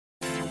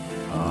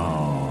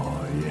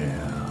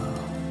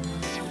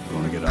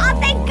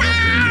Thank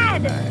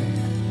God!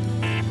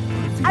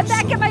 I'm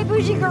back at my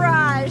bougie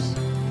garage.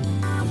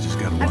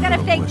 I've got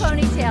a fake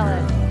ponytail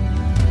in.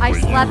 I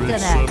slept in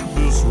it.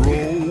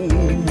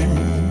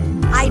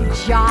 I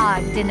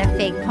jogged in a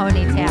fake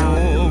ponytail.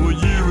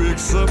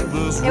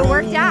 It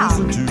worked out.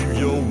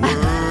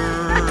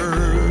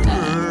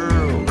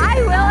 I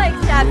will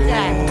accept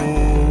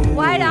it.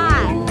 Why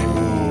not?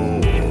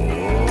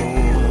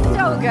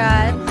 So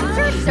good.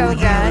 You're so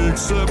good.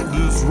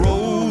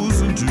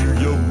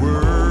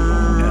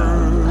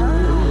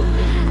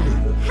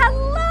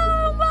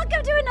 Hello,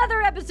 welcome to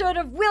another episode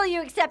of Will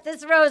You Accept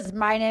This Rose?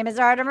 My name is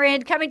Arda Marie,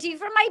 coming to you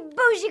from my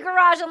bougie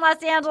garage in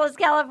Los Angeles,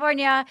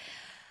 California.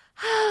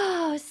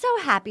 Oh, so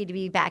happy to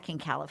be back in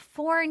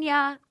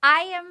California. I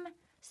am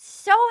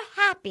so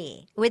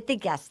happy with the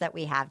guests that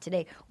we have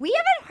today. We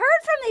haven't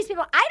heard from these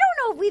people. I don't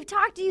know if we've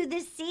talked to you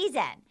this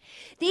season.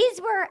 These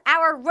were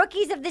our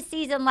rookies of the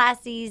season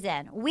last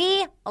season.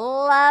 We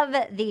love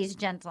these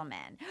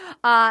gentlemen.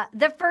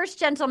 The first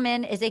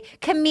gentleman is a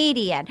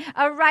comedian,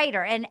 a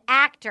writer, an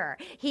actor.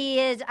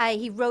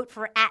 He wrote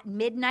for At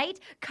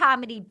Midnight,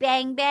 Comedy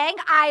Bang Bang,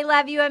 I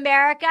Love You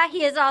America.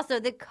 He is also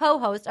the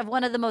co-host of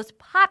one of the most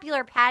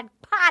popular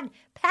podcasts.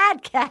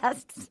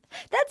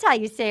 That's how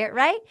you say it,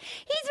 right?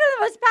 He's one of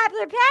the most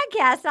popular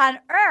podcasts on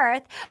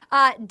earth.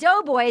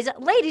 Doughboys,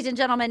 ladies and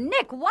gentlemen,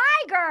 Nick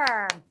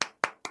Wiger.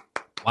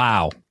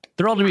 Wow.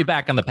 Thrilled to be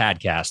back on the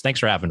podcast.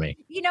 Thanks for having me.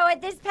 You know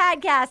what? This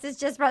podcast has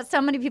just brought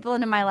so many people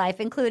into my life,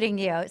 including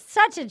you.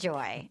 Such a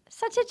joy.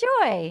 Such a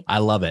joy. I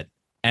love it.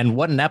 And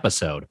what an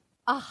episode.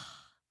 Oh,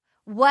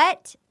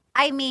 what?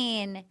 I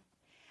mean,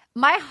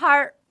 my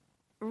heart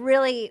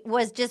really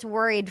was just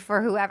worried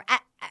for whoever.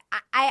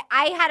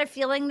 I had a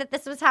feeling that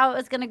this was how it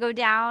was going to go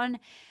down.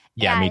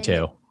 Yeah, me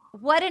too.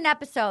 What an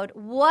episode.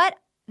 What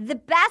the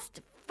best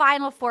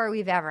Final Four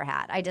we've ever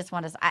had. I just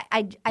want to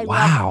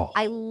Wow.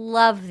 I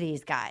love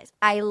these guys.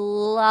 I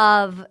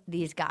love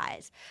these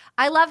guys.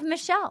 I love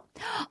Michelle.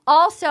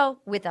 Also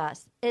with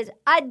us is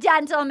a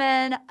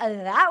gentleman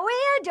that we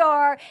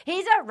adore.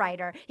 He's a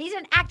writer. He's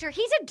an actor.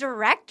 He's a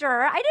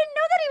director. I didn't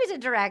know that he was a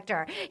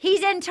director.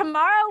 He's in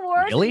Tomorrow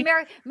Wars Really?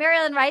 with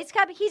Maryland Rice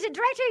Cup. He's a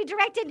director. He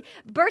directed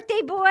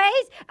Birthday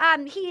Boys.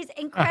 He's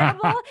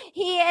incredible.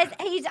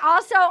 He's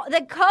also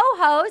the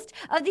co-host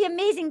of the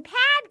amazing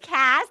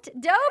podcast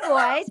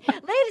Doughboys.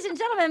 Ladies and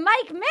gentlemen,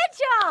 Mike Mitchell.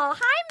 Hi,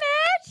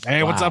 Mitch.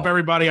 Hey, what's up,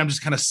 everybody? I'm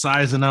just kind of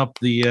sizing up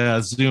the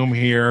Zoom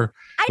here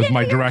with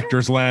my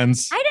director's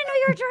lens. I didn't know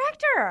you were a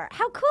director.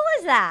 How cool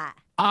is that?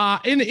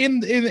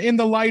 In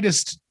the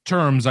lightest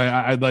terms,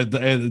 I'm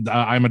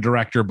a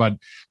director, but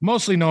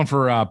mostly known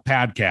for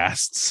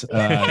podcasts.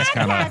 It's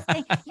kinda,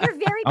 You're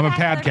very. I'm a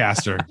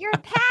podcaster. You're a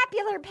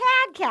popular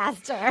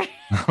podcaster.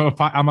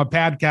 I'm a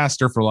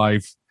podcaster for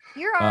life,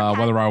 You're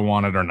whether I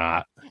want it or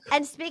not.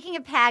 And speaking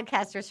of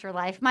podcasters for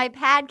life, my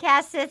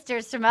podcast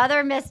sisters from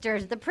other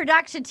misters, the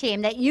production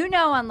team that you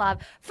know and love.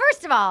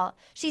 First of all,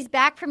 she's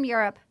back from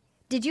Europe.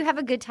 Did you have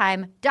a good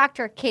time?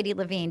 Dr. Katie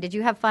Levine, did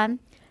you have fun?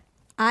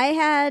 I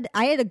had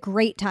a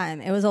great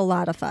time. It was a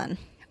lot of fun.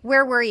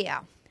 Where were you?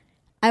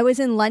 I was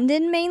in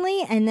London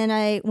mainly, and then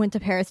I went to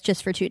Paris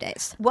just for 2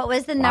 days. What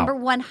was the number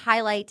one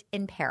highlight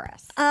in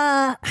Paris?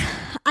 I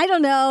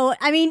don't know.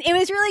 I mean, it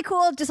was really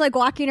cool just like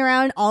walking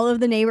around all of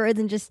the neighborhoods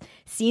and just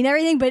seeing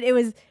everything, but it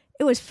was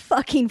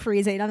fucking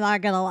freezing. I'm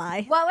not going to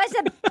lie. What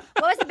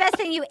was the best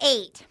thing you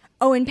ate?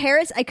 Oh, in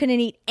Paris, I couldn't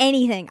eat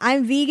anything.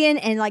 I'm vegan,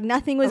 and like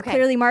nothing was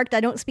clearly marked. I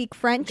don't speak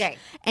French. Okay.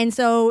 And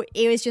so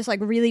it was just like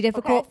really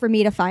difficult for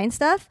me to find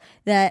stuff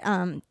that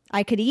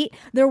I could eat.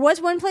 There was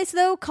one place,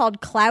 though,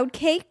 called Cloud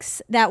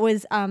Cakes that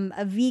was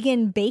a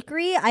vegan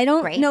bakery. I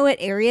don't know what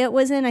area it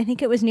was in. I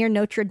think it was near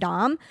Notre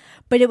Dame,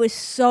 but it was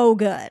so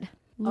good.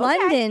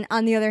 London,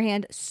 on the other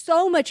hand,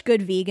 so much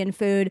good vegan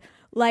food,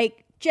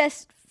 like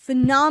just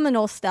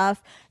phenomenal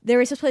stuff. There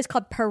was this place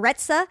called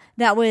Perezza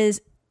that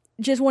was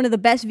just one of the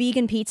best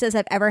vegan pizzas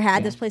I've ever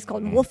had. This place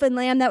called Wolf and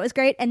Lamb that was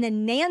great. And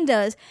then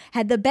Nando's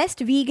had the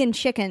best vegan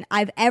chicken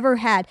I've ever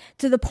had,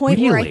 to the point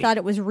where I thought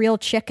it was real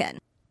chicken.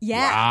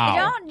 Yeah.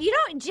 Wow. You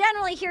don't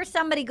generally hear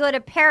somebody go to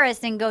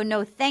Paris and go,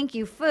 no, thank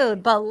you,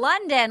 food. But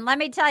London, let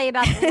me tell you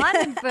about the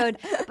London food.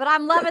 But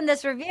I'm loving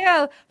this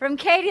review from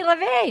Katie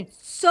Levine.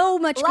 So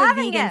much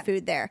Loving good vegan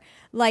food there.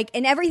 Like,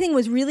 and everything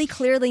was really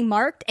clearly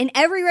marked. And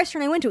every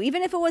restaurant I went to,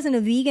 even if it wasn't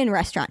a vegan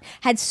restaurant,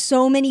 had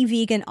so many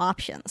vegan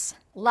options.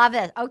 Love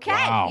it. Okay.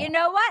 Wow. You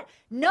know what?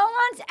 No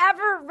one's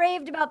ever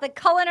raved about the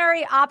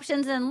culinary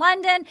options in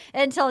London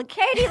until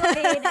Katie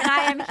Levine, and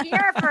I am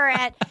here for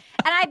it.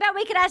 And I bet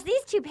we could ask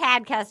these two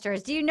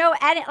podcasters. Do you know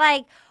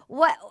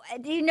what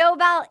do you know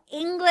about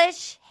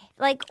English?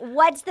 Like,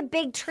 what's the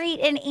big treat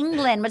in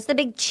England? What's the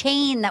big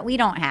chain that we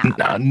don't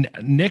have?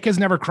 Nick has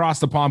never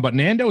crossed the pond, but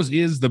Nando's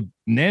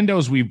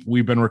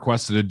we've been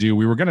requested to do.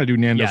 We were going to do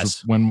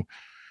Nando's when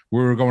we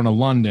were going to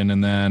London,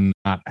 and then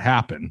not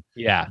happen.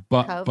 Yeah.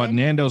 But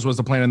Nando's was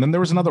the plan. And then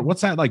there was another,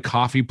 what's that like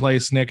coffee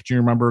place, Nick? Do you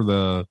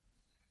remember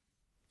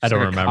I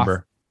don't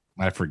remember.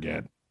 I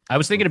forget. I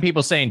was thinking of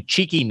people saying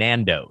cheeky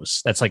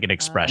Nando's. That's like an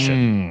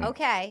expression.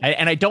 Okay.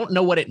 And I don't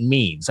know what it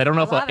means. I don't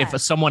know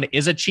if someone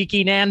is a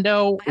cheeky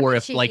Nando or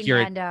if like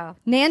you're.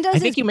 Nando's I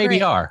think you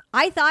maybe are.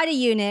 I thought of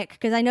you, Nick,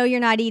 because I know you're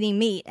not eating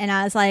meat, and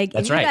I was like,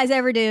 if you guys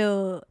ever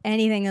do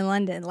anything in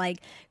London, like,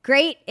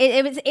 great.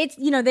 It's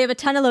they have a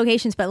ton of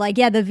locations, but like,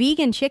 yeah, the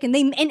vegan chicken,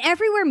 and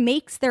everywhere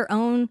makes their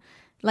own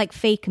like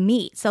fake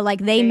meat. So like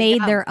they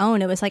made their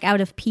own. It was like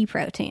out of pea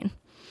protein.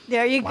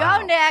 There you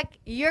go, Nick.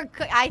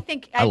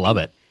 I love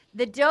it.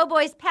 The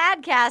Doughboys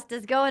podcast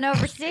is going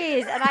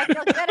overseas, and I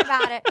feel good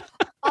about it.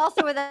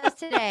 Also with us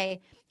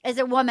today is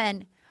a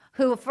woman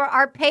who, for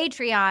our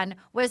Patreon,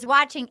 was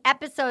watching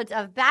episodes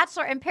of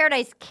Bachelor in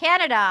Paradise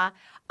Canada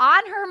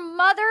on her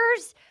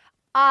mother's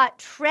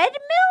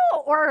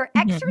treadmill or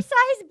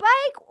exercise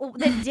bike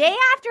the day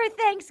after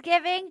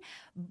Thanksgiving,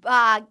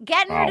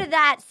 getting rid of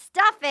that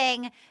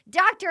stuffing.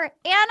 Dr.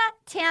 Anna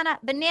Tana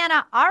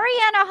Banana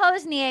Ariana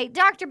Hosnier.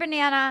 Dr.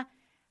 Banana,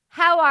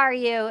 how are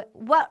you?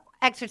 What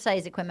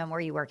exercise equipment were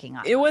you working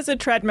on? It was a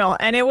treadmill,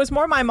 and it was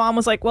more my mom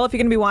was like, well, if you're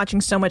going to be watching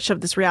so much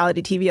of this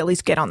reality TV, at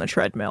least get on the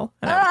treadmill.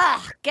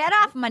 Get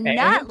off my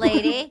nut,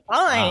 lady.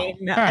 Fine.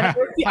 And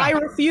I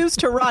refused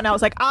to run. I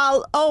was like,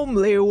 I'll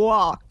only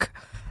walk.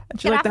 And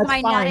she's like, that's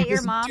fine. Nut at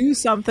your mom. Do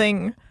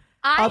something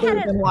other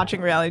than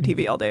watching reality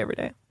TV all day, every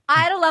day.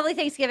 I had a lovely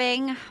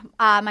Thanksgiving.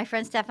 My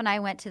friend Steph and I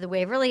went to the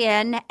Waverly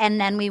Inn,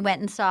 and then we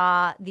went and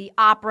saw the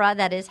opera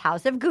that is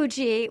House of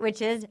Gucci,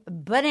 which is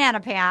Banana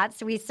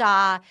Pants. We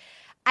saw,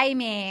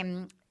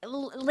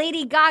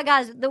 Lady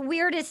Gaga's The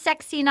Weirdest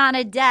Sex Scene on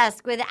a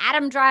Desk with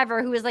Adam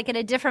Driver, who was like in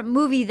a different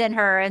movie than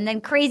her, and then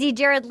crazy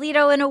Jared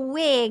Leto in a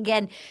wig,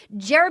 and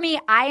Jeremy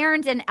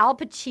Irons and Al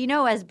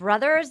Pacino as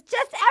brothers.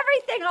 Just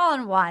everything all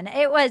in one.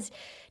 It was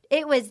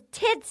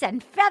tits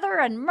and feather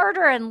and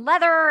murder and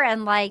leather,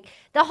 and like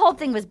the whole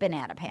thing was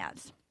Banana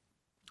Pants.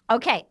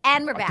 Okay,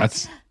 and we're back.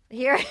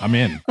 Here. I'm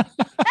in.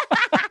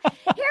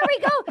 Here we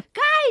go.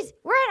 Guys,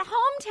 we're at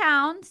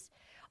hometowns.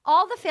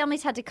 All the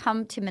families had to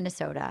come to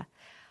Minnesota.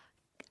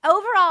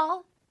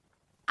 Overall,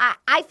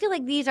 I feel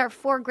like these are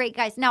 4 great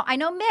guys. Now, I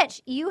know,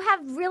 Mitch, you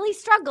have really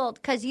struggled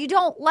because you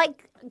don't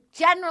like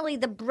generally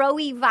the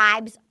bro-y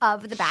vibes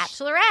of The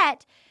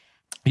Bachelorette.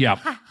 Yeah.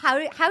 How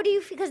do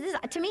you feel? Because this,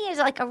 to me, is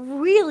like a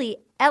really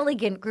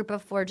elegant group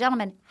of 4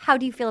 gentlemen. How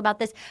do you feel about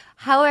this?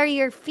 How are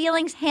your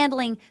feelings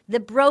handling the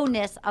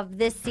bro-ness of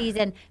this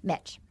season,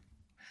 Mitch?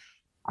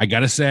 I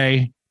gotta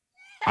say,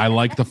 I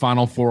like the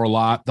Final 4 a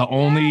lot. The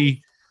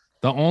only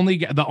guy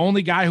the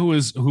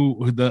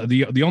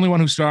only one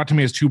who stood out to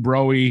me as too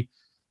broy,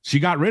 she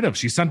got rid of.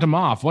 She sent him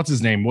off. What's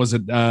his name? Was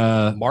it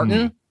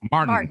Martin?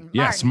 Martin.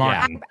 Yes,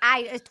 Martin.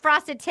 Yeah.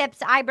 Frosted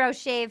tips, eyebrow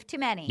shave, too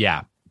many.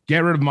 Yeah.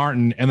 Get rid of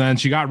Martin, and then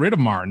she got rid of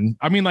Martin.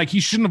 I mean, like,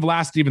 he shouldn't have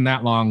lasted even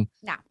that long.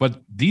 No.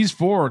 But the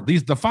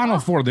final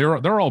 4,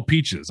 they're all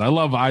peaches. I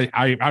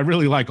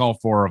really like all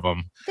 4 of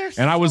them.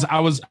 I was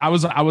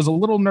a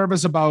little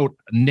nervous about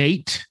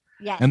Nate.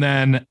 Yes. And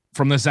then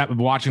from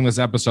watching this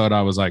episode,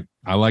 I was like,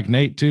 I like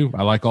Nate too.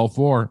 I like all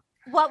 4.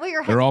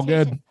 They're all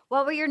good.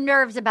 What were your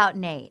nerves about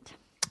Nate?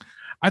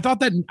 I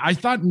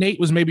thought Nate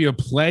was maybe a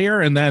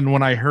player, and then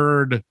when I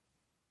heard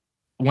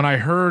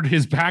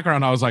his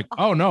background, I was like,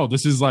 oh no,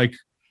 this is like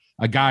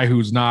a guy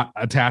who's not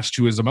attached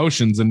to his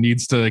emotions and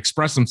needs to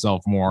express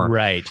himself more.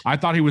 Right. I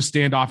thought he was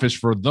standoffish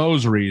for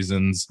those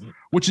reasons,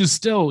 which is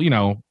still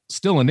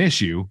an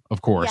issue,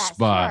 of course. Yes,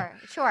 but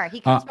sure.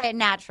 He comes by it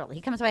naturally.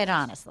 He comes by it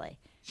honestly.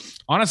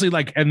 Honestly,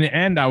 like in the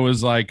end, I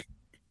was like,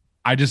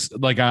 I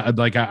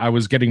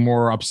was getting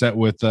more upset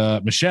with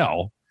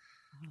Michelle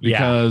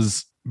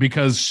because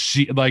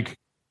she like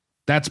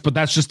that's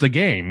just the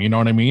game. You know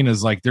what I mean?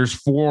 Is like there's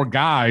 4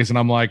 guys, and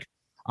I'm like,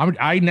 I'm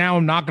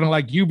not going to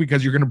like you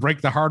because you're going to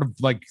break the heart of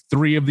like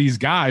 3 of these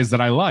guys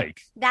that I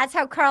like. That's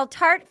how Carl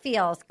Tart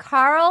feels.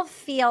 Carl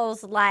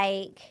feels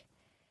like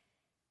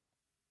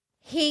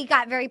he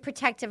got very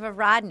protective of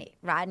Rodney.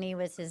 Rodney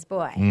was his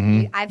boy.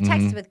 Mm-hmm. I've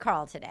texted with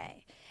Carl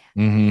today.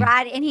 Mm-hmm.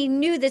 And he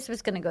knew this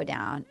was going to go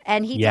down.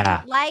 And he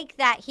didn't like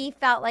that. He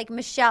felt like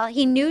Michelle,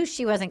 he knew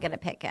she wasn't going to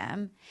pick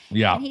him.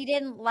 Yeah. And he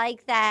didn't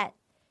like that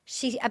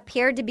she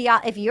appeared to be all,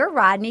 if you're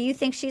Rodney, you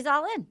think she's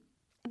all in.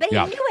 But he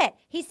knew it.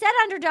 He said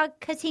underdog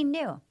because he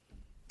knew.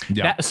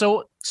 Yeah.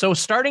 So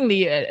starting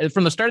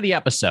from the start of the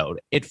episode,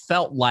 it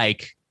felt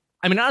like,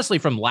 I mean, honestly,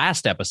 from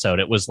last episode,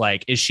 it was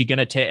like, is she going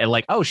to take,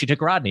 like, oh, she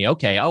took Rodney.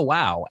 Okay. Oh,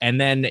 wow.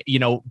 And then,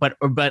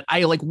 but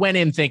I like went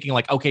in thinking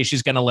like, okay,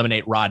 she's going to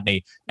eliminate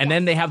Rodney. And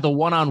then they have the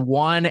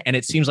one-on-one, and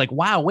it seems like,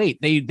 wow, wait,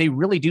 they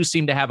really do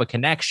seem to have a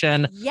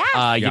connection.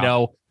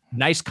 Yes.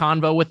 Nice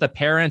convo with the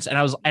parents. And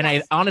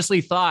I honestly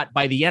thought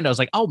by the end, I was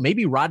like, oh,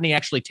 maybe Rodney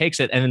actually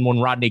takes it. And then when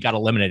Rodney got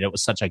eliminated, it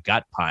was such a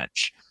gut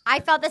punch. I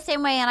felt the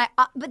same way. And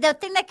but the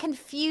thing that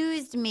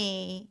confused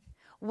me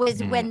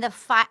was when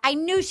I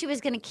knew she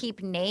was going to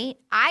keep Nate.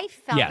 I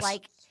felt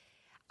like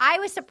I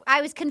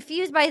was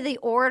confused by the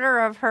order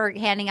of her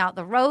handing out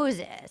the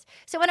roses.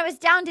 So when it was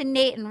down to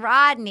Nate and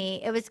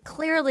Rodney, it was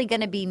clearly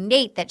going to be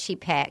Nate that she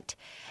picked.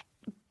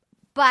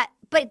 But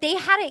they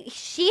had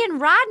she and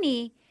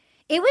Rodney,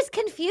 it was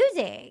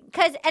confusing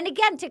and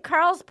again, to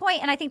Carl's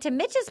point, and I think to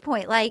Mitch's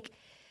point, like,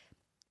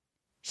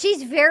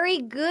 she's very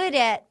good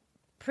at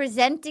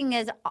presenting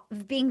as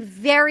being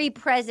very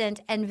present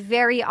and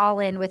very all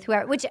in with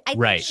whoever, which I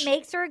think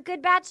makes her a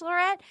good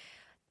bachelorette.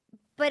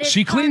 But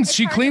she cleans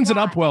it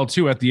up well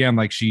too at the end.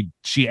 Like she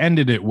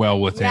ended it well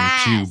with him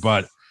too.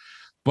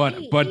 But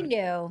he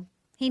knew.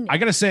 I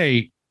gotta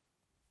say,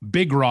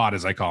 Big Rod,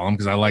 as I call him,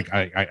 because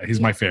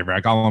he's my favorite.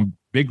 I call him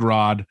Big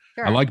Rod.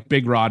 Sure. I like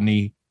Big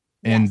Rodney,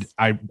 and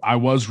I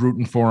was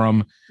rooting for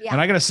him. Yeah.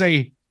 And I gotta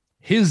say,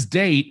 his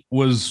date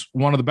was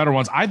one of the better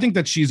ones. I think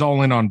that she's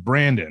all in on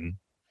Brandon.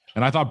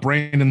 And I thought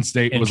Brandon's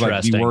date was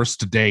like the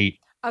worst date.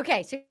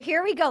 Okay, so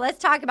here we go. Let's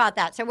talk about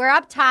that. So we're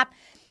up top.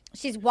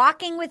 She's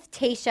walking with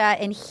Tayshia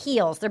in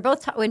heels. They're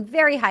both in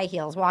very high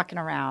heels walking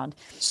around.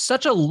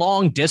 Such a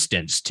long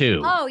distance,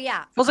 too. Oh,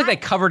 yeah. Feels like they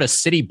covered a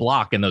city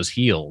block in those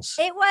heels.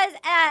 It was,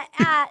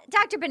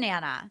 Dr.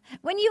 Banana,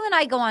 when you and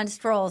I go on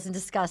strolls and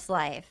discuss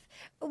life,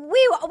 we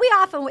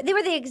often, they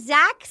were the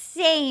exact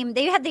same.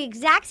 They had the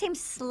exact same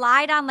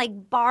slide on,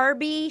 like,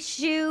 Barbie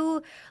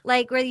shoe,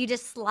 like where you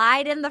just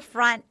slide in the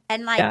front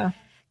and like, I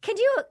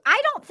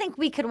don't think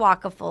we could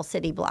walk a full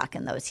city block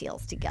in those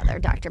heels together,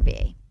 Dr.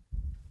 B.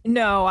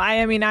 No,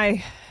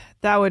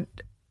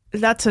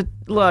 that's a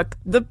look.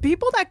 The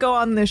people that go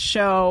on this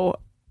show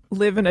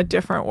live in a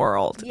different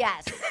world.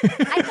 Yes.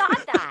 I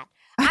thought that.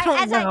 I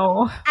don't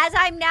know.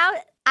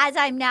 As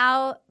I'm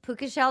now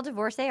Puka Shell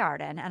divorcee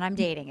Arden and I'm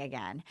dating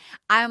again,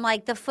 I'm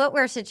like the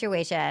footwear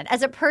situation.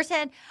 As a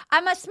person,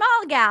 I'm a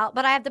small gal,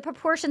 but I have the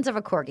proportions of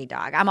a corgi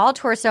dog. I'm all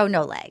torso,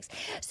 no legs.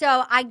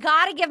 So I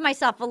got to give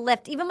myself a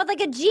lift, even with like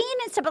a jean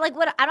and stuff. But like,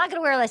 I'm not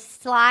going to wear a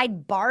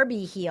slide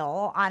Barbie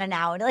heel on an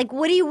hour. Like,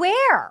 what do you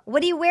wear?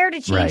 What do you wear to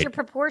change your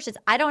proportions?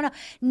 I don't know.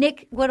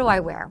 Nick, what do I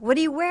wear? What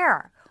do you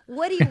wear?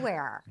 What do you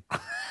wear?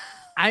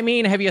 I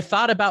mean, have you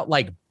thought about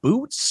like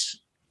boots?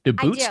 Do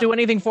boots do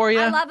anything for you?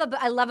 I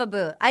love a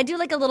boot. I do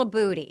like a little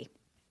booty.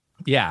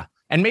 Yeah.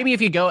 And maybe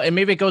if you go, and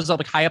maybe it goes up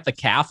like high up the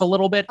calf a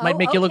little bit, might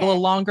make you look a little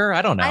longer.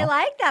 I don't know. I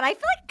like that. I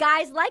feel like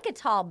guys like a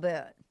tall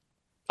boot.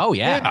 Oh,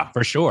 yeah.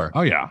 For sure.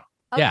 Oh, yeah.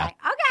 Okay. Yeah.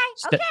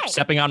 Okay.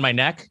 Stepping on my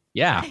neck.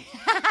 Yeah.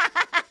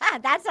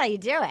 That's how you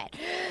do it.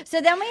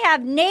 So then we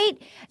have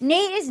Nate.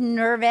 Nate is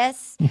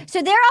nervous.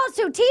 So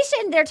Tayshia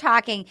and they're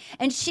talking,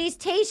 and she's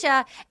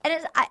Tayshia,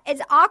 and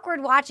it's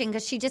awkward watching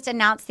because she just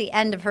announced the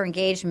end of her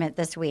engagement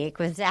this week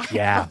with Zach.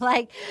 Yeah.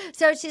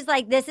 So she's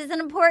like, this is an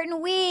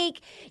important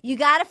week. You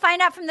got to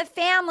find out from the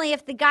family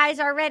if the guys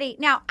are ready.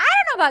 Now, I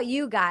don't know about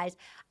you guys.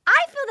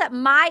 I feel that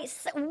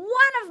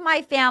one of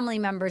my family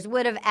members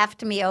would have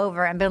effed me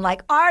over and been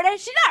like, Arden,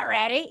 she's not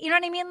ready. You know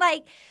what I mean?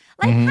 Like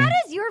how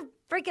does your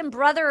freaking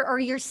brother or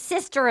your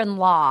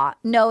sister-in-law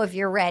know if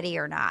you're ready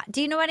or not?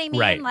 Do you know what I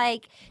mean?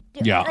 Right.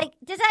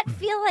 Does that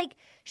feel like,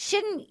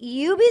 shouldn't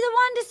you be the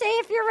one to say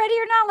if you're ready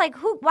or not? Like,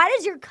 why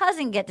does your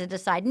cousin get to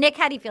decide? Nick,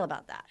 how do you feel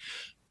about that?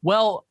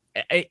 Well,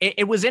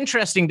 it was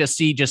interesting to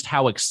see just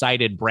how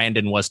excited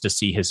Brandon was to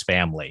see his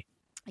family.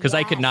 Because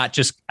I could not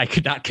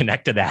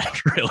connect to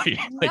that really.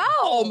 Like,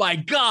 oh my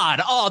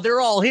God. Oh, they're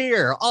all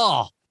here.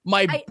 Oh,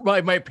 my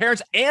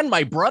parents and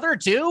my brother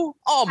too.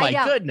 Oh my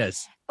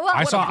goodness. Well,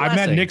 I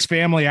met Nick's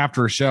family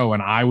after a show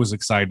and I was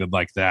excited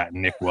like that.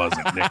 And Nick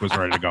wasn't. Nick was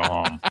ready to go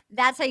home.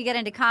 That's how you get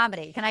into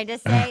comedy. Can I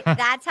just say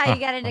that's how you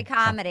get into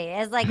comedy?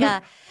 It's like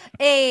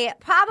a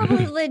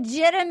probably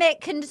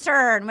legitimate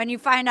concern when you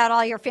find out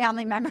all your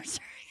family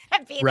members are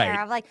going to be there.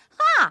 I'm like,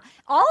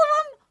 all of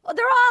them? Oh,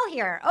 they're all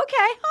here.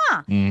 Okay,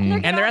 huh?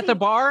 Mm-hmm. And they're at the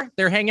bar?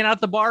 They're hanging out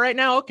at the bar right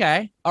now?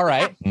 Okay. All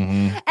right. Yeah.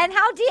 Mm-hmm. And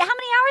how many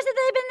hours have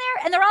they been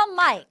there? And they're all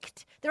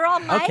mic'd. They're all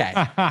mic'd?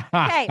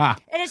 Okay.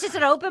 And it's just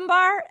an open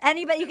bar?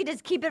 Anybody, you can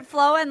just keep it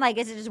flowing? Like,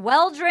 is it just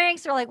well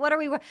drinks? Or like, what are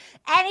we?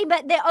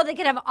 Anybody, they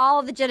could have all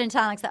of the gin and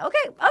tonics.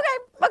 Okay,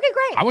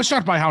 great. I was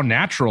shocked by how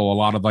natural a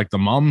lot of like the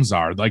mums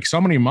are. Like so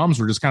many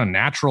mums were just kind of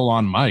natural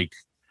on mic.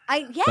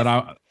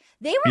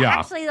 They were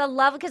actually the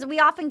love, because we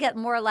often get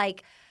more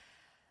like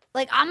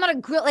I'm gonna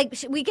grill. Like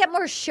we get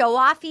more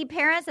show-offy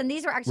parents, and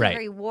these were actually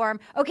very warm.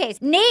 Okay, so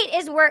Nate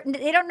is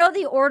they don't know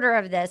the order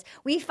of this.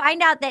 We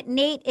find out that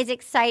Nate is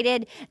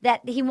excited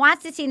that he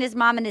wants to see his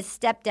mom and his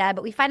stepdad,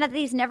 but we find out that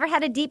he's never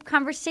had a deep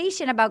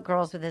conversation about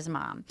girls with his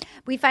mom.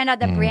 We find out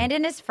that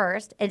Brandon is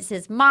first. It's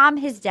his mom,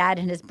 his dad,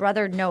 and his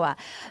brother Noah.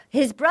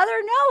 His brother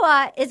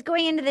Noah is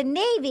going into the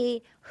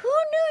Navy. Who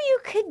knew you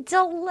could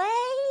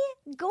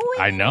delay going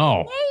into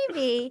the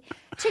Navy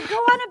to go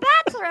on a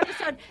Bachelor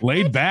episode?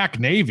 Laid back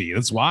Navy.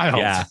 That's wild.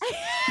 Yeah.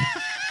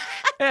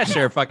 Yeah,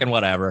 sure. Fucking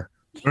whatever.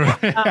 No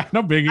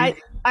biggie.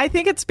 I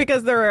think it's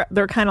because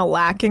they're kind of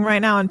lacking right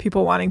now and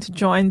people wanting to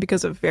join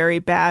because of very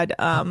bad,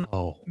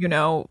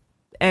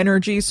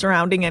 energy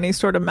surrounding any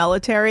sort of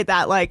military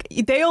that like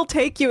they'll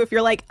take you if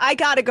you're like, I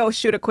got to go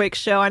shoot a quick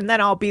show and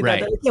then I'll be there.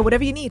 Like, yeah,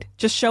 whatever you need.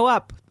 Just show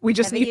up. We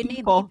just need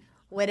people.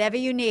 Whatever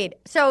you need.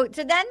 So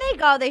then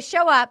they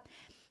show up,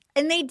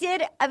 And they do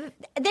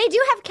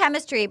have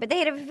chemistry, but they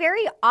had a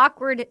very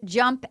awkward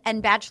jump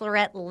and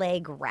bachelorette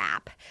leg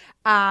wrap.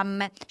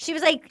 She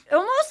was like, it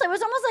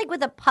was almost like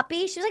with a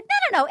puppy. She was like,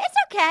 no, it's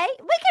okay.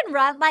 We can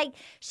run. Like,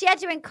 she had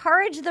to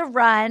encourage the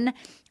run.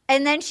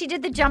 And then she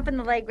did the jump and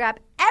the leg wrap.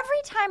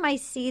 Every time I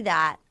see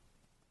that,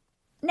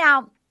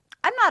 now,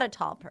 I'm not a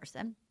tall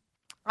person.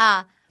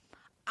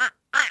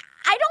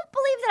 I don't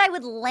believe that I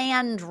would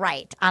land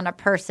right on a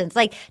person's,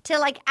 like, to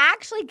like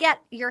actually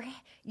get your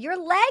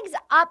legs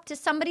up to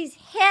somebody's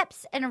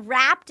hips and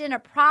wrapped in a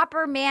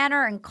proper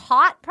manner and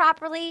caught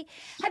properly.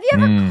 Have you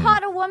ever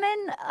caught a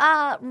woman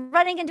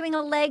running and doing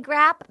a leg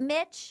wrap,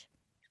 Mitch?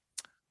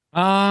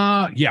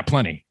 Yeah,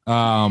 plenty.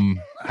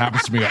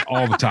 Happens to me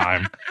all the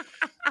time.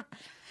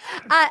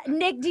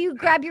 Nick, do you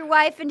grab your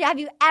wife, and have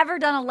you ever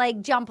done a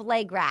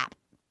leg wrap?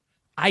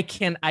 I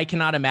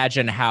cannot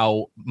imagine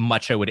how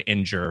much I would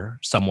injure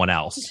someone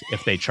else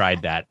if they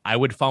tried that. I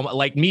would fall,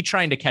 like me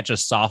trying to catch a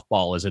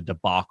softball is a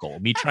debacle.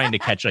 Me trying to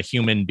catch a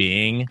human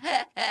being,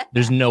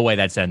 there's no way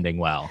that's ending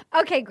well.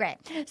 Okay, great.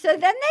 So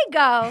then they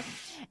go,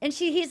 and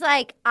he's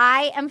like,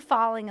 I am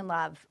falling in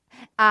love.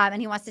 And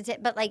he wants to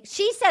but like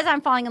she says, I'm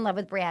falling in love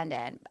with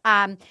Brandon.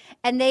 And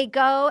they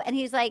go, and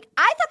he's like,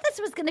 I thought this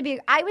was going to be,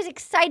 I was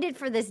excited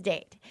for this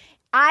date.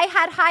 I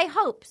had high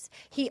hopes.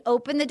 He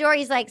opened the door.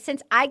 He's like,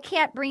 since I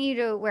can't bring you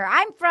to where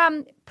I'm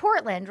from,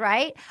 Portland,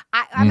 right?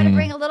 I'm going to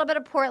bring a little bit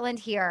of Portland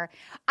here.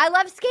 I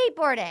love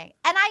skateboarding.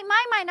 And in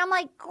my mind, I'm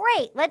like,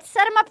 great. Let's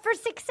set him up for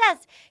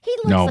success. He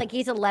looks like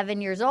he's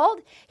 11 years old.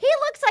 He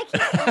looks like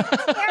he's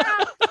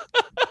now,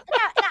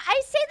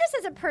 I say this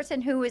as a person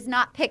who is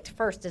not picked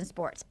first in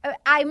sports.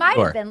 I might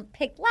have been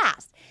picked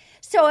last.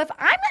 So if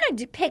I'm going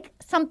to pick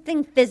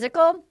something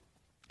physical,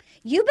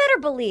 you better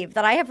believe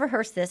that I have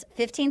rehearsed this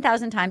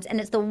 15,000 times, and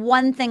it's the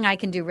one thing I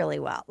can do really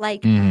well.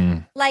 Like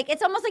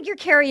it's almost like your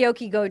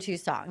karaoke go-to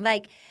song.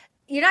 Like,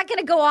 you're not going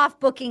to go off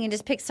booking and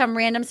just pick some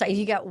random song.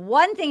 You got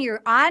one thing,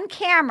 you're on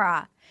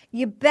camera.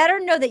 You better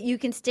know that you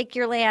can stick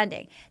your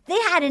landing. They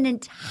had an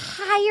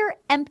entire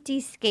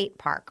empty skate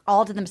park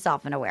all to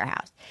themselves in a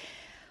warehouse.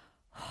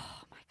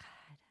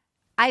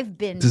 I've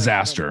been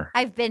disaster.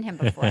 I've been him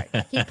before.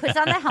 He puts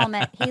on the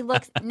helmet.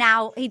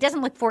 He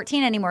doesn't look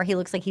 14 anymore. He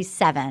looks like he's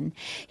 7.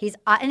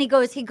 And he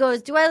goes,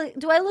 do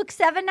I look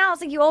 7 now?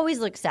 It's like, you always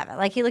look 7.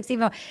 Like, he looks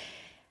even more.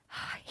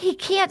 He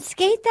can't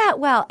skate that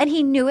well. And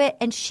he knew it.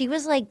 And she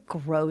was like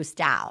grossed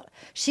out.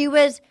 She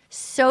was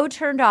so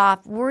turned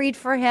off, worried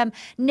for him.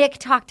 Nick,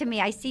 talk to me.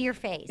 I see your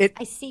face.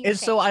 I see your face.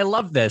 So I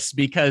love this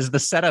because the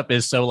setup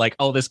is so like,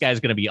 oh, this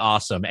guy's going to be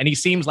awesome. And he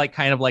seems like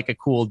kind of like a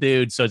cool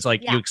dude. So it's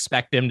like you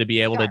expect him to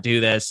be able to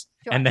do this.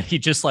 And then he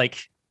just like,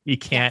 he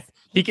can't. Yes.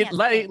 He can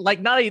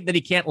like not that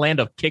he can't land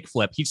a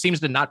kickflip. He seems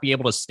to not be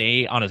able to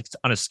stay on a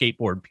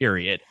skateboard,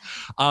 period.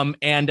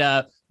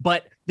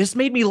 But this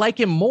made me like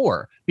him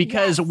more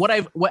because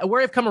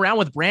where I've come around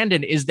with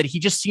Brandon is that he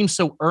just seems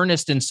so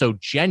earnest and so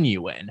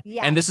genuine.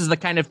 Yes. And this is the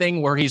kind of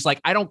thing where he's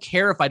like, I don't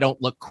care if I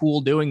don't look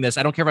cool doing this.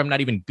 I don't care if I'm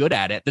not even good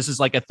at it. This is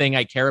like a thing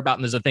I care about,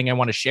 and there's a thing I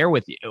want to share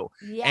with you.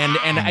 Yes.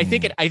 And I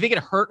think it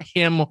hurt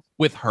him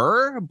with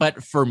her,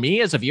 but for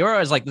me as a viewer, I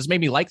was like, this made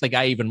me like the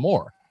guy even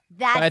more.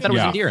 I thought it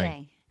was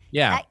endearing.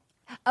 Yeah.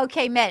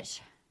 Okay,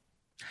 Mitch.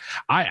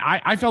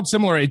 I felt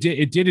similar. It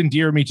did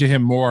endear me to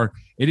him more.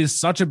 It is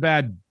such a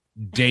bad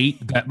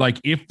date that, like,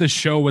 if the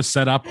show was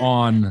set up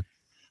on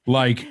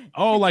like,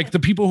 oh, like the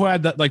people who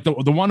had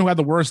the one who had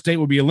the worst date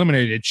would be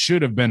eliminated, it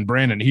should have been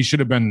Brandon. He should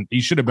have been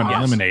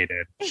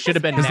eliminated. Should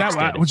have been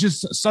that, which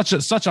is such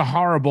a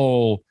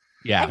horrible.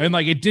 Yeah. And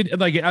like it did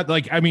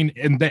like I mean,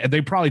 and they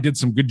probably did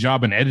some good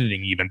job in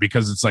editing, even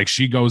because it's like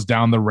she goes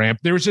down the ramp.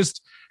 There was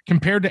just,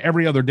 compared to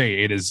every other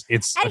day, it's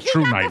a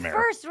true nightmare. The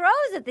first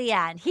rose at the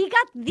end. He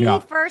got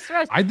the first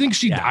rose. I think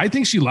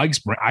she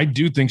likes. I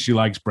do think she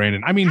likes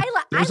Brandon. I mean,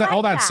 there's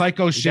all that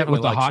psycho shit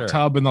with the hot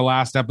tub in the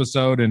last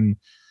episode, and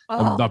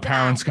the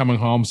parents coming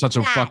home. Such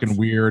a fucking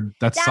weird.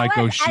 That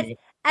psycho shit.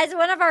 As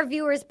one of our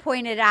viewers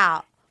pointed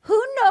out, who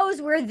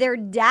knows where their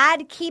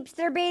dad keeps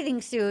their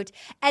bathing suit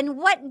and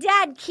what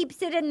dad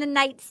keeps it in the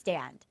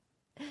nightstand?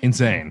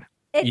 Insane.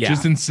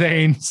 Just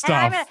insane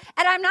stuff.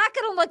 And I'm not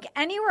going to look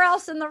anywhere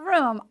else in the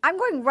room. I'm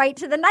going right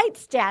to the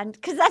nightstand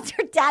because that's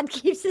where dad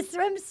keeps his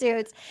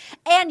swimsuits.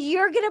 And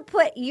you're going to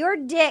put your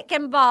dick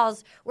and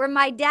balls where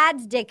my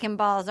dad's dick and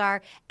balls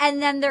are,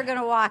 and then they're going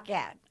to walk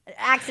in.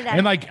 Accidentally.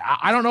 And like,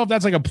 I don't know if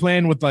that's like a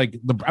plan with like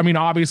I mean,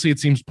 obviously it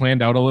seems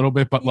planned out a little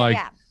bit, but like,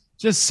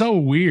 just so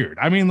weird.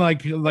 I mean,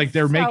 like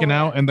they're making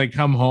out and they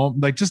come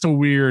home, like just a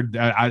weird.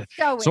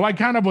 So I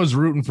kind of was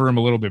rooting for him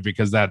a little bit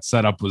because that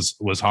setup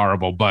was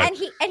horrible. But and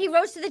he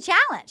rose to the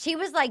challenge. He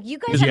was like, "You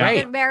guys have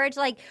a good marriage.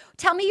 Like,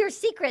 tell me your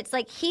secrets."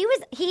 Like he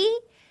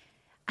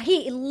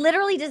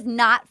literally does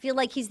not feel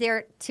like he's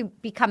there to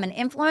become an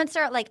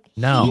influencer. Like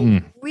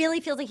he really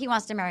feels like he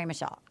wants to marry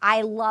Michelle.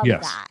 I love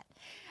that.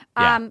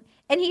 Yeah.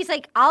 And he's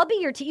like, I'll be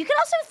your team. You can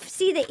also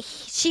see that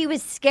she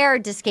was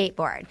scared to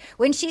skateboard.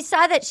 When she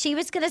saw that she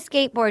was going to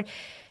skateboard,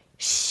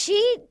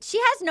 she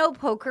has no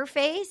poker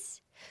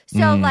face.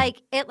 So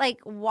like it like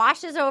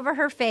washes over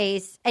her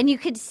face, and you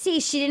could see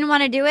she didn't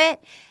want to do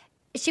it.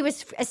 she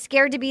was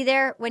scared to be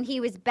there. When he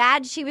was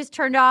bad, she was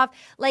turned off.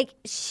 Like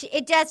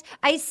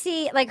I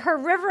see like her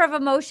river of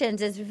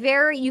emotions is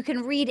you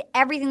can read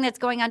everything that's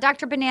going on.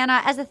 Dr.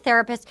 Banana, as a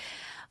therapist,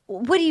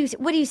 what do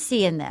you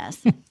see in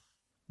this?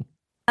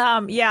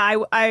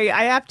 I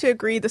have to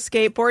agree. The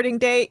skateboarding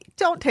date,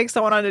 don't take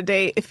someone on a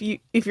date if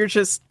you're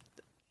just,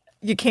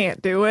 you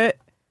can't do it.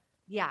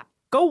 Yeah.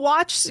 Go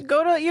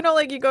to, you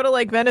go to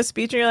like Venice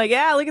Beach and you're like,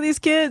 yeah, look at these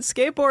kids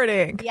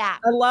skateboarding. Yeah.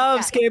 I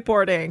love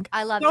skateboarding.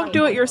 Don't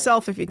do it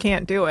yourself if you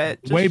can't do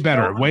it. Just way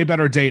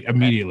better date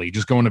immediately.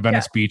 Just going to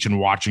Venice Beach and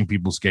watching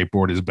people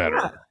skateboard is better.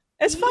 Yeah.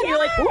 It's fun. You're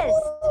like,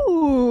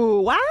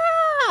 ooh,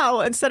 wow.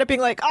 Instead of being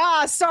like,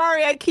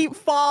 sorry, I keep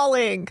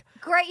falling.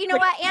 Great. You know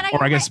what, Anna?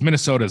 Or I guess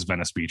Minnesota's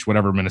Venice Beach,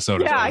 whatever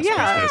Minnesota's Venice Beach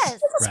is.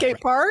 It's a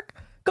skate park.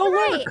 Go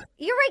look.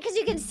 You're right, because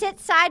you can sit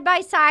side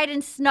by side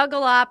and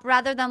snuggle up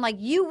rather than like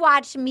you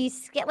watch me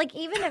skate. Like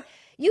even if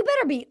you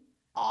better be,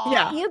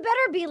 you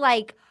better be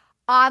like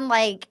on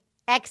like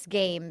X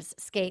Games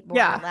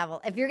skateboard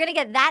level. If you're gonna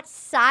get that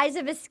size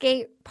of a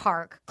skate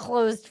park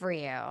closed for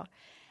you,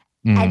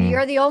 and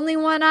you're the only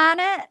one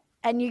on it,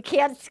 and you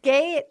can't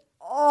skate,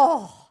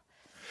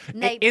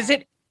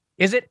 nightmare.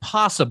 Is it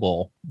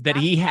possible that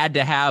he had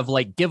to have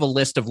give a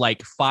list of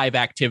 5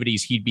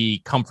 activities he'd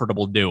be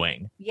comfortable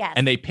doing? Yes.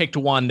 And they picked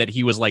one that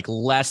he was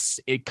less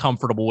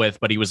comfortable with,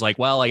 but he was like,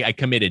 well, I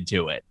committed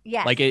to it.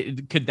 Yes.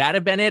 Could that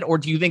have been it? Or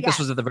do you think this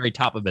was at the very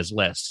top of his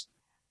list?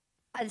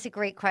 That's a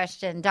great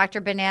question. Dr.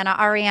 Banana,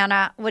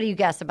 Ariana, what do you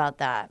guess about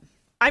that?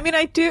 I mean,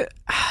 I do.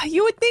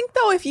 You would think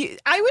though,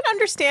 I would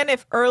understand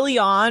if early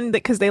on,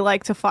 because they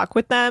like to fuck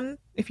with them.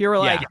 If you were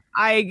like,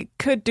 I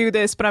could do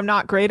this, but I'm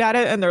not great at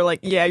it. And they're like,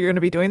 yeah, you're going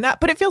to be doing that.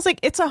 But it feels like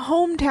it's a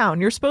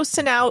hometown. You're supposed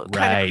to now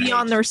kind of be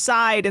on their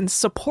side and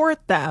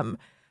support them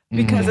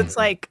because it's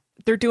like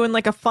they're doing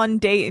like a fun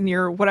date in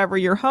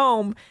your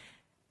home.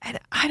 And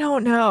I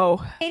don't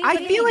know.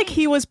 I feel like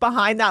he was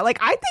behind that. Like,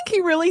 I think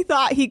he really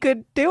thought he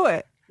could do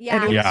it. Yeah.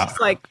 And it was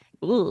just like,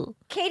 ooh.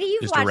 Katie,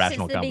 you've watched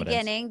since the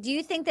beginning. Do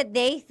you think that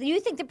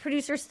the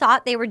producers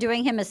thought they were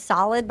doing him a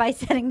solid by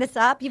setting this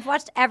up? You've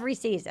watched every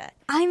season.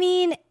 I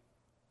mean,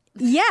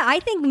 yeah, I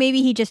think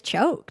maybe he just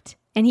choked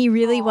and he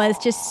really was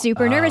just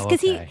super nervous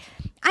because I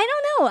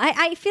don't know.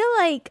 I feel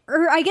like,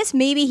 or I guess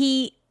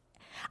maybe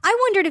I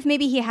wondered if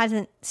maybe he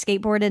hasn't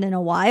skateboarded in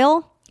a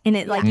while and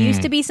it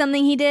used to be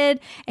something he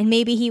did. And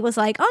maybe he was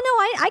like, oh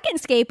no, I can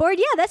skateboard.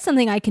 Yeah, that's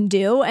something I can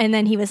do. And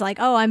then he was like,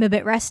 oh, I'm a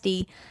bit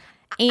rusty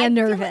and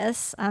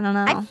nervous. I don't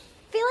know. I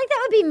feel like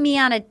that would be me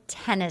on a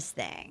tennis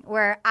thing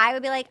where I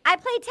would be like, I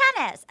play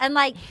tennis. And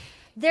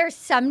there's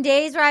some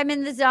days where I'm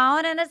in the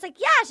zone and it's like,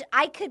 yeah,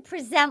 I could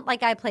present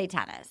like I play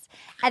tennis.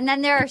 And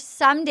then there are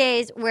some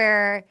days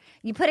where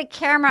you put a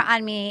camera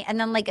on me and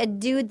then a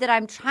dude that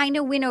I'm trying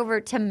to win over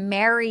to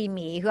marry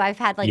me, who I've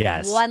had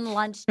one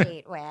lunch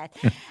date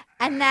with.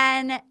 And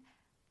then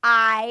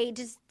I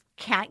just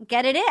can't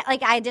get it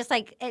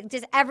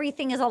in.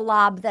 Everything is a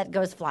lob that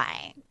goes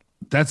flying.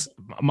 That's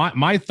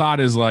my thought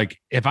is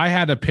if I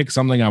had to pick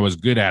something I was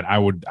good at, I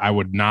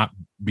would not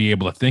be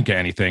able to think of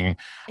anything.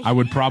 I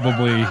would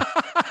probably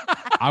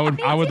I would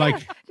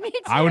invite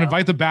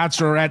the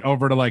Bachelorette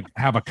over to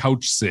have a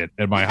couch sit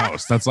at my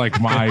house. That's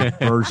my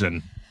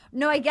version.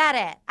 No, I get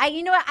it.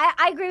 You know what?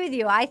 I agree with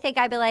you. I think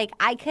I'd be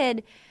I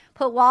could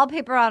put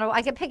wallpaper on.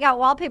 I could pick out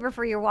wallpaper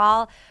for your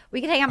wall.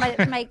 We could hang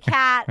out my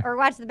cat or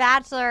watch The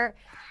Bachelor.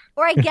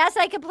 Or I guess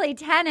I could play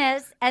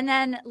tennis, and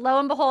then lo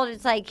and behold,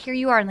 it's here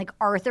you are in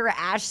Arthur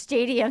Ashe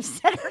Stadium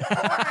Center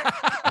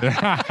Court.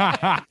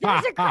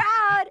 There's a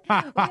crowd.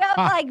 We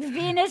have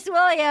Venus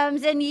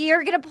Williams, and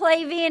you're gonna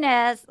play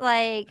Venus.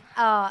 And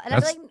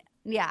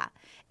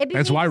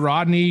that's why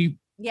Rodney.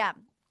 Yeah.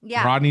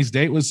 Rodney's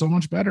date was so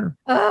much better.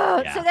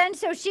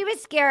 So she was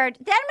scared.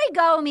 Then we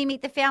go and we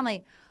meet the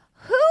family.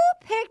 Who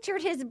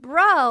pictured his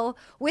bro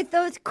with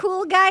those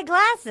cool guy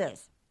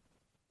glasses?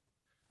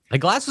 The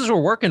glasses were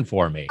working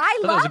for me. I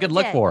loved that was a good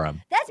look for him.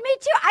 That's me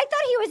too. I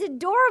thought he was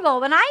adorable.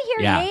 When I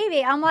hear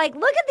Navy, I'm like,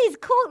 look at these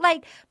cool. Part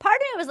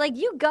of me was like,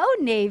 you go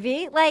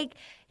Navy. I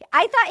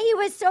thought he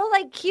was so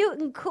cute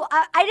and cool.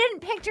 I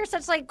didn't picture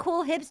such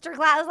cool hipster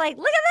glasses. Look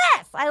at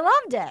this. I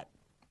loved it.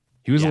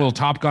 He was a little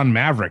Top Gun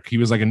Maverick. He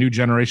was a new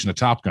generation of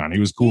Top Gun. He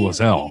was cool as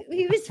hell.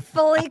 He was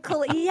fully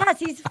cool. Yes,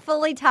 he's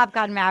fully Top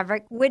Gun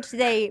Maverick, which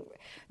they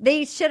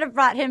should have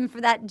brought him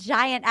for that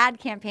giant ad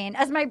campaign,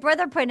 as my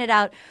brother pointed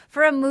out,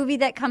 for a movie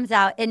that comes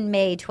out in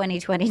May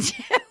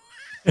 2022.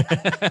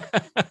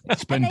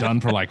 It's been done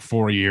for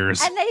 4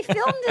 years. And they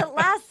filmed it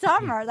last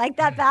summer,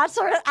 that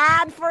Bachelor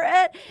ad for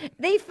it.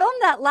 They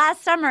filmed that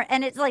last summer,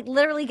 and it's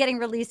literally getting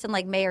released in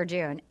May or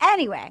June.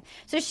 Anyway,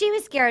 so she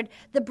was scared.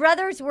 The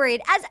brother's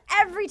worried, as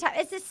every time.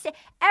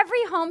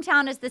 Every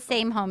hometown is the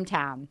same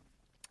hometown.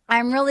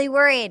 I'm really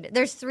worried.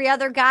 There's 3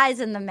 other guys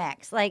in the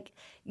mix.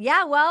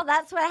 Yeah, well,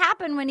 that's what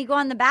happened when you go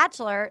on The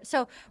Bachelor.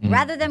 So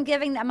rather than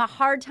giving them a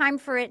hard time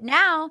for it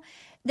now,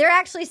 they're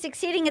actually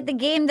succeeding at the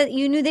game that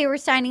you knew they were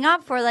signing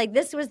up for.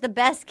 This was the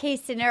best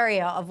case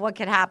scenario of what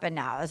could happen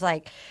now. It's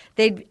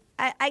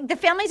the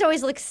families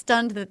always look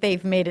stunned that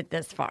they've made it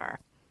this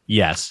far.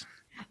 Yes.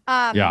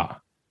 Yeah.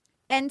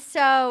 And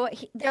so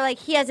they're like,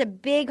 he has a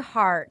big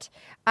heart.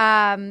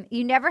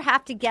 You never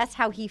have to guess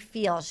how he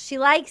feels. She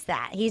likes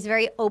that. He's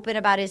very open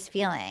about his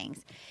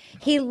feelings.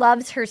 He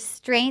loves her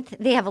strength.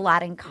 They have a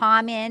lot in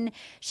common.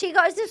 She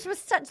goes, this was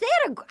such,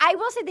 I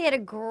will say they had a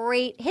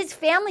great, his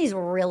family's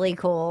really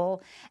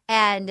cool.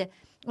 And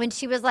when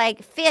she was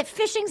like,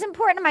 fishing's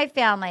important to my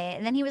family.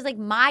 And then he was like,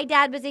 my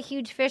dad was a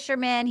huge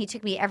fisherman. He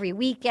took me every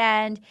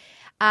weekend.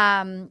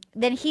 Then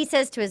he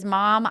says to his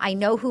mom, I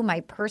know who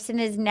my person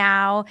is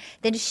now.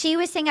 Then she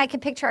was saying I can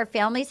picture our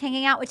families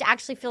hanging out, which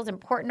actually feels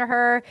important to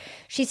her.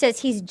 She says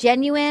he's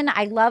genuine.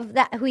 I love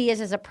that who he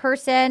is as a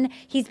person.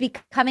 He's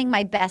becoming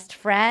my best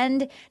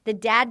friend. The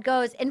dad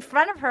goes in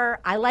front of her,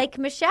 I like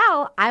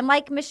Michelle. I'm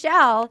like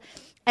Michelle.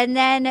 And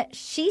then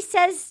she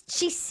says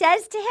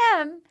to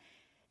him,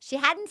 she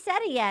hadn't said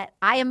it yet,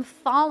 I am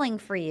falling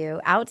for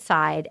you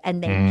outside.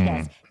 And they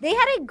kiss. They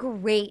had a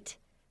great,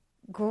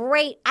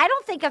 I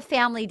don't think a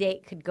family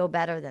date could go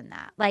better than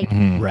that. Like,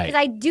 because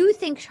I do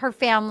think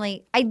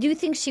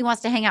she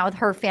wants to hang out with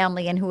her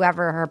family and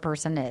whoever her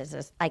person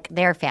is like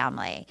their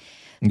family.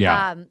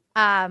 Yeah.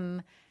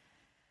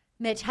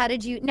 Mitch,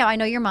 I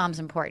know your mom's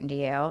important to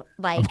you.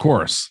 Like, of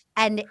course.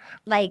 And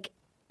like,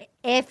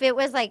 if it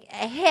was like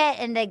a hit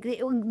and like,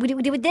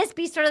 would this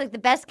be sort of like the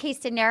best case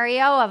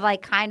scenario of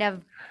like kind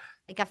of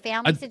like a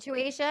family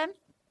situation?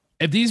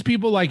 If these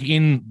people like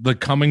in the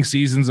coming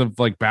seasons of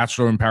like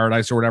Bachelor in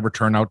Paradise or whatever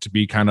turn out to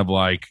be kind of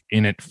like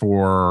in it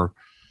for,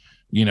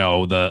 you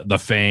know, the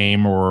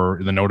fame or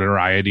the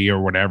notoriety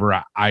or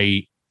whatever,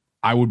 I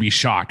would be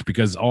shocked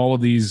because all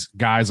of these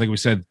guys, like we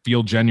said,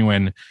 feel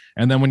genuine.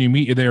 And then when you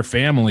meet their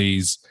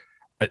families,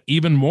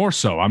 even more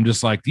so, I'm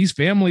just like, these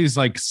families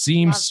like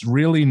seems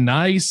really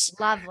nice.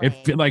 Lovely.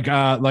 It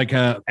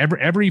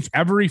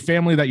every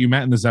family that you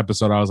met in this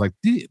episode, I was like,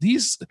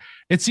 these.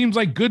 It seems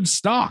like good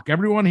stock.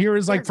 Everyone here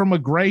is like from a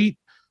great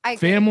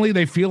family.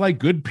 They feel like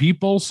good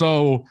people.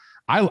 So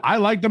I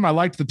like them. I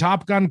liked the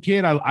Top Gun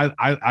kid.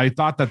 I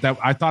thought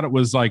I thought it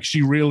was like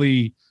she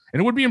really,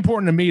 and it would be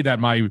important to me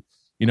that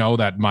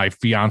my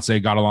fiance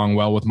got along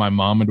well with my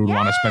mom and would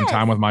want to spend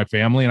time with my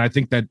family. And I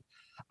think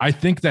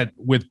that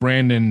with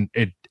Brandon,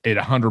 it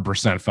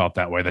 100% felt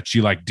that way, that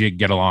she like did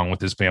get along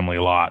with his family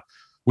a lot,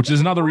 which is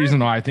another reason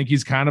why I think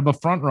he's kind of a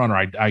front runner.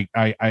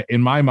 I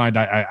in my mind,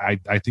 I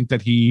think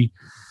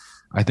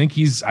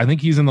he's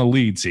in the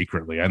lead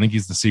secretly. I think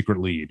he's the secret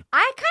lead.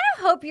 I kind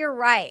of hope you're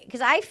right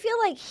because I feel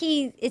like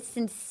he is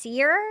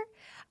sincere.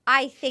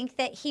 I think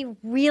that he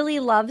really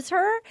loves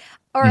her,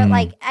 or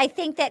like I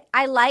think that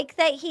I like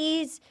that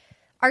he's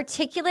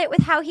articulate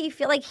with how he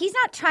feel. Like he's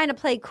not trying to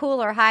play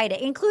cool or hide it,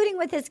 including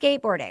with his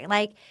skateboarding.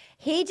 Like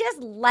he just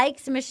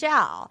likes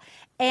Michelle.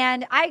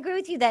 And I agree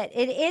with you that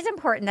it is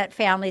important that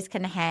families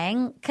can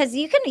hang because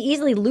you can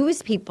easily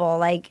lose people.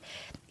 Like,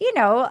 you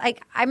know,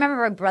 like I remember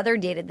my brother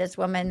dated this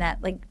woman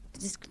that like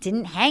just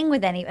didn't hang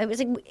with any. It was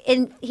like,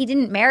 and he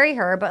didn't marry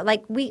her, but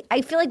like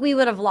I feel like we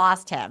would have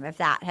lost him if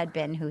that had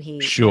been who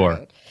he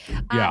married.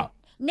 Yeah.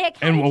 Nick,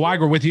 and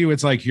Wiger, with you,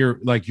 it's like your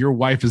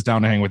wife is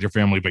down to hang with your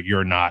family, but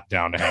you're not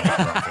down to hang with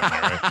your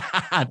family,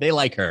 right? They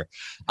like her.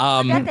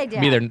 They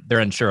do.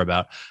 They're unsure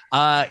about.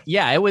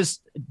 Yeah, it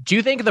was. Do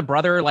you think the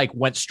brother like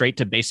went straight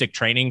to basic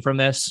training from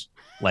this?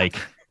 Like,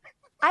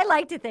 I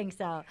like to think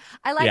so.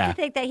 I like to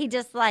think that he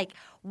just like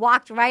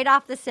walked right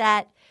off the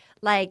set,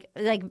 like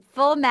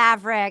full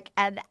maverick,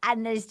 and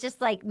is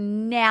just like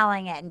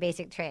nailing it in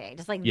basic training,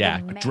 just like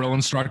a drill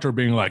instructor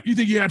being like, "You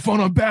think you had fun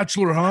on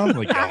Bachelor, huh?"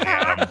 Like,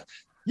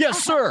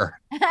 yes, sir.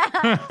 Good.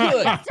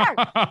 Yes, sir.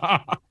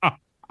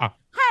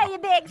 Hey, you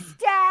big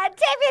stud.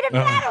 Take me to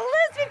bed and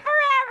lose me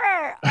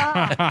forever.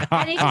 Oh.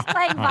 And he's just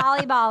playing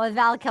volleyball with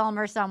Val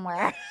Kilmer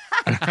somewhere.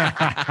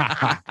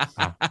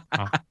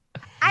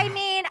 I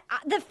mean,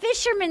 the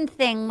fisherman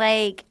thing,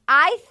 like,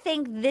 I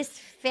think this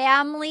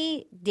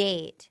family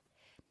date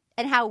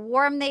and how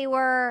warm they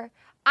were,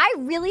 I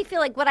really feel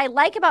like what I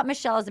like about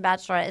Michelle as a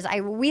bachelorette is I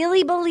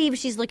really believe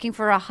she's looking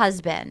for a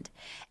husband.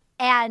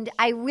 And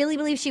I really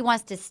believe she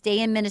wants to stay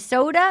in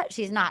Minnesota.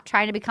 She's not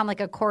trying to become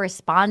like a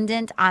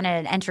correspondent on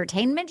an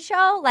entertainment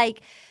show.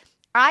 Like,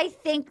 I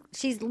think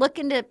she's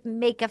looking to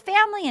make a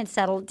family and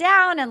settle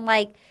down. And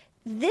like,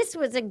 this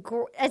was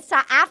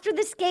after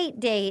the skate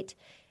date.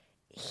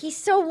 He's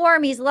so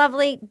warm. He's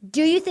lovely.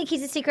 Do you think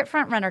he's a secret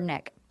front runner,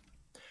 Nick?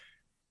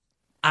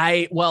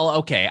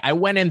 Okay. I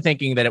went in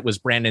thinking that it was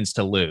Brandon's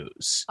to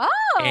lose.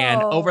 Oh. And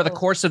over the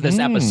course of this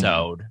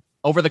episode,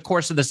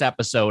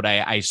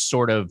 I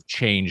sort of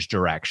changed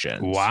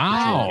directions.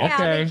 Wow. Yeah,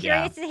 okay. I'm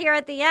curious to hear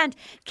at the end.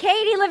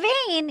 Katie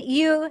Levine,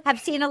 you have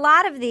seen a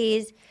lot of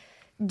these.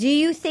 Do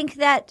you think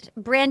that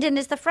Brandon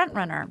is the front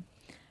runner?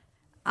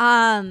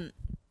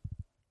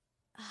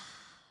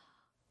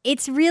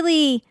 It's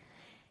really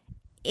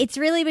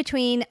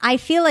between. I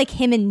feel like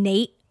him and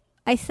Nate.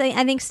 I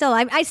think still.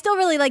 I still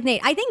really like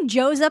Nate. I think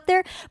Joe's up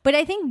there, but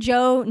I think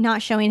Joe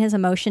not showing his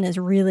emotion is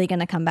really going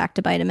to come back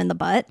to bite him in the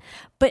butt.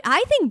 But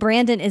I think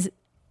Brandon is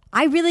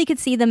I really could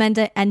see them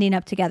ending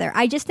up together.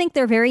 I just think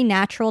they're very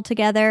natural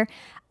together.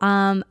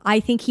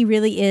 I think he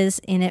really is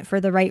in it for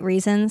the right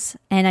reasons,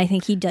 and I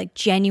think he like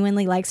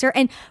genuinely likes her.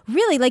 And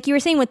really, like you were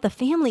saying with the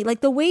family,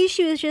 like the way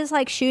she was just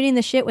like shooting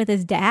the shit with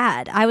his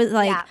dad, I was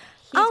like,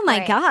 oh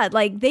my God,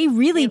 like they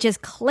really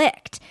just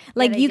clicked.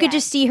 Like you could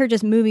just see her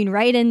just moving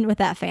right in with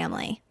that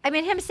family. I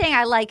mean, him saying,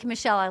 I like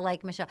Michelle. I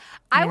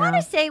want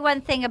to say one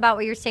thing about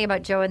what you're saying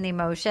about Joe and the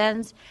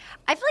emotions.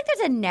 I feel like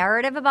there's a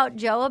narrative about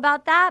Joe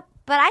about that,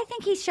 but I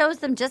think he shows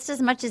them just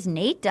as much as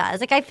Nate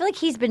does. Like, I feel like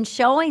he's been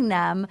showing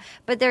them,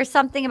 but there's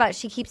something about,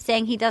 she keeps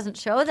saying he doesn't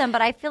show them,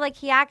 but I feel like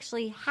he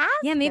actually has.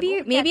 Yeah,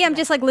 maybe I'm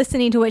just like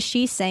listening to what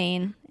she's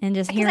saying and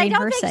just hearing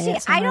her say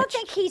it so I don't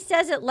think he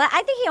says it.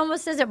 I think he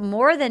almost says it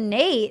more than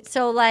Nate.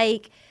 So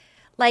like,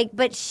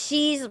 but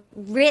she's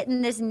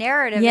written this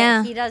narrative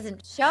that he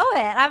doesn't show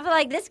it. I'm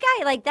like, this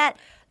guy, like that,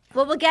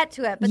 well, we'll get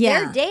to it. But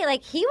their date,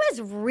 like, he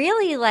was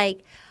really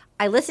like,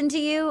 I listen to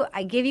you.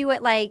 I give you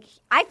it. Like,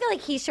 I feel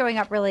like he's showing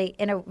up really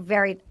in a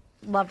very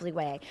lovely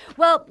way.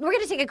 Well, we're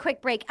going to take a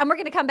quick break, and we're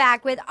going to come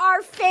back with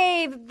our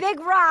fave, Big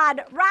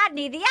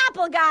Rodney, the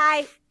Apple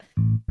guy.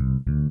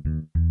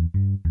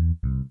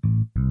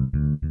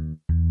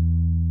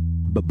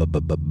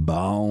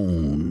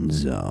 Bone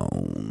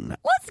Zone.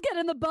 Let's get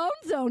in the Bone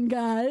Zone,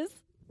 guys.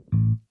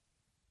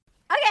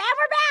 Okay, and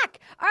we're back.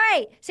 All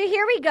right, so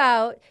here we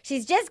go.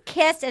 She's just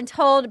kissed and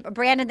told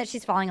Brandon that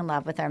she's falling in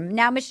love with him.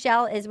 Now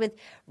Michelle is with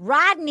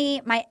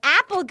Rodney, my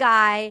Apple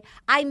guy.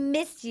 I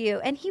missed you.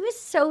 And he was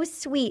so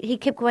sweet. He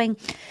kept going,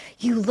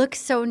 you look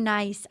so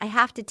nice. I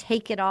have to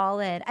take it all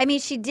in. I mean,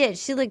 she did.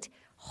 She looked,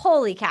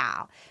 holy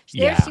cow.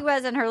 There she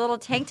was in her little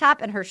tank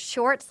top and her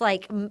shorts,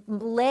 like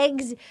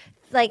legs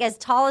like as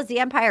tall as the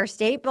Empire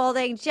State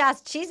Building.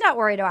 Just, she's not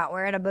worried about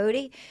wearing a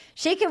booty.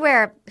 She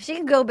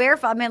can go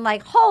barefoot. I mean,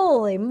 like,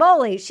 holy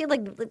moly. She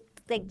looked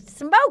like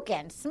smoke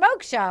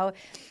show.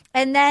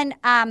 And then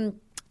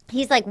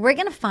he's like, we're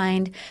going to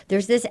find,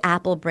 there's this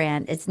Apple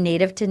brand. It's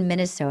native to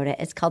Minnesota.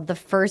 It's called The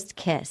First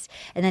Kiss.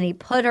 And then he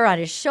put her on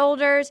his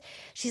shoulders.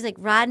 She's like,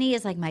 Rodney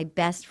is like my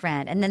best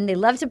friend. And then they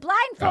love to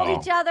blindfold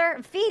each other,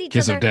 feed each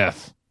Kiss other. of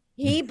death.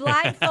 He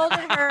blindfolded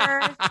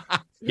her.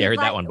 Yeah, I heard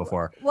that one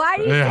before. Why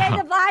do you say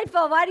the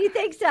blindfold? Why do you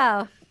think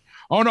so?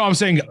 Oh, no, I'm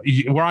saying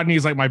Rodney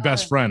is like my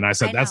best friend. I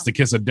said that's the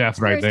kiss of death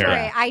right there.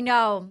 Story. I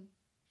know.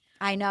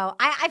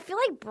 I feel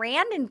like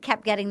Brandon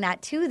kept getting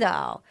that too,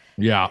 though.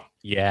 Yeah.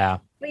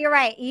 But you're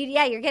right.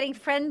 You're getting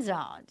friend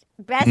zoned.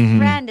 Best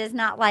friend is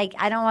not like,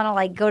 I don't want to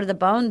like go to the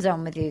bone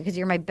zone with you because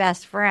you're my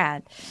best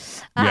friend.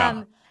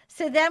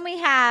 So then we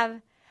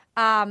have,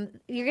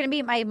 you're going to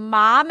meet my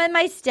mom and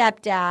my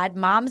stepdad,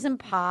 moms and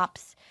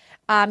pops.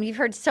 You've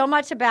heard so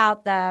much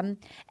about them.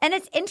 And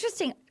it's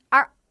interesting.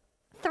 Are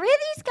three of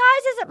these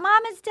guys, is it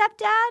mom and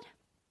stepdad?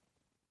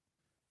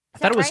 I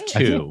thought it was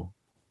two.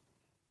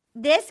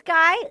 This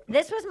guy,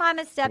 this was mom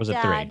and stepdad. Was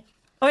it three?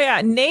 Oh,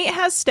 yeah. Nate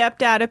has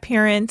stepdad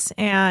appearance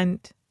and...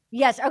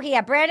 Yes. Okay.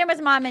 Yeah. Brandon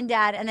was mom and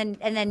dad, and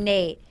then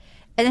Nate.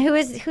 And then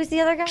who's the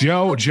other guy?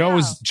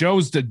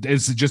 Joe's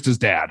is just his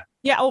dad.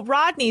 Yeah. Oh,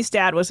 Rodney's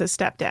dad was his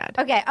stepdad.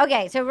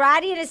 Okay. So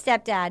Rodney and his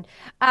stepdad.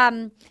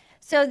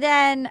 So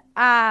then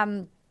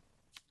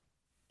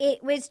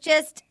it was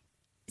just,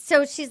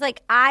 so she's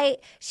like, I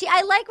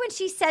like when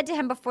she said to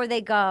him before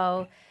they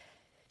go,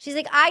 she's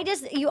like,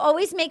 you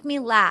always make me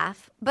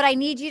laugh, but I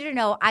need you to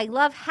know I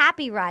love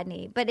happy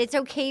Rodney, but it's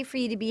okay for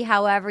you to be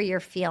however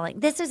you're feeling.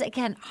 This is,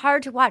 again,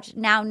 hard to watch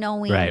now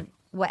knowing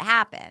what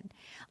happened.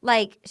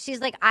 Like, she's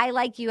like, I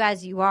like you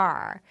as you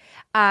are.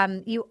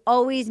 You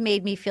always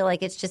made me feel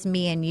like it's just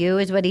me and you,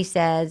 is what he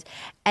says.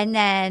 And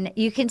then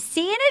you can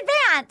see in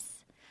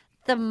advance,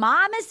 the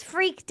mom is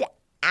freaked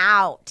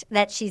out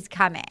that she's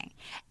coming.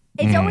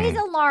 It's always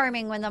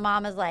alarming when the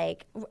mom is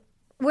like,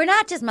 we're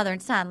not just mother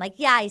and son. Like,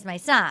 yeah, he's my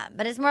son.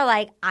 But it's more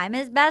like, I'm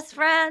his best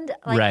friend.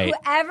 Like,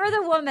 whoever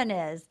the woman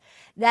is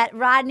that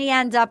Rodney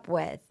ends up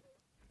with,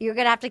 you're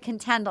going to have to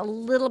contend a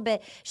little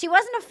bit. She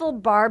wasn't a full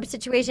Barb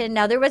situation.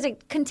 No, there was a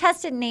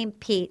contestant named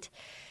Pete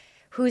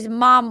whose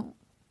mom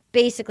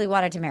basically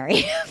wanted to marry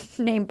him,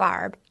 named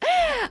Barb.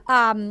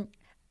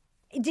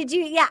 Did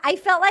you? Yeah, I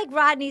felt like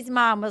Rodney's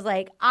mom was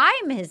like,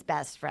 I'm his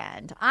best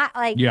friend.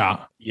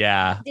 Yeah.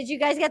 Did you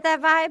guys get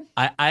that vibe?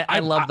 I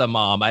love the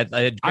mom. I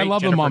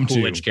love the mom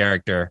Coolidge too.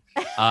 Character.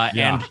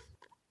 And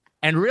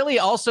really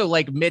also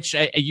like Mitch,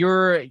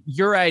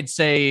 you're I'd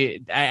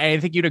say I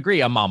think you'd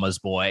agree, a mama's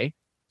boy.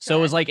 So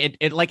it was like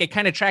it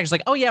kind of tracks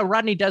like, oh yeah,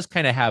 Rodney does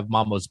kind of have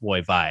mama's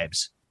boy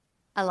vibes.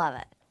 I love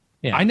it.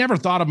 Yeah. I never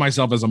thought of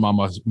myself as a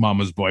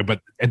mama's boy,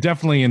 but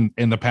definitely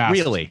in the past.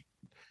 Really?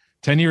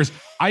 10 years.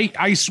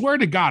 I swear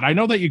to God, I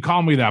know that you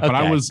call me that, but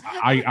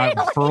I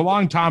for a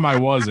long time I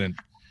wasn't.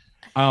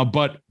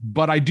 But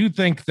I do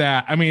think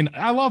that, I mean,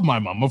 I love my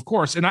mom, of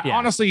course. And I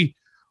honestly,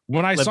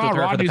 when I saw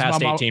Rodney's for the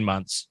past mom, 18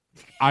 months,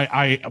 all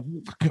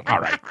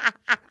right.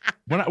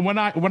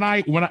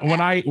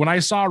 When I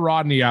saw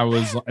Rodney, I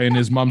was in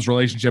his mom's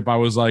relationship. I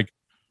was like,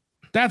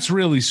 that's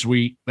really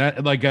sweet. That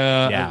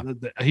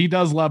he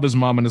does love his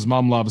mom and his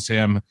mom loves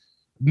him.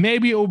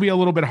 Maybe it will be a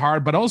little bit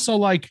hard, but also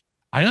like,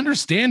 I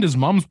understand his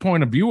mom's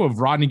point of view of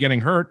Rodney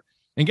getting hurt.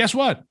 And guess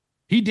what?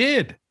 He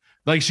did.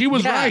 Like, she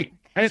was right.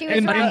 She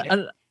was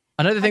right.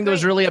 Another thing that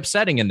was really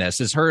upsetting in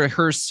this is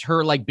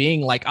her like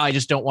being like, I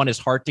just don't want his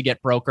heart to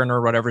get broken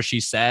or whatever she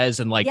says.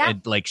 And like,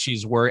 like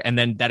she's worried. And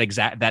then that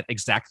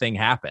exact thing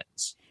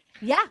happens.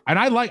 Yeah.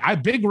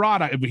 And Big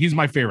Rod, he's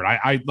my favorite.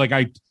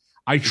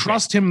 I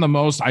trust him the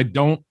most. I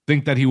don't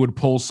think that he would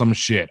pull some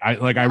shit.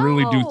 I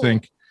really do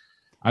think,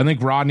 I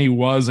think Rodney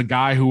was a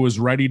guy who was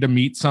ready to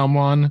meet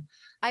someone,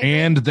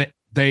 and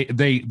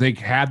they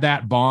had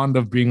that bond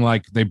of being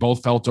like, they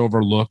both felt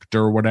overlooked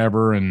or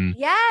whatever. And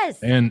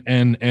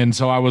and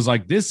so I was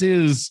like,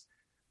 to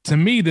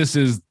me, this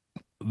is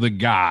the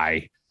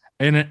guy.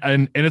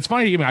 And it's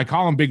funny, even I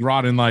call him Big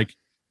Rod, and like,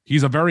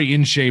 he's a very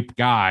in shape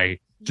guy,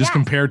 just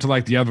compared to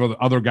like the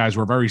other guys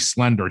who are very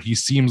slender. He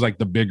seems like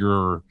the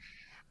bigger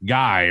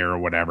guy or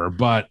whatever,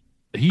 but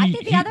I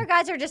think the other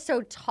guys are just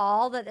so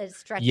tall that it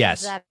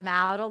stretches them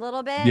out a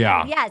little bit.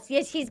 Yeah.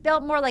 Yes, he's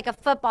built more like a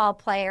football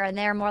player, and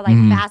they're more like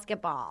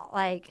basketball.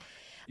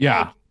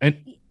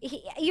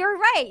 You're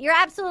right. You're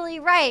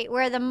absolutely right.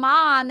 Where the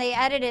mom, they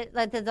edited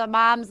like the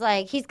mom's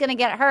like, he's gonna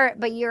get hurt,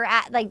 but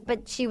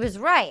but she was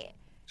right.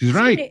 She's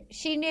right.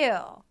 She knew.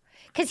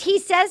 Because he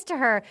says to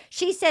her,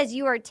 she says,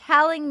 you are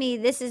telling me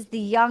this is the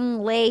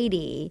young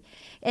lady.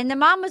 And the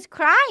mom was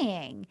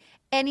crying.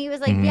 And he was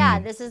like, yeah,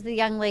 this is the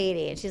young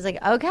lady. And she's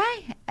like,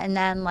 okay. And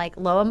then, like,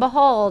 lo and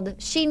behold,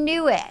 she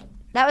knew it.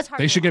 That was hard.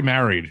 They should get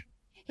married.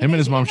 Him and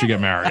his mom should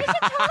get married. They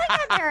should totally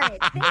get married.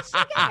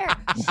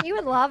 She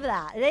would love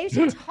that. They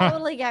should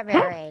totally get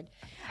married.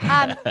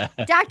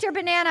 Dr.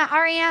 Banana,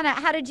 Ariana,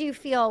 how did you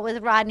feel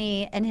with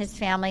Rodney and his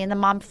family? And the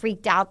mom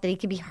freaked out that he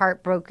could be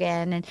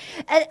heartbroken.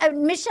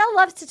 And Michelle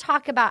loves to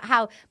talk about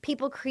how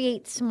people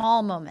create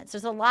small moments.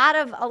 There's a lot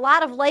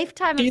of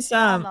lifetime of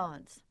small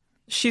moments.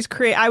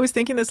 I was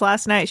thinking this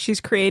last night.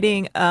 She's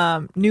creating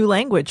new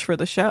language for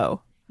the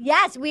show.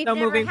 Yes, we've never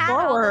moving had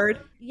forward.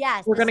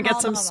 We're going to get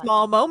some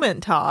small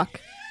moment talk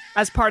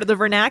as part of the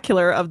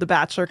vernacular of the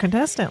Bachelor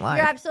contestant life.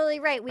 You're absolutely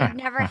right. We've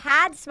never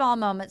had small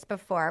moments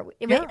before.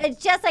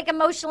 It's just like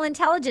emotional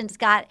intelligence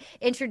got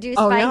introduced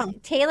by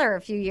Taylor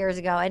a few years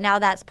ago, and now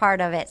that's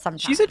part of it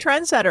sometimes. She's a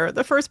trendsetter.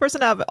 The first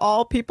person to have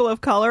all people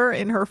of color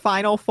in her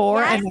final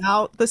four, and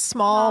now the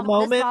small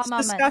moments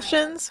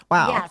discussions.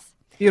 Wow. Yes.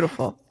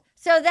 Beautiful.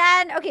 So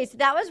then, so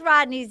that was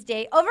Rodney's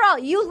date. Overall,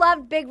 you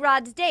loved Big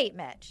Rod's date,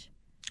 Mitch.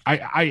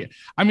 I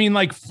mean,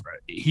 like,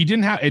 it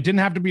didn't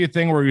have to be a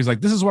thing where he was like,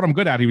 this is what I'm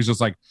good at. He was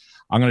just like,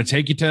 I'm going to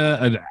take you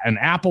to an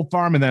apple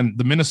farm, and then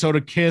the Minnesota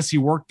kiss. He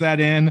worked that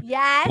in.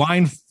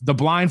 Yes. The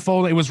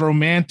blindfold. It was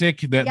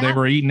romantic that they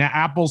were eating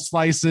apple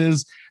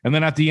slices. And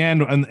then at the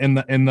end,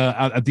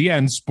 at the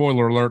end,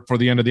 spoiler alert for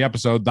the end of the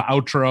episode, the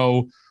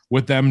outro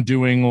with them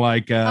doing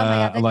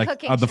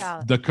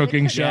the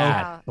cooking show.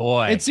 Yeah,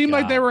 boy, it seemed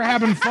like they were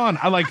having fun.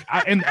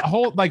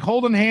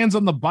 Holding hands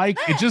on the bike.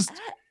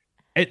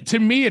 To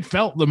me, it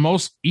felt the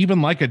most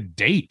even like a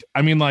date.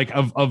 I mean, like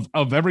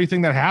of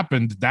everything that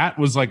happened, that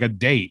was like a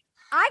date.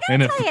 I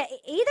gotta tell you,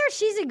 either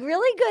she's a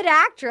really good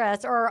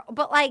actress,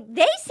 but like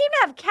they seem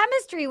to have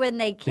chemistry when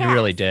they kiss. They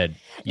really did.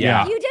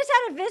 Yeah. You just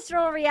had a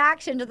visceral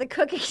reaction to the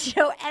cooking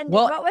show ending.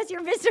 What was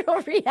your visceral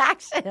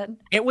reaction?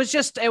 It was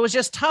just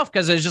tough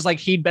because it was just like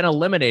he'd been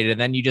eliminated, and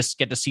then you just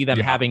get to see them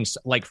having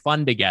like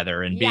fun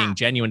together and being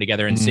genuine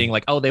together and seeing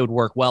like, oh, they would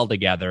work well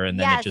together, and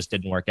then it just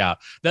didn't work out.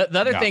 The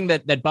other thing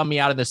that bummed me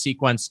out of the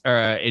sequence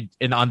on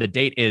the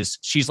date is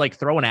she's like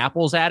throwing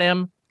apples at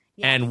him.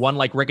 Yes. And one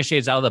like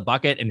ricochets out of the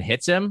bucket and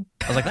hits him.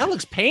 I was like, that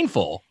looks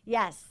painful.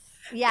 Yes.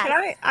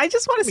 I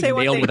just want to say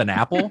one thing. With an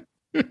apple.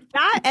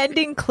 That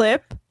ending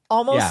clip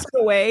almost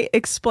in a way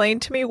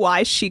explained to me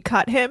why she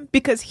cut him,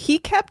 because he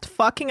kept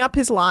fucking up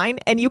his line,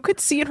 and you could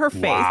see in her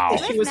face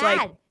that she was mad.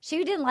 Like,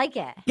 she didn't like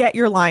it. Get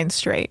your line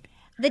straight.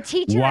 The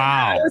teacher.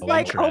 Wow. I was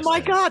like, oh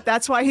my God,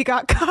 that's why he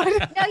got cut.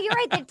 No, you're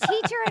right. The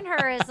teacher in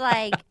her is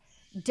like,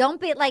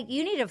 don't be like,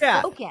 you need to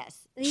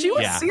focus. She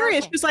was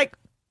serious. She was like,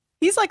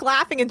 he's like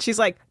laughing, and she's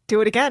like, do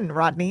it again,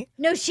 Rodney.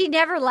 No, she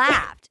never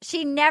laughed.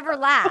 She never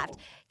laughed.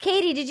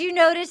 Katie, did you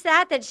notice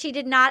that she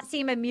did not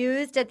seem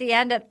amused at the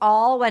end at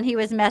all when he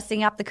was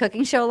messing up the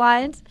cooking show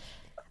lines?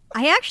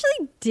 I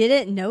actually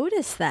didn't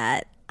notice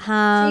that.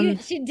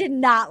 She did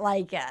not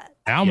like it.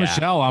 Now,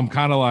 Michelle, I'm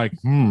kind of like,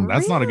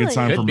 that's not a good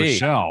sign for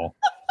Michelle.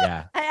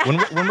 Yeah.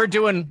 When we're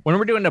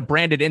doing a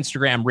branded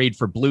Instagram read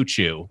for Blue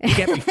Chew, you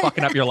can't be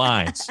fucking up your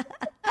lines.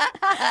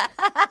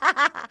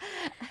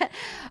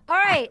 All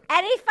right.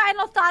 Any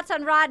final thoughts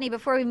on Rodney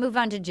before we move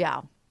on to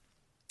Joe?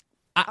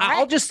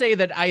 I'll just say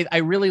that I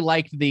really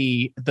liked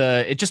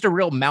it's just a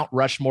real Mount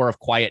Rushmore of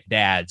quiet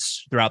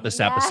dads throughout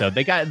this episode.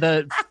 They got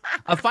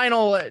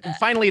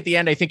finally at the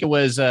end, I think it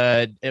was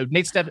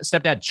Nate's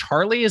stepdad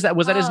Charlie. Was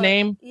that his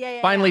name?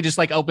 Yeah. Finally just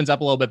like opens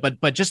up a little bit,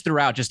 but just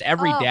throughout, just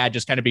every dad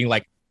just kind of being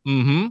like,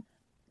 mm-hmm.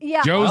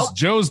 Yeah. Joe's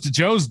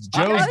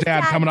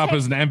dad coming up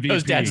as an MVP.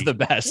 Joe's dad's the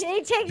best.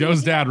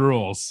 Joe's dad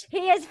rules.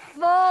 He is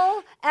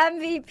full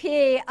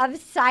MVP of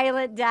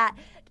silent dad.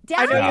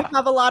 I know you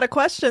have a lot of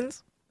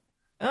questions.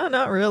 Oh,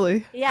 not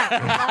really.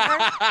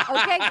 Yeah.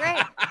 Okay,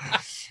 great.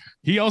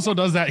 He also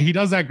does that. He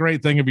does that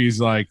great thing if he's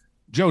like,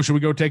 Joe, should we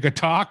go take a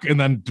talk? And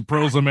then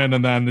pulls him in,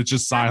 and then it's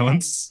just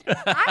silence.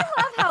 I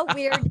love how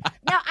weird.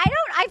 Now,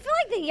 I feel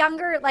like the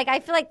younger, like, I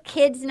feel like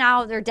kids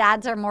now, their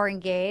dads are more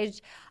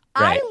engaged.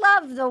 Right. I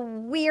love the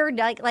weird,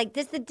 like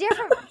this, the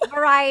different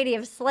variety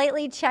of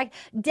slightly checked.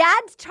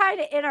 Dads try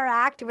to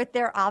interact with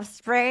their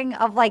offspring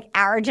of like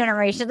our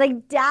generation.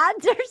 Like,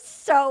 dads are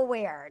so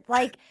weird.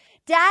 Like,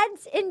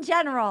 dads in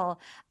general,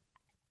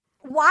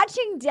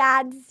 watching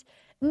dads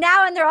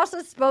now, and they're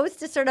also supposed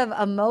to sort of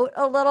emote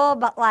a little,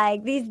 but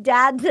like these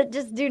dads that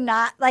just do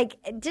not, like,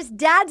 just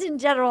dads in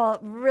general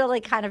really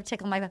kind of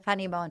tickle my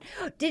funny bone.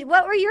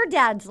 What were your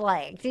dads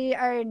like? Do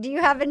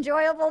you have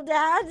enjoyable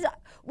dads?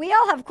 We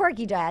all have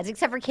quirky dads,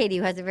 except for Katie,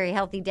 who has a very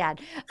healthy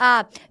dad.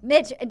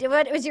 Mitch,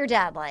 what was your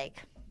dad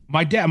like?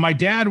 My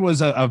dad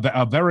was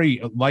a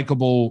very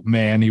likable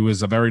man. He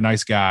was a very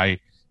nice guy.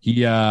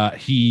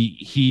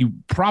 He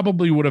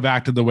probably would have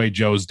acted the way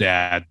Joe's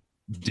dad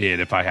did,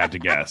 if I had to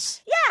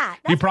guess. Yeah,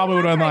 he probably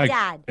would have been like,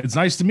 dad. "It's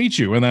nice to meet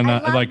you," and then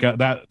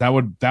that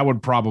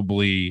would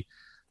probably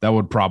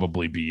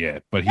be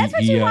it. But that's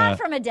what you want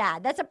from a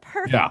dad. That's a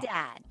perfect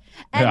dad.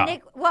 And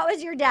Nick, what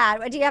was your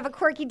dad? Do you have a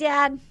quirky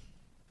dad?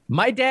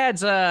 My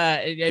dad's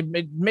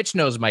Mitch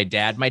knows my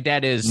dad. My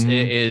dad is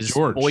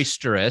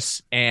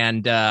boisterous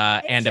and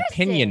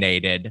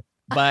opinionated.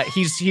 But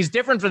he's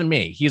different from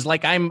me. He's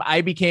like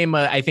I became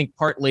I think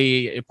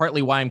partly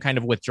why I'm kind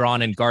of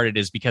withdrawn and guarded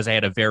is because I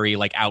had a very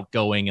like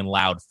outgoing and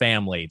loud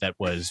family that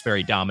was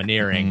very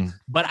domineering.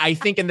 But I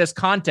think in this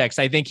context,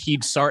 I think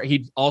he'd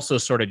also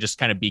sort of just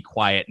kind of be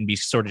quiet and be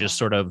sort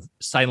of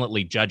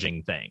silently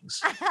judging things.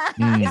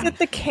 Is it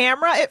the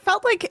camera? It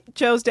felt like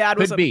Joe's dad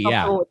was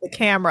uncomfortable with the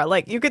camera.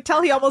 Like, you could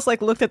tell he almost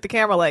like looked at the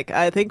camera like,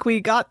 I think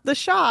we got the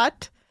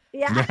shot.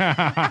 Yeah.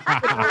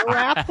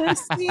 Wrap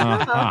this scene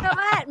up. You know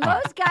what?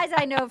 Most guys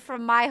I know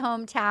from my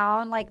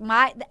hometown, like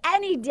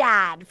any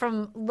dad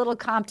from Little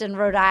Compton,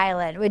 Rhode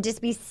Island, would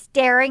just be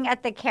staring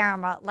at the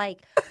camera like,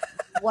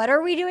 what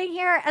are we doing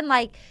here? And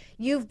like,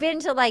 you've been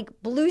to like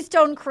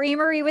Bluestone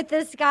Creamery with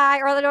this guy,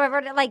 or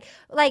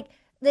like,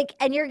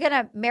 and you're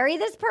gonna marry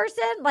this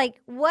person?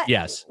 Like, what?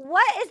 Yes.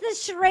 What is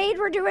this charade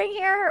we're doing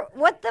here?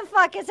 What the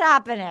fuck is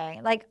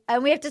happening? Like,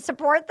 and we have to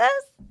support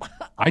this?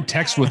 I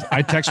text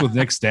with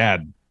Nick's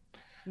dad.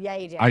 Yeah,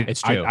 you do.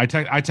 It's true. I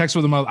text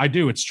with him. I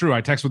do. It's true.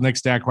 I text with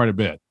Nick's dad quite a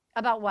bit.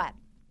 About what?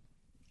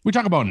 We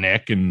talk about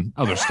Nick and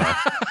other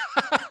stuff.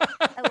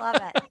 I love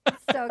it.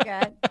 It's so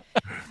good.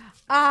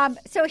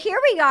 So here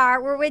we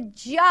are. We're with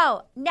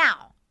Joe.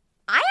 Now,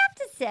 I have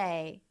to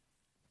say,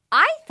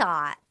 I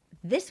thought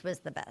this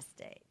was the best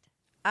date.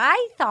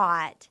 I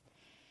thought.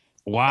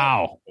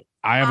 Wow.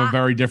 I have a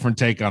very different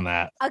take on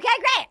that. Okay,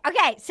 great.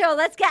 Okay, so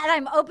let's get, and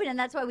I'm open, and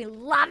that's why we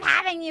love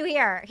having you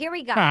here. Here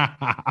we go.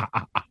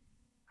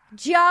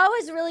 Joe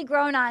has really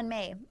grown on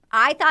me.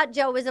 I thought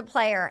Joe was a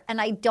player,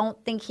 and I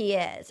don't think he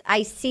is.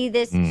 I see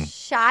this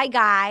shy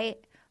guy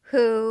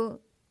who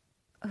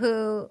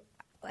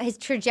his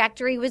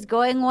trajectory was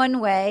going one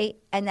way,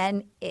 and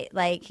then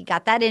he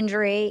got that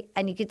injury,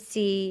 and you could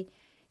see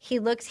he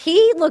looks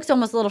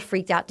almost a little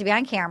freaked out to be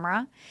on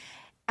camera.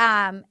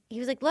 He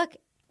was like, "Look,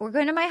 we're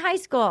going to my high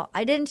school.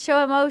 I didn't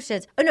show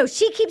emotions." Oh no,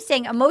 she keeps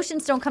saying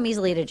emotions don't come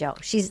easily to Joe.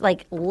 She's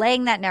like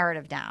laying that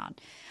narrative down.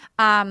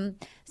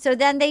 So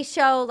then they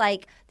show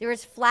like there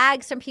was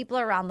flags from people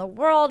around the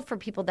world for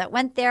people that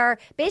went there.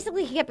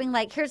 Basically, he kept being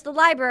like, "Here's the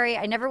library.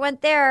 I never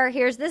went there.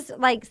 Here's this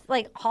like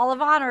Hall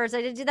of Honors.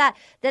 I didn't do that."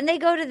 Then they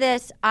go to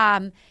this.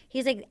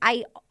 He's like,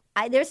 I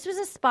this was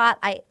a spot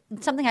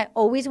something I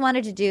always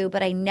wanted to do,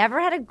 but I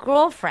never had a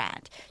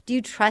girlfriend. Do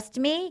you trust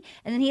me?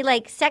 And then he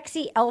like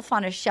sexy elf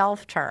on a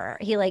shelf her.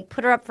 He like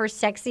put her up for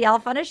sexy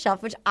elf on a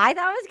shelf, which I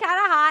thought was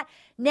kind of hot.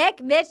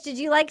 Nick, Mitch, did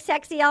you like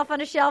sexy elf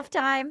on a shelf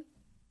time?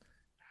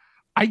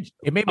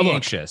 It made me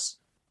anxious.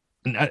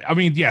 I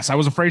mean, yes, I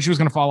was afraid she was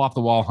going to fall off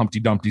the wall, Humpty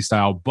Dumpty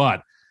style.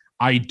 But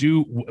I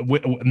do.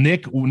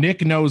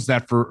 Nick knows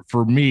that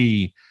for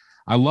me,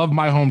 I love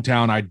my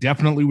hometown. I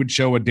definitely would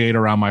show a date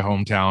around my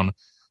hometown.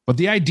 But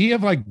the idea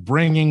of like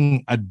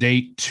bringing a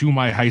date to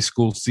my high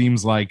school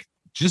seems like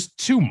just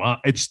too much.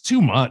 It's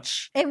too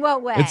much. In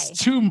what way?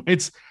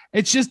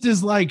 It's just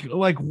as like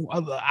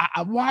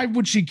why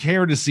would she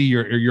care to see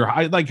your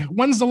high? Like,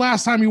 when's the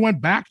last time you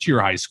went back to your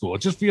high school?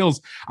 It just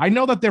feels. I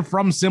know that they're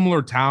from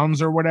similar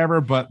towns or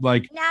whatever, but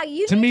like now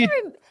you to me,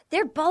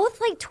 they're both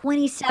like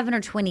 27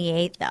 or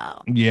 28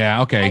 though.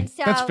 Yeah, okay,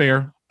 so, that's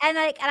fair. And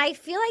I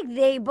feel like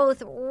they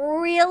both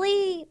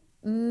really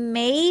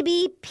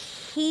maybe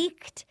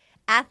peaked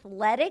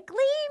athletically,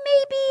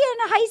 maybe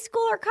in high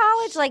school or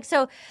college. Like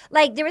so,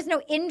 like there was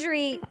no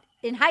injury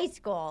in high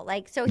school.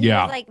 Like, so he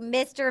was like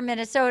Mr.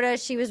 Minnesota.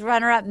 She was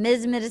runner-up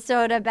Ms.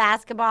 Minnesota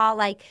basketball.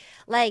 Like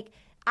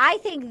I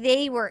think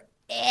they were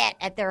it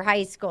at their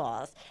high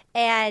schools.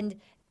 And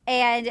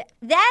then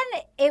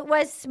it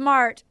was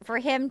smart for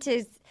him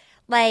to,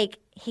 like,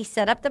 he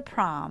set up the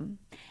prom.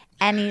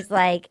 And he's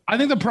like, I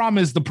think the prom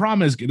is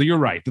you're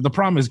right. The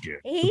prom is good.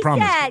 He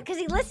said, because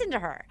he listened to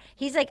her.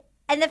 He's like,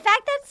 And the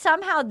fact that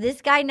somehow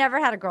this guy never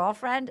had a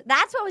girlfriend,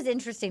 that's what was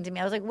interesting to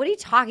me. I was like, what are you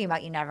talking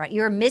about?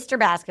 You're Mr.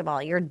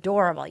 Basketball. You're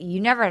adorable. You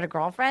never had a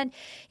girlfriend?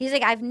 He's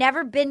like, I've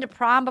never been to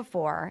prom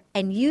before,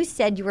 and you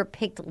said you were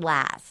picked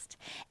last.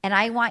 And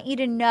I want you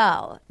to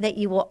know that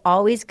you will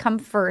always come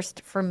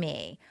first for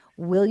me.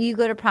 Will you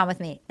go to prom with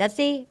me? That's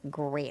a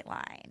great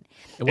line.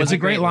 It was a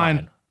great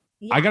line.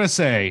 Yeah. I got to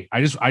say,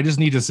 I just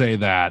need to say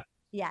that.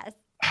 Yes.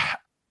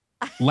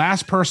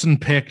 Last person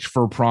picked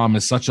for prom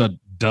is such a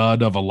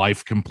dud of a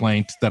life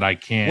complaint that I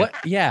can't. What?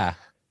 Yeah.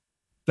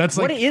 That's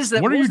like, what is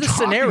that? What are you the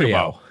talking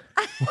scenario?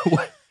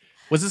 About?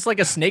 Was this like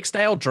a snake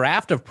style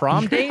draft of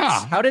prom dates?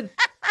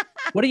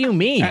 What do you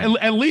mean?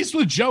 At least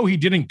with Joe, he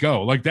didn't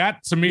go. Like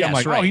that to me, yes, I'm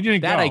like, right. oh, he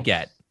didn't that go. I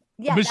get.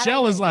 Yeah,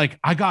 Michelle is like,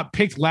 I got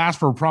picked last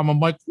for prom. I'm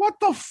like, what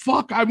the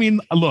fuck? I mean,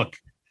 look,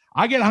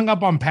 I get hung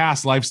up on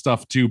past life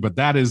stuff too, but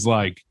that is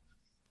like,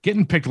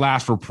 getting picked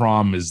last for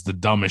prom is the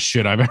dumbest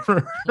shit I've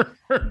ever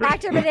heard.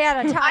 Dr.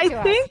 Banana, talk to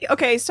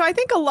us. So I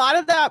think a lot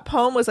of that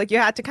poem was like you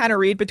had to kind of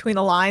read between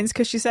the lines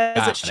because she says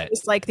that she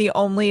was like the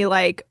only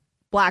like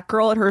black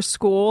girl at her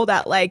school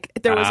that like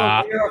there was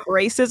a layer of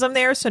racism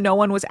there, so no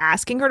one was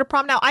asking her to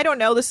prom. Now, I don't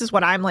know. This is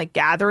what I'm like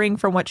gathering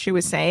from what she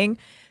was saying.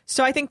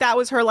 So I think that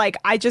was her like,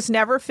 I just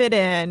never fit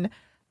in.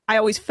 I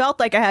always felt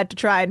like I had to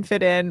try and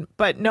fit in,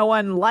 but no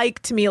one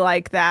liked me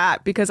like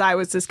that because I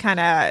was this kind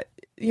of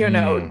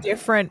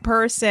different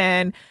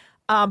person.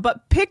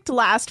 But picked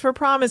last for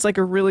prom is like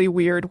a really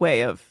weird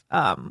way of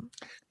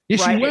she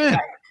went.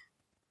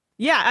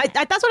 Yeah,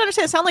 that's what I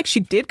understand. It sounded like she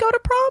did go to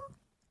prom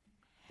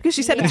because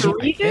she said it's a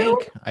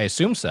redo. I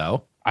assume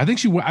so. I think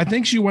she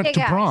went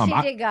to prom.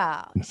 She did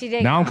go. She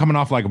did. Now I'm coming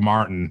off like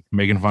Martin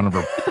making fun of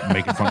her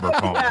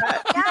poem.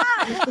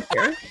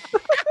 Yeah.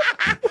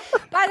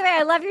 By the way,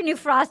 I love your new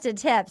frosted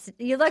tips.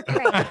 You look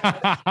great.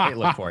 Great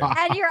look for you.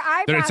 And your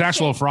eyebrow. It's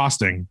actual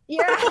frosting.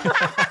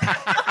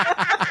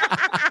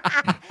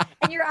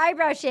 And your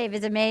eyebrow shave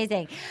is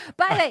amazing.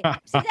 By the way,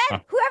 so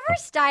then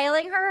whoever's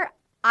styling her,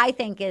 I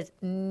think is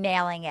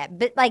nailing it.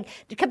 But like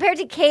compared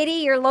to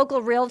Katie, your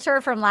local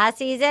realtor from last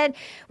season,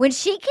 when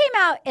she came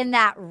out in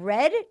that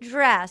red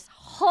dress,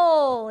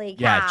 holy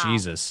cow. Yeah,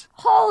 Jesus.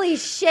 Holy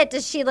shit,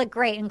 does she look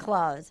great in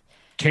clothes.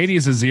 Katie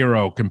is a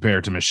 0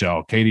 compared to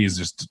Michelle. Katie is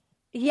just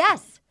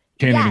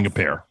can't even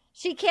compare.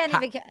 She can't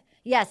even.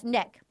 Yes,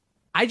 Nick.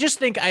 I just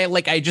think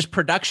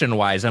production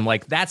wise, I'm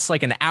like, that's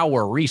like an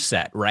hour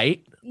reset,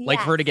 right? Yes. Like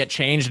for her to get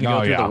changed and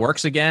go through the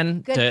works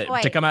again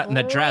to come out in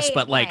the dress.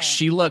 But like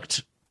she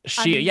looked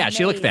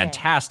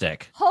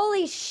fantastic.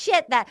 Holy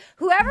shit, that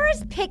whoever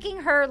is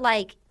picking her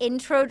like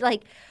intro,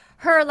 like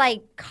her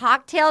like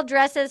cocktail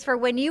dresses for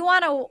when you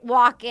want to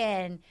walk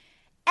in,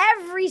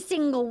 every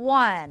single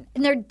one,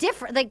 and they're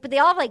different, like, but they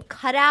all have like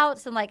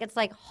cutouts and like it's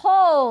like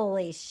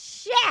holy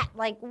shit,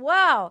 like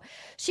whoa.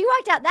 She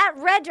walked out that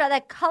red dress,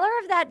 that color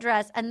of that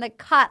dress and the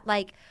cut,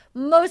 like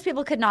most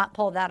people could not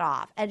pull that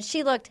off, and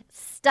she looked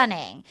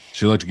stunning.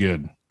 She looked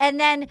good. And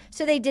then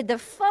so they did the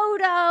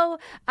photo,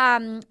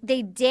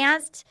 they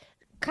danced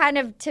kind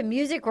of to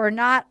music or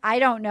not, I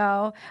don't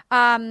know.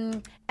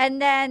 And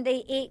then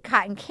they ate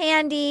cotton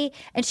candy.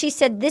 And she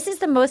said, this is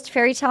the most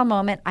fairy tale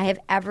moment I have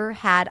ever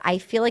had. I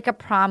feel like a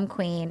prom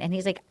queen. And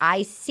he's like,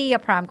 I see a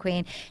prom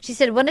queen. She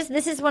said,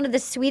 this is one of the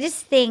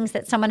sweetest things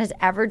that someone has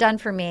ever done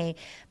for me.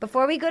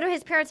 Before we go to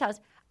his parents' house,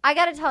 I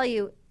got to tell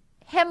you,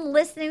 him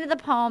listening to the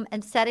poem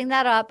and setting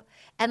that up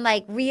and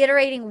like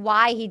reiterating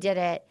why he did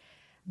it.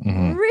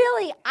 Mm-hmm.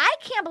 Really, I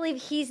can't believe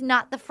he's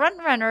not the front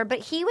runner, but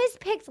he was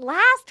picked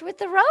last with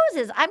the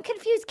roses. I'm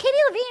confused. Katie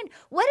Levine,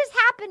 what is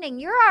happening?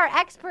 You're our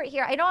expert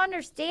here. I don't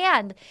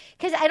understand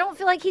because I don't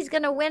feel like he's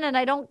going to win, and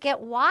I don't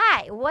get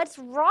why. What's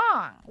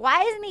wrong?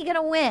 Why isn't he going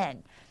to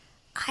win?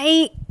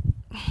 I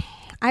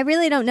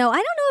really don't know.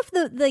 I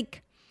don't know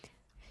if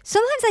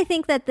sometimes I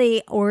think that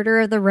the order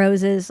of the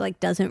roses like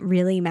doesn't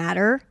really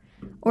matter.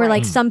 Or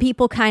like some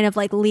people kind of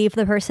like leave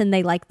the person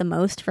they like the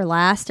most for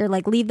last, or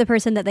like leave the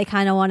person that they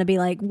kind of want to be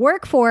like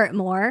work for it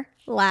more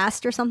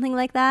last or something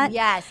like that.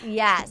 Yes.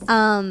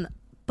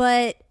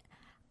 But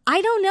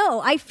I don't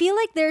know. I feel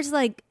like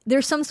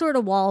there's some sort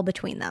of wall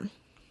between them.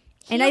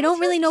 And I don't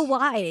really know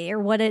why or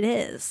what it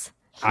is.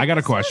 I got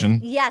a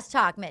question. Yes,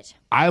 talk, Mitch.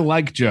 I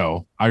like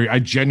Joe. I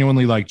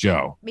genuinely like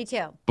Joe. Me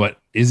too. But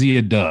is he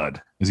a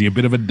dud? Is he a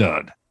bit of a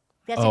dud?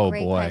 That's a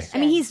great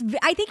question. I mean,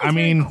 I think he's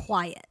very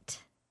quiet.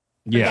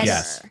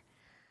 Yes.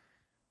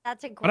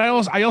 That's a great. But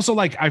I also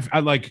like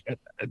I like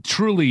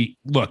truly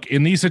look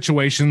in these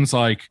situations,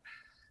 like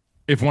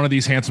if one of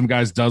these handsome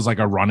guys does like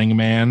a Running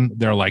Man,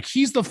 they're like,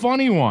 he's the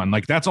funny one.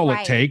 Like that's all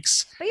it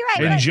takes. But you're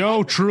right. And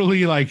Joe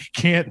truly like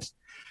can't.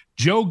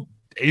 Joe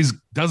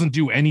doesn't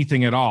do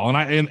anything at all,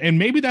 and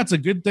maybe that's a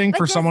good thing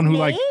for someone who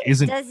like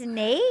isn't. Does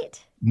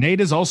Nate?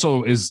 Nate is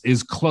also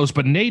is close,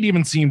 but Nate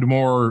even seemed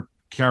more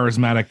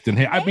charismatic than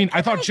him. I mean,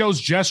 I thought Joe's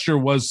gesture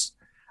was.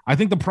 I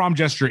think the prom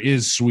gesture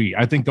is sweet.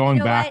 I think going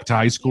back to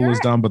high school is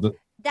dumb, but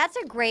that's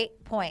a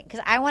great point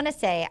because I want to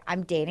say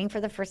I'm dating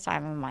for the first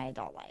time in my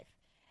adult life.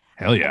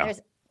 Hell yeah.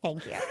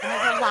 Thank you. And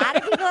there's a lot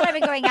of people that I've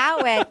been going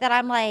out with that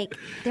I'm like,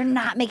 they're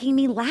not making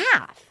me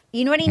laugh.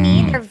 You know what I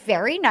mean? They're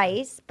very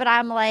nice, but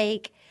I'm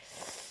like,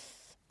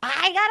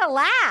 I gotta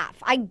laugh.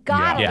 I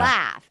gotta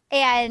laugh.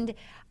 And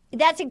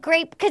that's a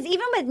great, because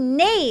even with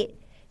Nate,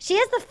 she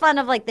has the fun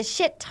of like the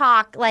shit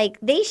talk. Like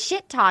they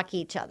shit talk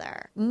each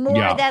other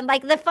more than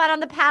like the fun on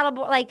the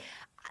paddleboard.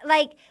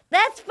 Like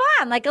that's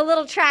fun. Like a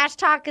little trash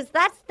talk, because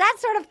that's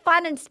sort of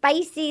fun and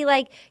spicy.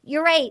 Like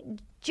you're right,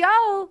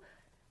 Joe.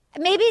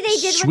 Maybe they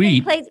did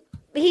sweet. When they played.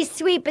 He's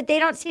sweet, but they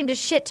don't seem to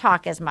shit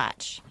talk as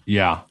much.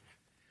 Yeah.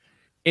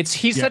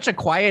 He's such a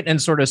quiet and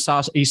sort of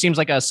soft. He seems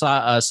like a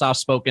soft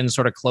spoken,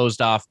 sort of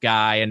closed off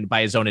guy, and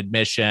by his own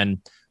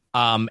admission.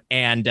 But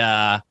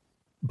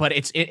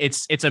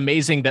it's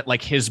amazing that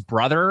like his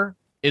brother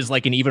is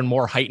like an even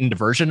more heightened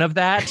version of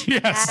that.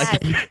 Yes. All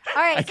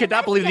right. I could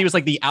not believe that he was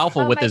like the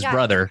alpha with his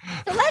brother.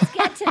 So let's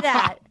get to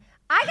that.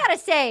 I gotta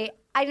say,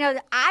 I know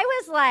that I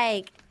was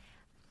like,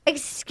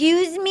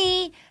 excuse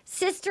me,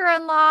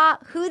 sister-in-law,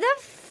 who the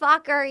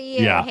fuck are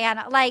you,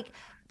 Hannah? Like,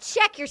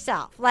 check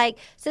yourself. Like,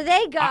 so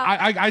they go.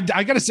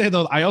 I gotta say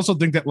though, I also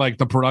think that like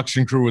the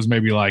production crew was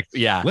maybe like,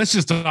 let's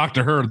just talk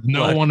to her.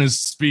 No one is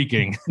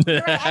speaking. And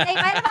they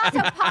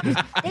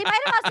might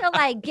have also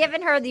like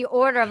given her the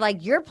order of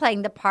like, you're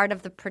playing the part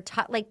of the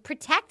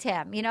protect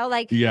him, you know,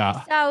 like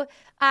so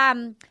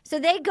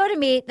they go to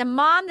meet the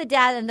mom, the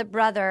dad, and the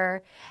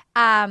brother,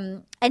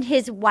 and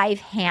his wife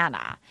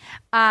Hannah.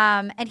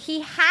 And he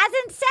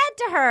hasn't said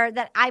to her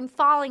that I'm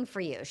falling for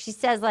you. She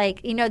says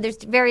like, you know,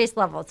 there's various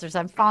levels. There's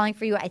I'm falling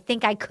for you. I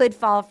think I could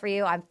fall for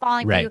you. I'm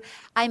falling for you.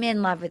 I'm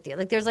in love with you.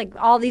 Like there's like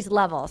all these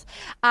levels.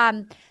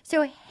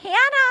 So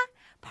Hannah,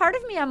 part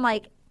of me, I'm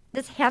like,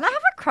 does Hannah have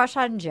a crush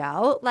on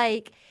Joe?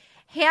 Like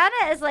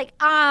Hannah is like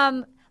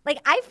I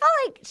felt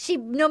like she,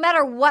 no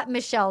matter what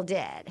Michelle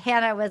did,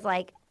 Hannah was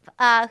like,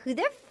 who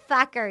the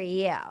fuck are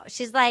you?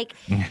 She's like,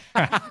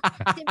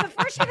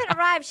 before she even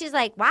arrived, she's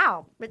like,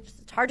 wow, it's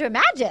hard to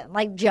imagine.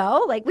 Like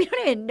Joe, like we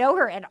don't even know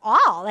her at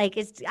all. Like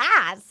it's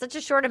such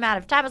a short amount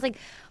of time. I was like,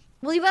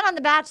 well, you went on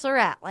The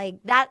Bachelorette. Like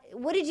that,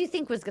 what did you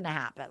think was going to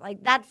happen?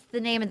 Like that's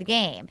the name of the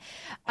game.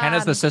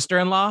 Hannah's the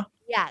sister-in-law?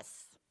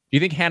 Yes. Do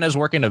you think Hannah's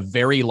working a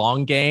very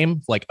long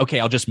game? Like, okay,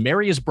 I'll just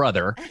marry his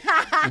brother,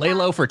 lay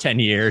low for 10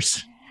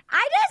 years.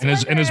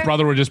 And his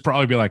brother would just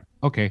probably be like,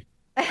 okay.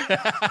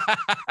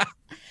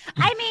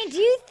 I mean, do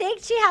you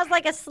think she has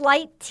like a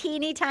slight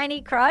teeny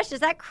tiny crush? Is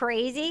that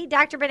crazy,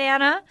 Dr.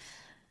 Banana?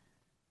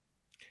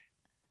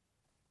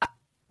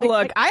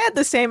 Look, I had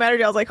the same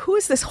energy. I was like, who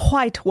is this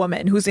white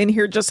woman who's in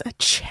here just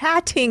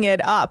chatting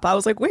it up? I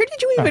was like, where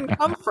did you even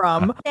come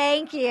from?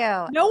 Thank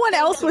you. No one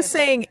else was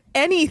saying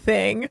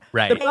anything.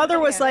 Right. The brother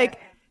was like,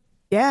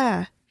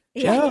 yeah.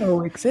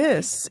 Joe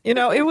exists. You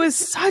know, it was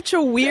such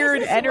a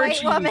weird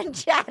energy. White woman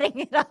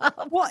chatting it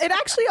up. Well, it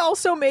actually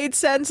also made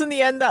sense in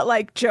the end that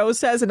like Joe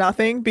says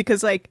nothing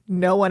because like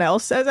no one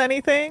else says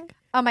anything.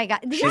 Oh my God.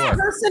 His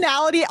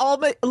personality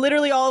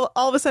literally all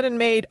of a sudden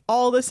made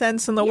all the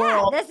sense in the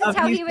world. This is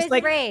how he was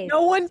like, raised.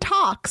 No one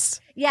talks.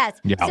 Yes.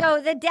 Yeah.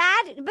 So the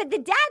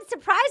dad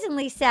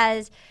surprisingly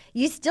says,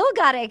 you still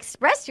got to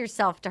express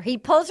yourself to her. He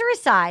pulls her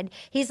aside.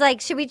 He's like,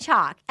 should we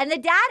talk? And the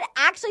dad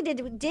actually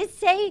did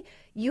say,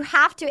 you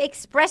have to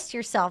express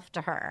yourself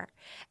to her.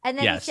 And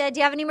then he said, do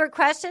you have any more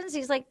questions?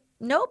 He's like,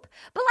 nope.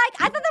 But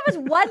like, I thought that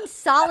was one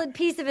solid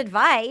piece of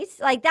advice.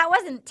 Like that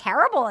wasn't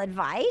terrible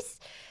advice.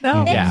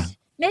 No.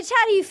 Mitch,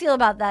 how do you feel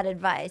about that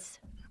advice?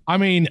 I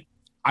mean,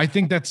 I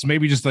think that's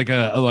maybe just like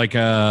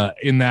a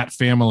in that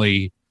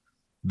family,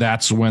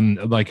 that's when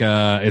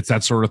it's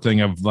that sort of thing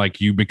of like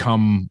you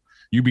become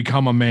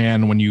a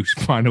man when you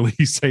finally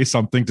say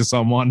something to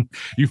someone.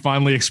 You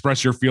finally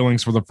express your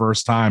feelings for the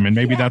first time. And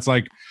maybe that's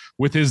like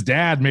with his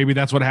dad, maybe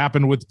that's what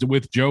happened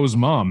with Joe's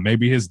mom.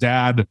 Maybe his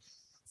dad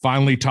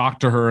finally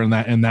talked to her and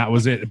that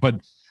was it.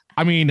 But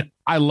I mean,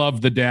 I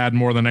love the dad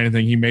more than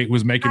anything. He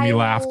was making me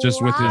laugh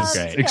just with his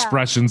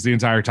expressions the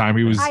entire time.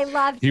 He was the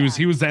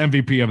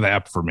MVP of the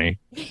app for me.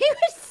 He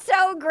was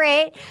so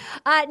great.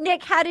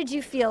 Nick, how did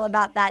you feel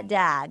about that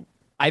dad?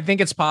 I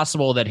think it's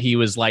possible that he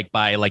was like,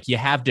 by like, you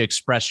have to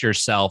express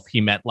yourself.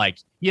 He meant like,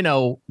 you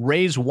know,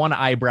 raise one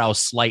eyebrow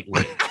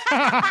slightly.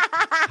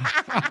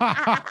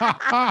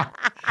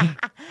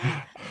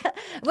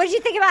 What did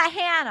you think about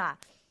Hannah?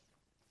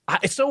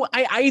 So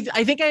I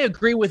think I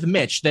agree with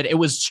Mitch that it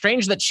was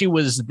strange that she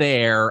was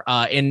there.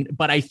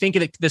 But I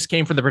think this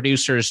came from the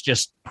producers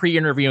just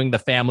pre-interviewing the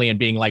family and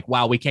being like,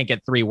 wow, we can't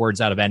get 3 words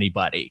out of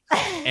anybody.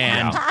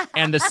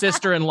 And the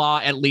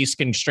sister-in-law at least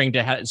can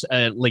has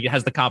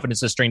the confidence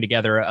to string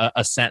together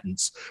a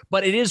sentence.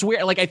 But it is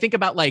weird. Like I think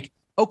about like,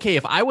 okay,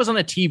 if I was on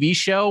a TV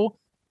show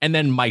and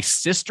then my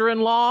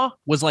sister-in-law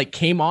was like,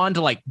 came on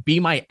to like be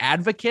my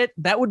advocate,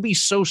 that would be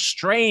so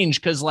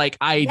strange. Cause like,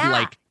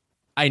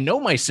 I know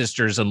my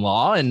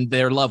sisters-in-law and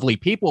they're lovely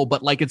people,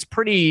 but like,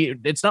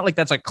 it's not like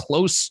that's a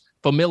close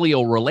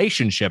familial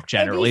relationship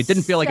generally. It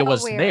didn't feel like it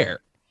was weird. there.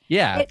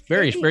 Yeah,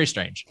 very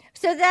strange.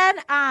 So then,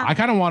 I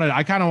kind of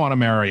want to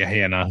marry a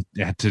Hannah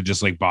to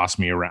just like boss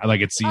me around. Like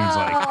it seems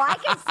like. Oh, I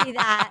can see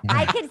that.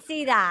 I can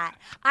see that.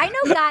 I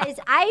know guys.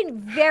 I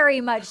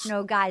very much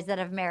know guys that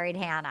have married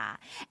Hannah,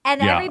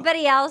 and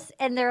everybody else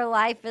in their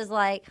life is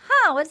like,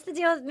 "Huh, what's the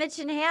deal with Mitch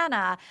and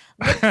Hannah?"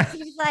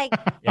 He's like,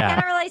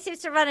 Hannah really seems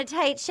to run a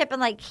tight ship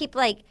and like keep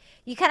like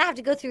you kind of have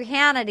to go through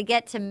Hannah to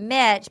get to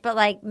Mitch, but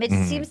like Mitch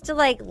seems to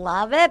like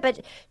love it,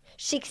 but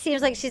she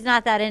seems like she's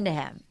not that into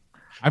him.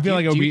 I feel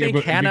like it would do be. you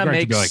think Hannah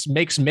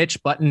makes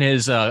Mitch button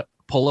his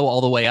polo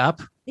all the way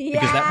up?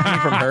 Yeah. Is that coming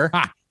from her?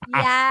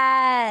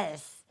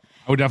 Yes.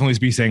 I would definitely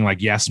be saying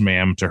like "yes,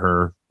 ma'am" to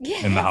her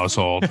in the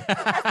household.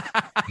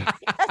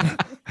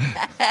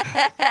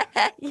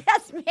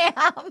 Yes,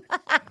 ma'am.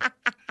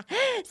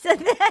 So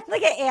then,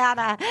 look at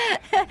Anna.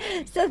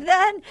 So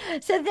then,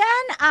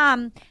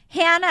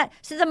 Hannah.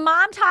 So the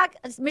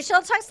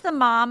Michelle talks to the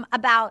mom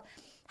about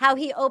how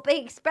he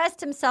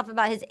expressed himself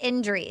about his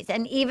injuries.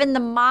 And even the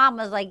mom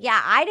was like, yeah,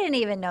 I didn't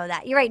even know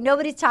that. You're right.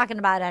 Nobody's talking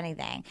about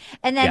anything.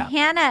 And then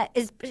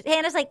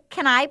Hannah's like,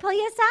 can I pull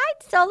you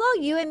aside solo,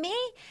 you and me?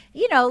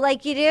 You know,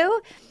 like you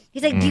do.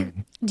 He's like, do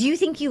you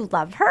think you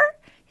love her?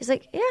 He's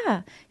like,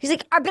 yeah. He's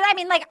like, but I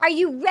mean, like, are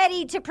you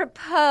ready to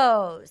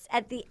propose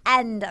at the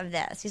end of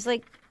this? He's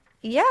like,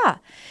 yeah.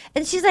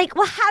 And she's like,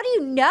 well, how do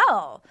you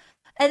know?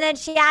 And then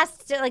she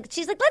asked,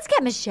 she's like, let's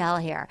get Michelle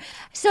here.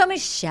 So,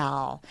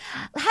 Michelle,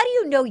 how do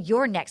you know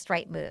your next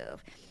right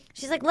move?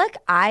 She's like, look,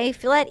 I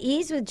feel at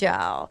ease with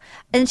Joe.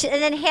 And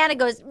then Hannah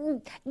goes,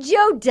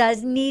 Joe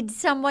does need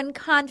someone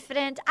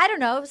confident. I don't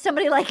know,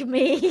 somebody like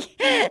me.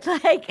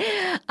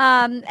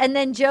 And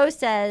then Joe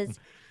says,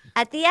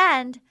 at the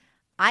end,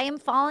 I am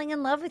falling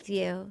in love with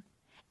you.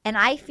 And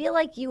I feel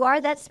like you are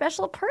that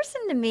special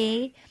person to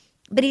me.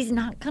 But he's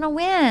not going to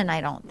win,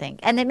 I don't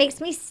think. And it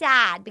makes me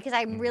sad because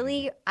I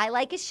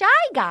like a shy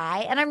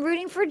guy and I'm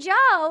rooting for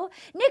Joe.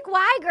 Nick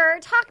Wiger,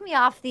 talk me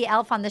off the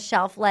elf on the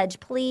shelf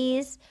ledge,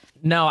 please.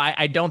 No,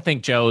 I don't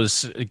think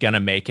Joe's going to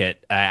make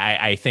it.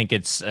 I think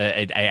it's,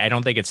 I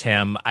don't think it's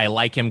him. I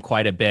like him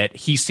quite a bit.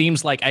 He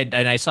seems like,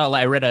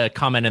 I read a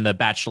comment in the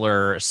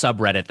Bachelor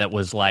subreddit that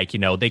was like, you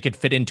know, they could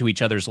fit into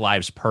each other's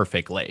lives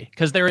perfectly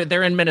because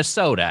they're in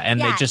Minnesota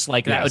and they just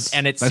like that.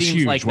 And it seems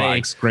huge,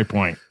 like great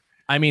point.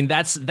 I mean,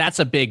 that's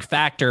a big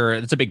factor.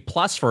 It's a big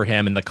plus for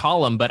him in the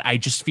column, but I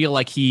just feel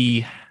like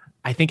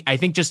I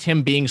think just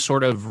him being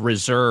sort of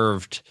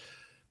reserved.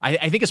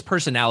 I think his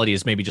personality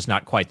is maybe just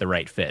not quite the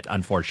right fit,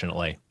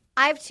 unfortunately.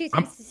 I have two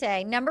things to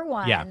say. Number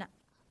one,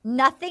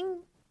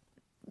 nothing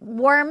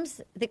warms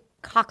the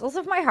cockles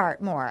of my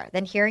heart more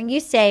than hearing you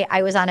say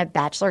I was on a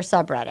Bachelor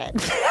subreddit.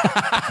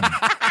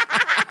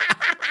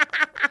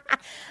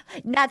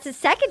 That's the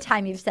second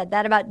time you've said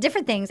that about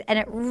different things, and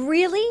it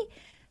really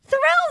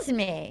thrills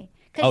me.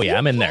 Oh, yeah,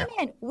 I'm in there.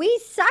 We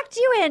sucked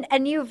you in,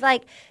 and you've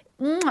like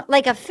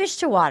a fish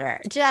to water.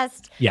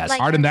 Just yes,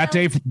 like, Arden. That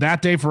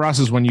day for us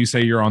is when you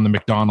say you're on the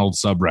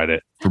McDonald's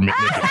subreddit. For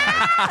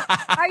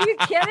Are you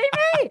kidding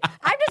me?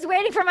 I'm just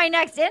waiting for my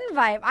next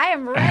invite. I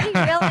am ready,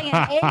 willing,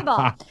 and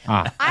able.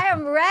 I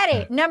am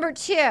ready. Number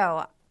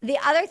two, the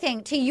other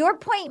thing, to your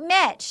point,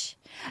 Mitch,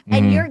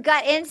 and your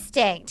gut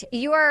instinct,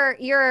 your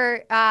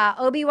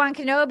Obi-Wan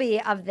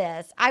Kenobi of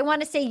this. I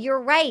want to say you're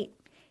right.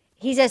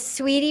 He's a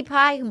sweetie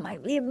pie who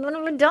might be a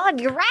little bit done.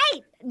 You're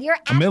right.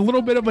 I'm a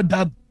little bit of a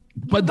dud,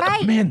 but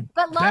right. Man,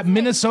 but that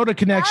Minnesota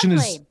connection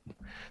is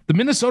the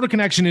Minnesota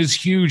connection is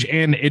huge,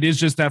 and it is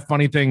just that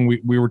funny thing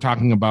we were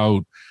talking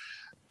about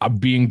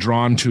being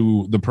drawn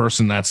to the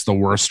person that's the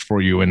worst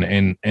for you,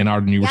 and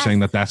Arden, you were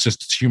saying that's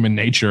just human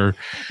nature.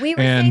 We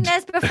were saying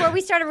this before we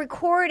started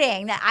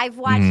recording that I've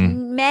watched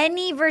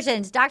many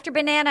versions. Dr.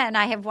 Banana and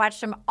I have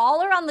watched them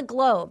all around the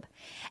globe,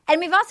 and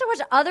we've also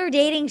watched other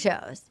dating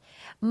shows.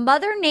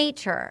 Mother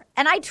Nature,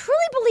 and I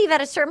truly believe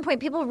at a certain point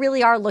people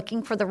really are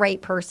looking for the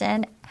right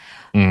person.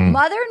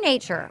 Mother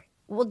Nature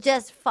will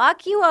just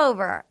fuck you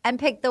over and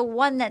pick the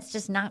one that's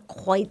just not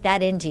quite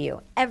that into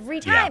you every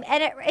time.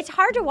 And it's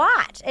hard to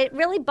watch. It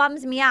really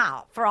bums me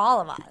out for all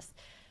of us.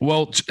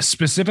 Well,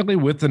 specifically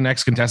with the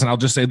next contestant, I'll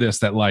just say this,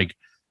 that like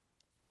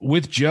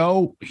with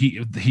Joe,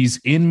 he's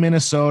in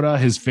Minnesota,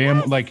 his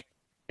family, like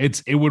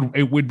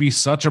it would be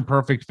such a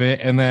perfect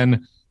fit. And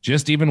then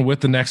just even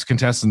with the next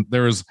contestant,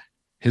 there's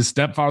his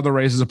stepfather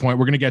raises a point.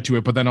 We're going to get to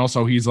it. But then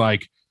also he's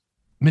like,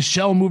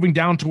 Michelle moving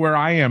down to where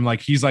I am. Like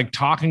he's like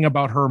talking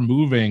about her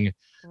moving.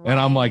 Right. And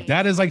I'm like,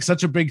 that is like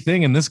such a big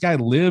thing. And this guy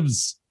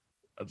lives,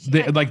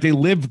 they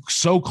live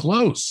so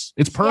close.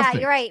 It's perfect.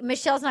 Yeah, you're right.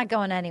 Michelle's not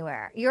going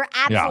anywhere. You're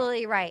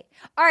absolutely right.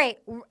 All right.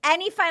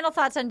 Any final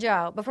thoughts on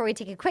Joe before we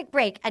take a quick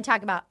break and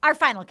talk about our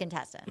final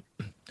contestant?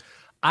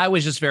 I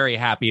was just very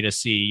happy to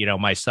see,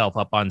 myself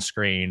up on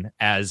screen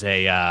as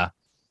a,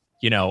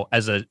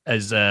 as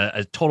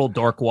a total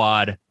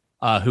dorkwad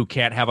who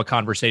can't have a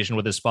conversation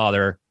with his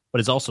father, but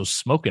is also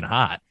smoking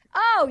hot.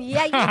 Oh, know.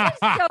 Yeah, you did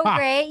so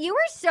great. You were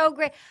so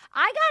great.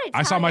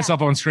 I saw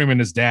myself on screen and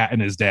his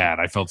dad.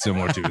 I felt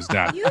similar to his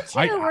dad. You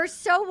two were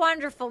so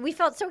wonderful. We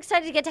felt so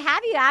excited to get to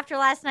have you after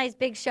last night's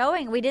big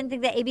showing. We didn't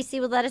think that ABC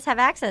would let us have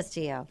access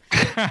to you.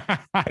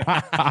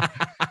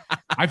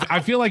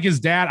 I feel like his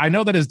dad. I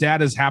know that his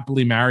dad is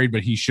happily married,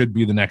 but he should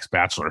be the next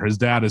Bachelor. His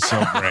dad is so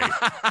great.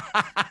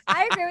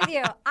 I agree with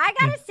you. I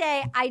gotta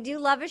say, I do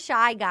love a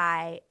shy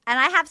guy, and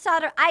I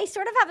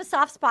sort of have a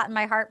soft spot in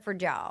my heart for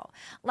Joe.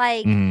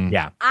 Like,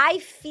 I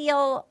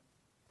feel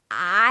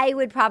I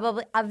would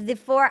probably of the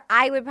four,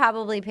 I would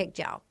probably pick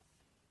Joe.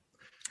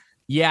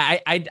 Yeah,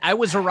 I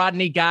was a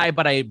Rodney guy,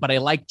 but I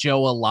like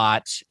Joe a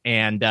lot,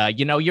 and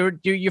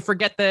you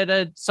forget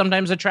that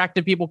sometimes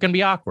attractive people can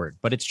be awkward,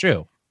 but it's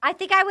true. I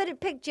think I would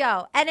have picked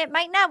Joe, and it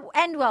might not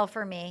end well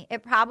for me.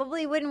 It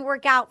probably wouldn't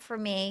work out for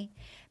me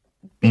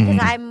because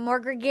I'm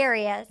more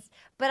gregarious.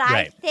 But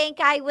right. I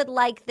think I would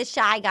like the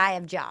shy guy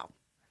of Joe,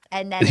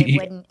 and then it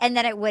wouldn't. And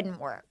then it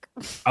wouldn't work.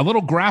 A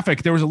little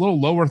graphic. There was a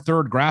little lower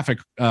third graphic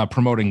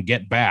promoting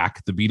 "Get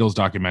Back," the Beatles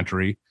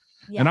documentary.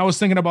 Yeah. And I was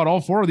thinking about all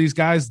four of these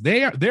guys.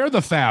 They're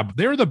the Fab.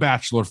 They're the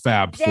Bachelor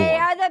Fab Four. They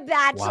are the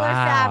Bachelor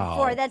Fab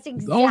Four. That's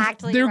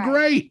exactly. They're right.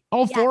 great.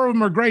 All four of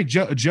them are great.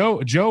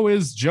 Joe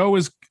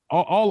is.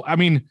 All I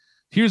mean,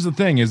 here's the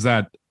thing: is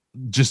that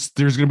just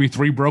there's going to be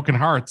 3 broken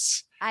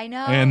hearts. I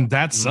know, and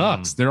that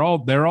sucks. They're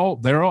all.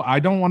 I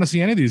don't want to see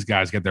any of these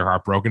guys get their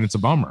heart broken. It's a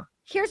bummer.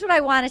 Here's what I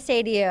want to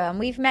say to you, and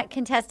we've met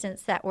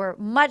contestants that were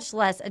much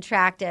less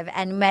attractive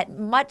and met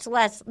much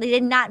less. They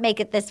did not make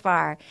it this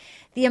far.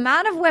 The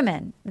amount of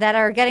women that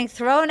are getting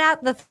thrown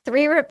out, the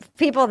 3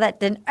 people that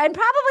didn't, and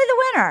probably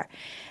the winner.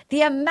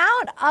 The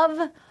amount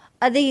of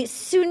the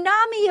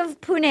tsunami of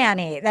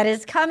punani that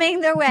is coming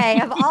their way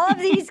of all of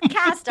these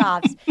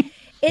cast-offs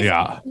is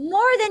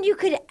more than you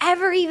could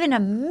ever even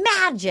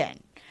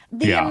imagine.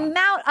 The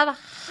amount of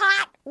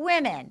hot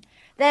women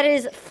that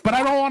is. But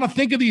I don't want to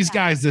think of these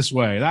guys this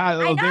way.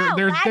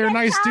 They're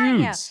nice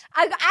dudes.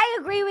 I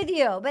agree with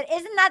you, but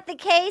isn't that the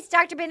case,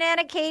 Dr.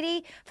 Banana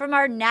Katie, from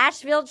our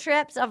Nashville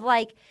trips of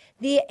like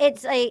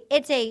it's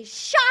a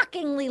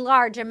shockingly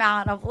large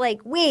amount of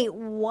like, wait,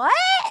 what?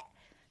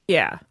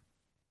 Yeah.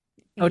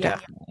 Oh,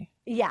 definitely.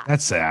 Yeah.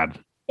 That's sad.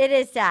 It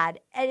is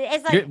sad.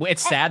 It's like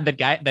it's sad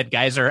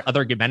that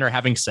other men are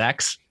having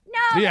sex.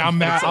 No. Yeah, I'm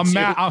mad.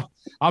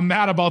 I'm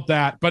mad about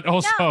that. But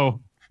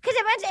also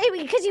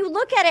because you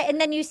look at it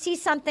and then you see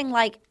something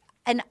like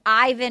an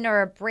Ivan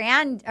or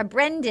a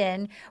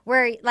Brendan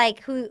where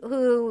like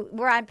who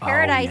were on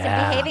Paradise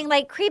and behaving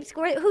like creeps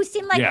who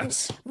seemed like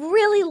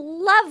really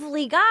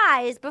lovely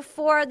guys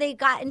before they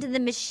got into the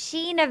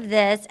machine of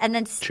this and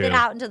then spit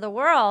out into the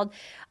world.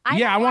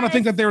 I want to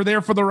think that they're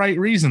there for the right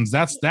reasons.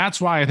 That's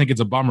why I think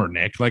it's a bummer,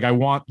 Nick. Like I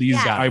want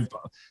these guys.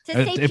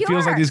 It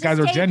feels like these guys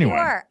are genuine.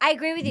 Pure. I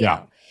agree with you.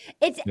 Yeah.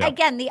 It's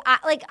again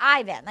like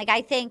Ivan. Like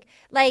I think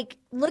like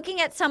looking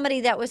at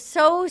somebody that was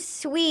so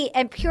sweet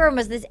and pure and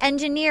was this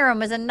engineer and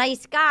was a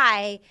nice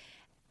guy,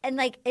 and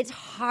like it's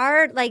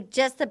hard. Like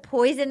just the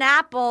poison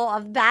apple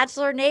of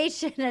Bachelor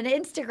Nation and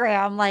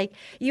Instagram. Like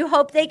you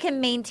hope they can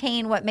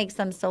maintain what makes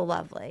them so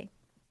lovely.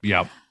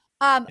 Yep.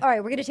 All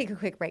right, we're going to take a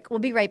quick break. We'll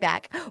be right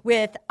back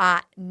with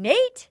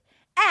Nate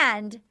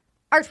and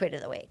our tweet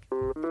of the week.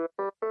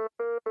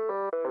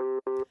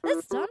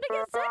 It's time to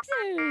get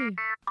sexy.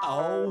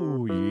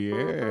 Oh,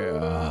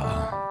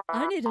 yeah.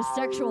 I need a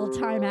sexual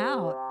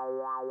timeout.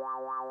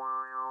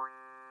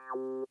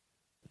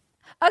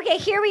 Okay,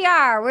 here we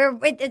are. We're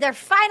at their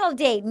final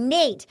date.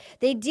 Nate,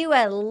 they do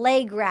a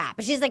leg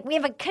wrap. She's like, we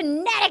have a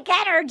kinetic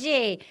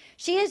energy.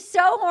 She is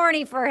so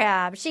horny for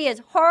him. She is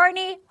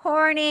horny.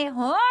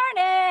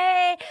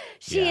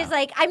 She is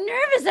like, I'm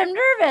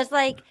nervous.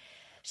 Like,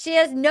 she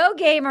has no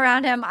game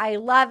around him. I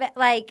love it.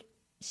 Like,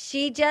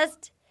 she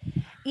just,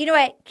 you know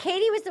what?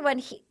 Katie was the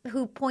one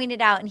who pointed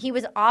out, and he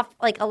was off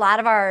like a lot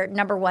of our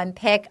number 1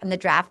 pick and the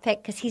draft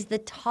pick because he's the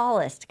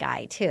tallest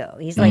guy, too.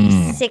 He's like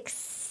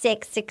 6'6",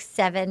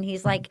 6'7".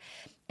 He's like,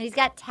 he's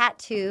got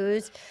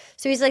tattoos.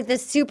 So he's like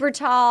this super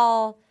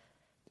tall,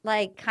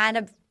 like kind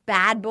of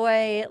bad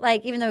boy.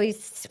 Like even though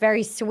he's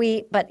very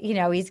sweet, but you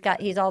know, he's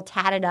all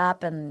tatted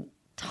up and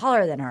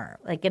taller than her,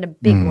 like in a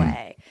big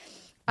way.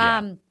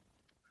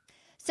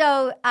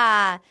 So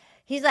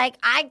he's like,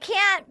 I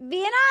can't be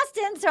in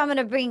Austin, so I'm going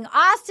to bring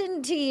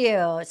Austin to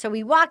you. So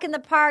we walk in the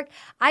park.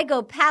 I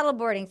go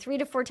paddleboarding 3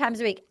 to 4 times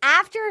a week.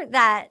 After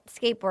that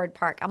skateboard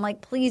park, I'm like,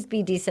 please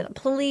be decent.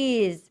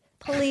 Please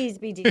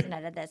be decent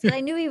at this. Because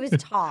I knew he was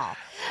tall.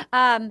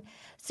 I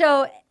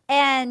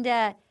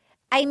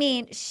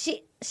mean,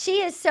 she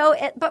is so,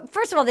 but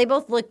first of all, they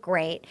both look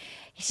great.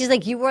 She's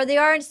like, you wore the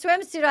orange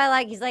swimsuit I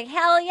like. He's like,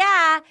 hell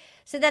yeah.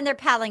 So then they're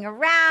paddling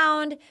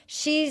around.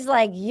 She's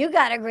like, you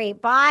got a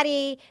great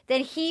body.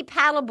 Then he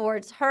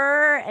paddleboards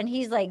her and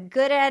he's like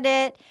good at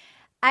it.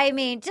 I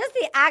mean, just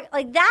the act,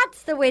 like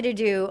that's the way to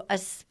do a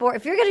sport.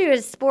 If you're going to do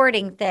a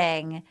sporting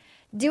thing,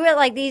 do it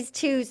like these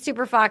two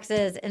super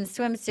foxes in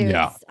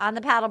swimsuits on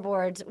the paddle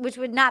boards, which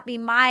would not be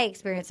my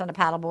experience on a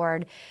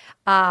paddleboard.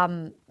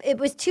 It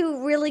was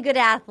two really good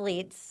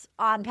athletes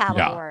on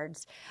paddle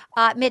boards.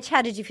 Mitch,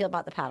 how did you feel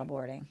about the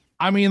paddleboarding?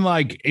 I mean,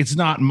 like, it's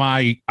not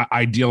my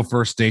ideal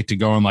first date to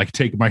go and like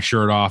take my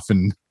shirt off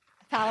and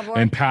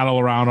paddle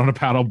around on a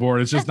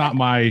paddleboard. It's just not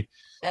my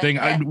thing.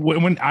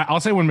 I'll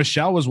say when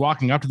Michelle was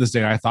walking up to this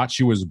date, I thought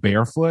she was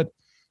barefoot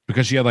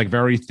because she had like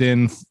very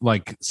thin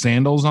like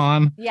sandals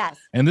on. Yes.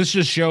 And this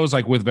just shows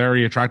like with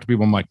very attractive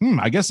people, I'm like,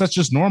 I guess that's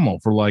just normal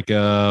for like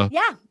for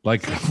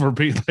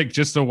like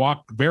just to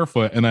walk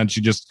barefoot. And then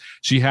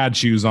she had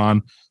shoes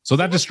on. So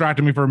that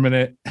distracted me for a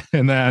minute.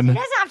 And then she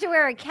doesn't have to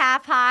wear a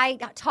calf high,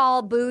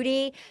 tall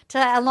booty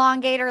to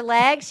elongate her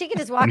legs. She can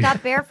just walk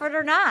up barefoot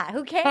or not.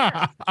 Who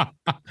cares?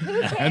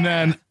 Who cares?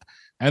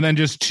 And then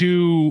just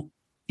two,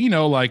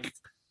 like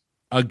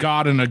a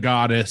god and a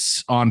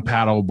goddess on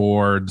paddle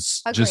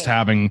boards. Agreed. Just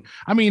having,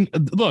 I mean,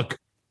 look,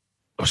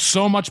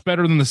 so much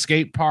better than the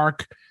skate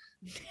park.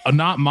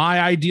 Not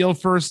my ideal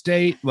first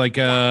date. Like,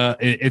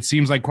 it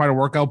seems like quite a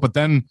workout. But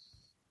then,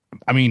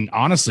 I mean,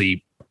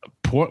 honestly,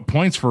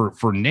 points for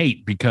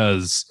Nate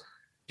because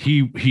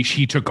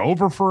he took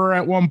over for her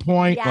at one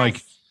point. Yes,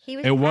 like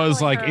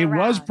it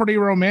was pretty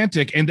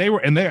romantic, and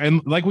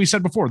and like we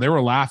said before, they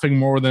were laughing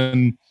more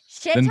than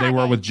they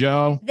were with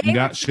Joe. They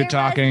got shit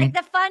talking. Like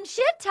the fun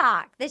shit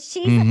talk that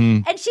she's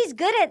and she's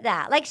good at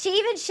that. Like she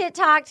even shit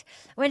talked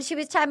when she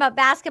was talking about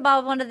basketball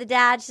with one of the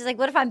dads. She's like,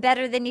 "What if I'm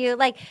better than you?"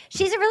 Like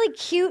she's a really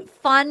cute,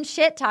 fun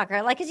shit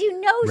talker. Like, because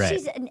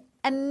she's an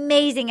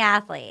amazing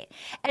athlete,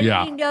 and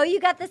you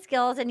got the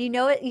skills, and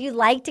you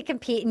like to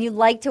compete and you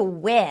like to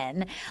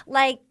win.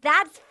 Like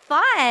that's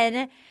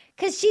fun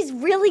because she's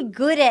really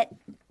good at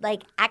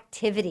like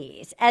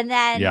activities, and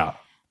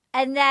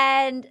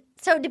then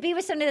so to be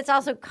with somebody that's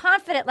also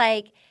confident,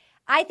 like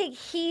I think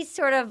he's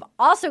sort of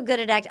also good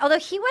at acting. Although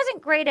he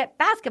wasn't great at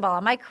basketball.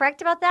 Am I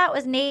correct about that?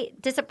 Was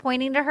Nate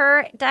disappointing to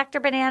her,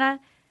 Dr. Banana?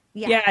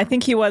 Yeah, I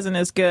think he wasn't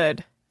as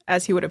good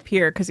as he would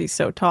appear because he's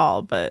so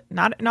tall, but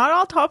not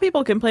all tall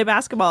people can play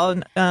basketball.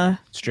 And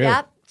it's true.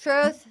 Yep,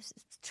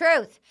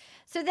 truth.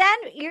 So then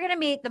you're going to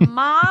meet the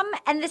mom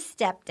and the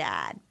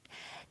stepdad.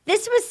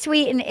 This was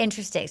sweet and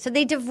interesting. So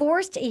they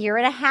divorced a year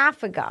and a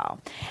half ago.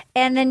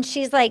 And then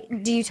she's like,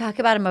 "Do you talk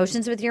about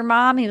emotions with your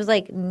mom?" He was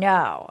like,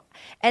 "No."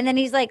 And then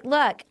he's like,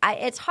 "Look,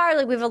 it's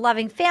Harley. We have a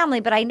loving family,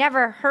 but I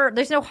never heard,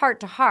 there's no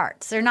heart to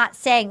hearts. They're not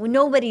saying,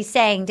 nobody's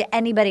saying to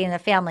anybody in the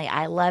family,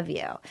 'I love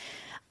you.'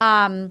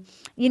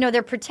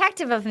 They're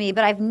protective of me,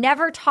 but I've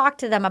never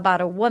talked to them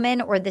about a woman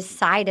or this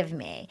side of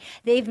me.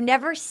 They've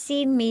never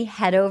seen me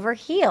head over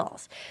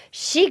heels."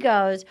 She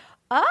goes,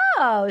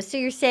 "Oh, so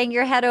you're saying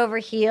you're head over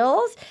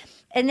heels?"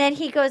 And then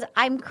he goes,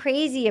 "I'm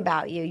crazy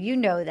about you. You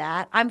know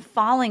that. I'm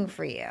falling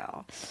for you."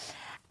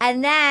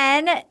 And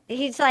then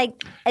he's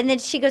like, and then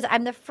she goes,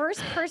 "I'm the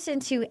first person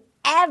to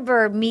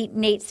ever meet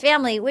Nate's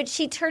family," which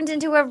she turns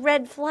into a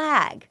red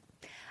flag.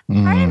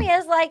 Part of me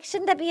is like,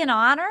 shouldn't that be an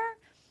honor?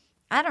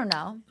 I don't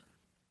know.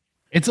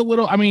 It's a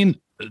little, I mean,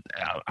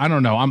 I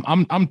don't know.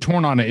 I'm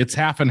torn on it. It's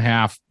half and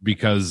half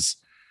because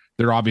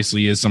there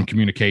obviously is some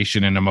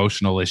communication and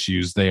emotional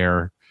issues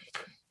there.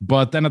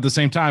 But then at the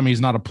same time,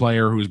 he's not a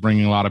player who's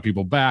bringing a lot of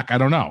people back. I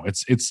don't know.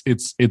 It's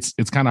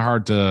kind of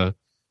hard to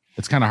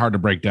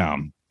break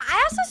down.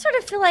 I also sort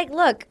of feel like,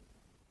 look,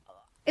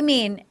 I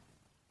mean,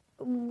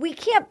 we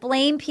can't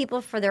blame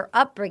people for their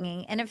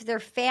upbringing. And if their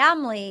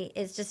family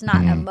is just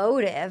not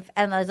emotive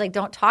and is like,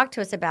 "Don't talk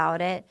to us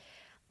about it,"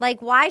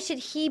 like, why should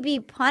he be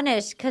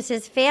punished because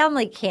his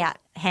family can't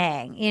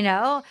hang,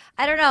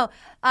 I don't know.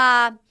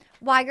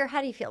 Wiger, how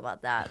do you feel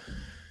about that?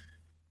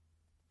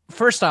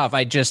 First off,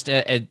 I just,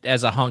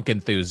 as a hunk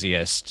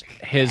enthusiast,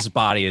 his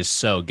body is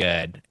so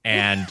good.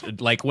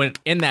 And like when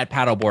in that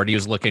paddleboard, he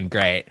was looking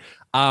great.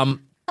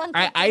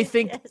 I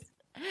think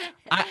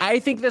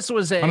this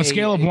was on a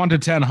scale of 1 to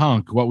 10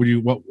 hunk. What would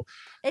you,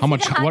 how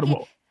much,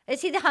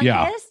 is he the hunkiest?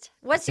 Yeah.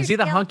 Is he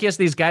the hunkiest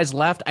these guys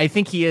left? I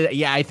think he is.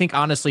 Yeah, I think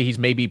honestly, he's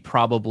maybe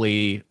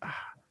probably,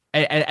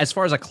 as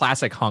far as a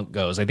classic hunk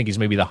goes, I think he's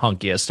maybe the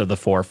hunkiest of the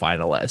 4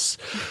 finalists.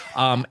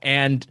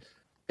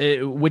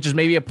 Which is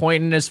maybe a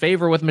point in his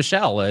favor with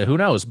Michelle. Who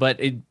knows? But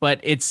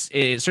it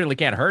certainly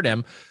can't hurt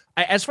him.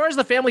 As far as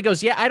the family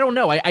goes, yeah, I don't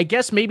know. I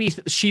guess maybe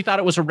she thought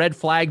it was a red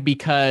flag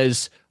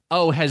because,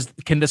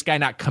 can this guy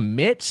not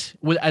commit?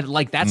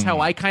 Like that's how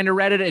I kind of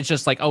read it. It's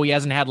just like, he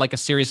hasn't had like a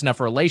serious enough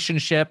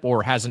relationship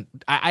or hasn't.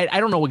 I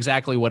don't know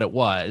exactly what it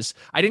was.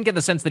 I didn't get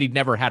the sense that he'd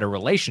never had a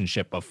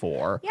relationship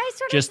before. Yeah, I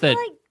sort of feel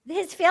like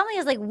his family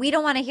is like, "We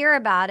don't want to hear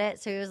about it."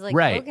 So he was like,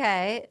 right.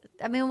 "Okay."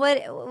 I mean, what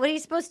are you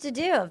supposed to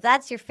do if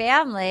that's your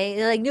family?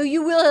 They're like, "No,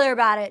 you will hear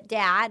about it,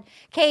 Dad."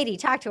 Katie,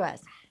 talk to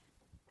us.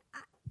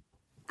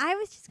 I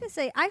was just gonna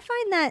say, I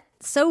find that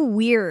so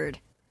weird,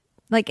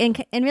 like,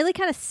 and really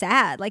kind of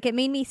sad. Like, it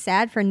made me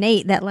sad for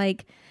Nate that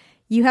like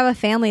you have a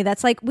family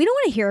that's like, "We don't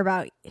want to hear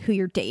about who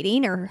you're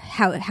dating or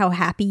how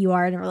happy you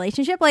are in a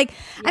relationship." Like,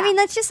 yeah. I mean,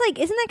 that's just like,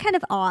 isn't that kind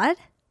of odd?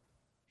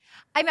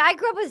 I mean, I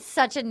grew up with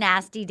such a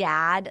nasty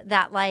dad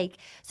that like,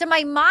 so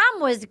my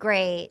mom was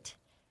great,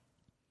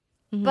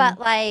 But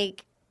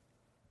like,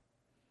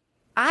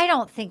 I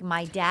don't think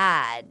my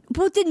dad.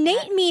 Well, did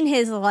Nate mean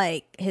his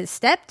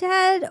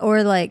stepdad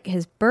or like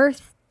his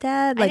birth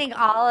dad? Like, I think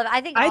all of.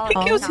 I think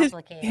it was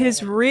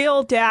his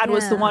real dad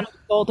was the one who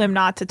told him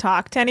not to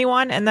talk to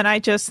anyone, and then I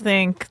just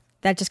think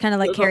that just kind of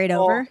like carried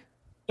over.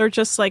 They're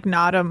just like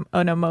not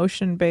an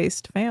emotion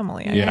based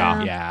family.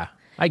 Yeah.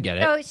 I get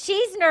it. So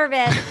she's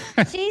nervous.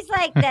 She's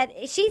like that.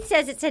 She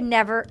says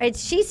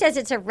she says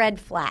it's a red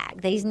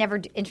flag that he's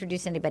never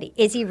introduced anybody.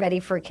 Is he ready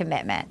for a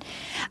commitment?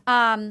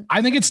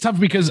 I think it's tough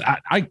because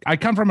I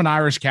come from an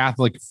Irish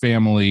Catholic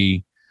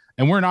family,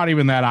 and we're not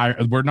even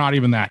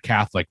that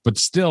Catholic, but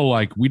still,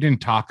 like, we didn't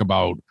talk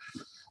about.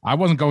 I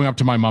wasn't going up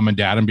to my mom and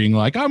dad and being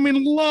like, I'm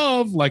in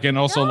love. Like, and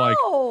also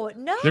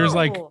there's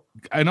like,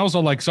 and also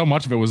like so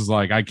much of it was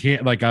like, I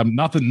can't, like,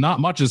 not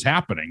much is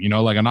happening, you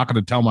know, like I'm not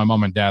going to tell my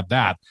mom and dad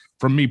that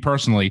from me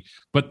personally.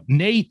 But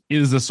Nate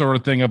is the sort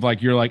of thing of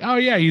like, you're like, oh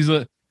yeah, he's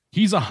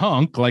a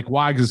hunk. Like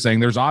Wags is saying,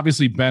 there's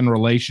obviously been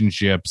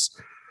relationships.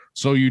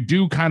 So you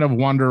do kind of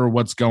wonder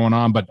what's going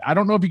on, but I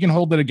don't know if you can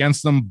hold it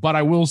against them. But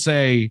I will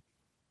say,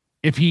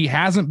 if he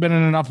hasn't been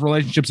in enough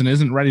relationships and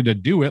isn't ready to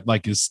do it,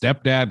 like his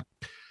stepdad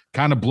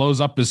kind of blows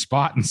up his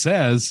spot and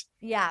says,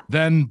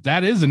 then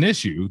that is an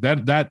issue.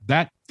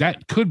 That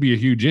could be a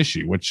huge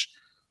issue, which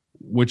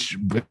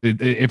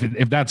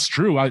if that's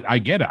true, I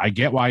get it. I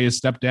get why his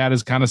stepdad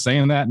is kind of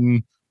saying that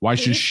and why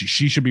she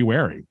should be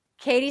wary.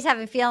 Katie's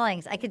having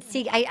feelings. I could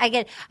see.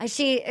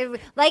 She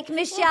like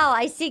Michelle.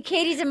 I see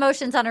Katie's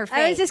emotions on her face.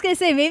 I was just gonna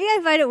say, maybe I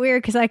find it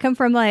weird because I come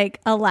from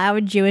like a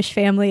loud Jewish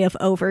family of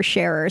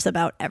oversharers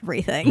about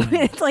everything.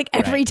 It's like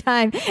every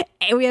time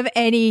we have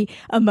any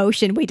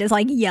emotion, we just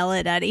like yell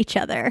it at each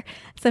other.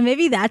 So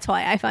maybe that's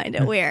why I find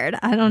it weird.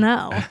 I don't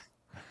know.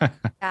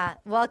 Yeah,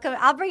 welcome.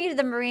 I'll bring you to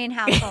the Marine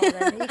household,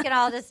 and you can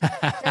all just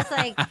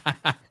like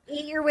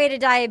eat your way to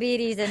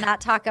diabetes and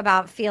not talk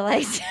about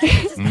feelings.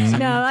 No,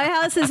 my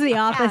house is the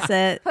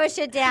opposite. Yeah, push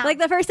it down. Like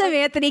the first time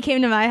Anthony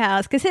came to my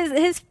house, because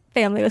his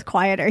family was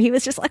quieter. He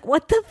was just like,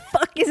 "What the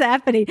fuck is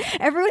happening?"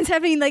 Everyone's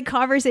having like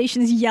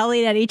conversations,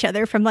 yelling at each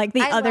other from like the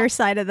other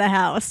side of the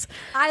house.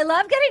 I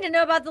love getting to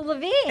know about the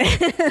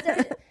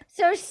Levine.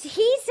 So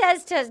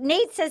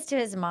Nate says to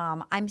his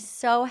mom, "I'm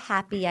so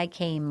happy I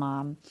came,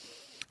 Mom."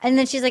 And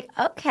then she's like,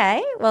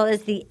 okay, well,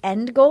 is the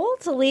end goal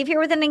to leave here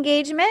with an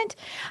engagement?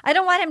 I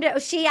don't want him to.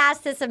 She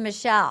asked this of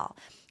Michelle.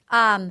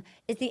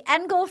 Is the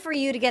end goal for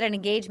you to get an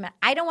engagement?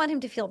 I don't want him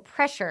to feel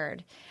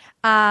pressured.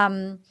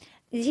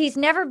 He's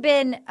never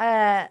been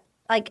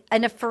like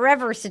in a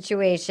forever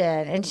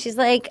situation. And she's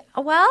like,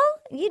 well,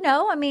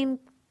 I mean,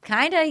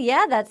 kind of,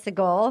 yeah, that's the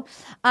goal.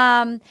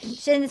 And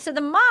so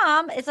the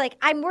mom is like,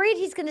 I'm worried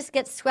he's going to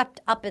get swept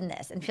up in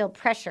this and feel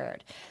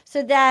pressured.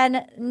 So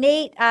then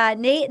Nate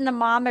and the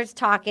mom are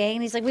talking.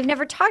 And he's like, we've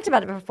never talked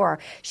about it before.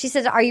 She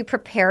says, are you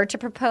prepared to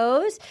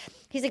propose?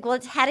 He's like, well,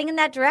 it's heading in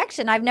that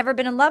direction. I've never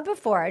been in love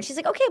before. And she's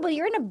like, okay, well,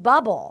 you're in a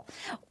bubble.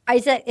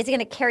 Is it going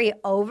to carry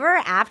over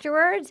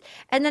afterwards?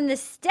 And then the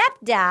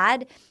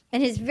stepdad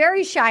in his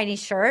very shiny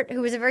shirt,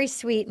 who was a very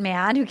sweet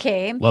man who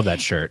came. Love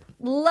that shirt.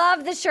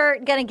 Love the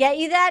shirt. Gonna get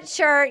you that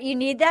shirt. You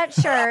need that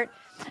shirt.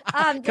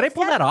 Could I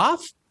pull that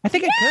off? I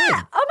think I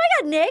could. Oh my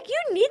God, Nick,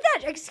 you need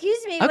that. Excuse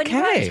me. When you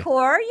go on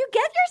tour, you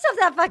get yourself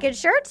that fucking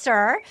shirt,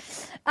 sir.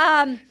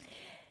 The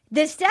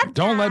stepdad.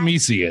 Don't let me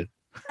see it.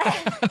 Are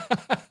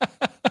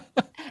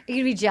you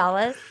gonna be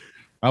jealous?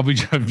 I'm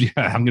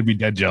gonna be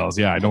dead jealous.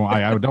 Yeah, I don't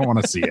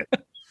want to see it.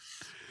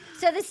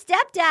 So the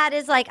stepdad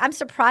is like, I'm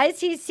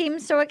surprised he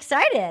seems so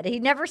excited.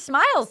 He never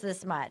smiles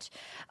this much.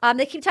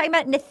 They keep talking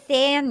about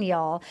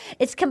Nathaniel.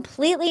 It's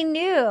completely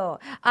new.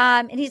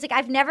 And he's like,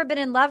 I've never been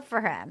in love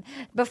for him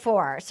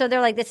before. So they're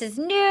like, this is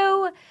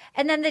new.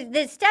 And then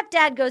the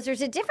stepdad goes,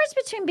 there's a difference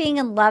between being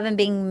in love and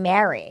being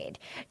married.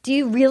 Do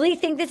you really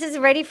think this is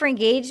ready for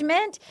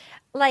engagement?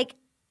 Like,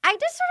 I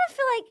just sort of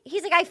feel like,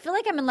 he's like, I feel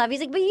like I'm in love. He's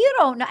like, but you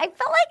don't know. I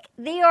felt like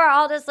they are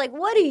all just like,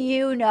 what do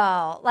you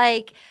know?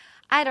 Like,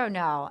 I don't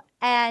know.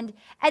 And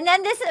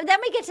then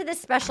we get to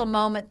this special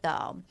moment,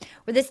 though,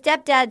 where the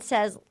stepdad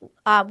says,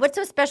 what's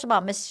so special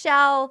about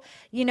Michelle,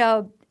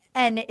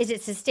 and is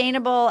it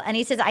sustainable? And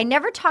he says, I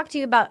never talked to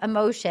you about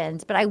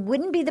emotions, but I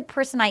wouldn't be the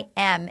person I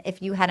am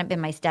if you hadn't been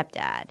my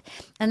stepdad.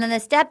 And then the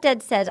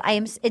stepdad says,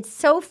 it's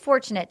so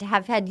fortunate to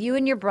have had you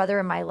and your brother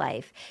in my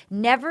life.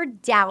 Never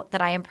doubt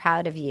that I am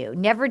proud of you.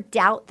 Never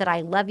doubt that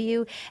I love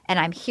you and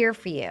I'm here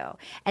for you.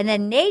 And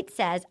then Nate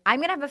says, I'm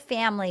going to have a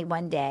family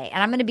one day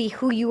and I'm going to be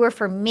who you were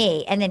for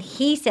me. And then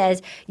he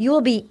says, you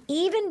will be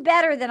even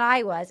better than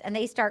I was. And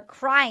they start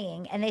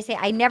crying and they say,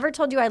 I never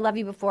told you I love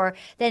you before.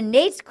 Then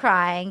Nate's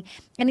crying.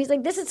 And he's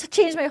like, this has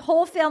changed my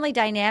whole family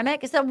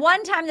dynamic. It's the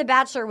one time The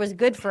Bachelor was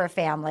good for a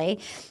family.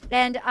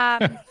 And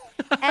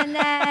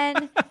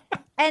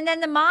and then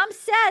the mom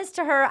says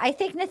to her, I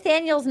think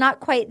Nathaniel's not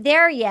quite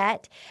there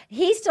yet.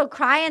 He's still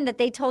crying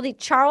that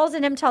Charles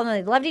and him told him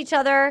they loved each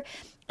other.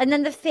 And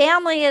then the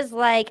family is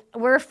like,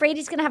 we're afraid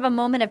he's going to have a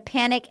moment of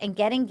panic and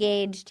get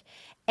engaged.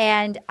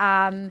 And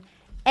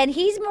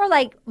he's more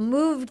like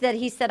moved that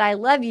he said, I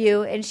love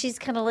you. And she's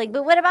kind of like,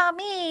 but what about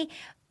me?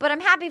 but I'm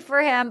happy for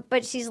him.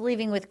 But she's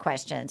leaving with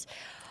questions.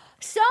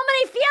 So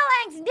many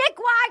feelings. Nick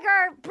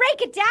Wiger,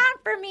 break it down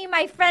for me,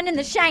 my friend in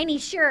the shiny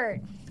shirt.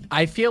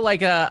 I feel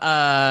like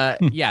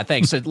yeah,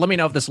 thanks. So let me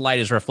know if this light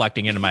is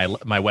reflecting into my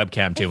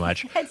webcam too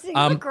much. You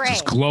look great.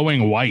 Just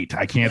glowing white.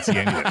 I can't see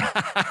anything.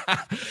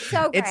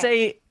 So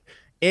great.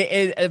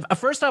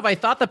 First off, I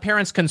thought the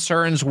parents'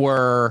 concerns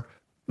were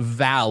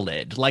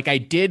valid. Like I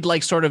did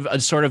sort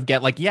of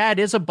get like, yeah, it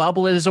is a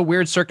bubble. It is a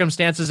weird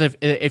circumstances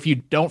if you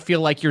don't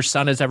feel like your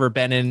son has ever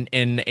been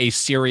in a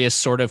serious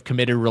sort of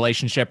committed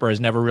relationship or has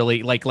never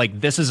really like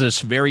this is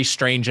a very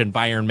strange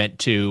environment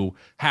to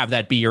have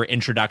that be your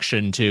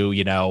introduction to,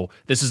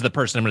 this is the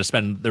person I'm going to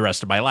spend the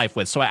rest of my life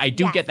with. So I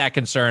do get that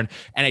concern.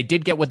 And I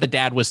did get what the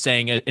dad was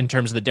saying in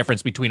terms of the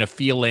difference between a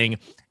feeling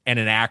and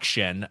an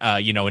action,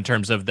 in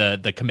terms of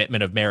the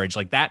commitment of marriage.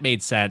 Like that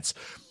made sense.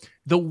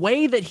 The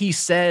way that he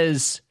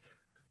says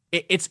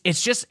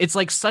it's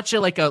like such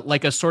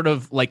a sort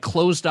of like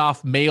closed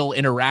off male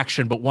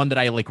interaction, but one that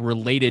I like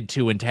related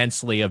to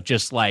intensely of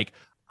just like,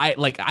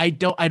 I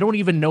don't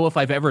even know if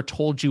I've ever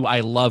told you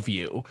I love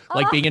you,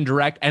 like being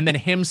indirect. And then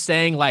him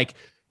saying like,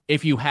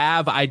 if you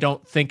have, I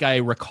don't think I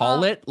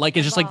recall it. Like,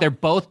 it's just like, they're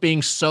both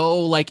being so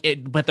like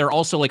it, but they're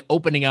also like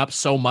opening up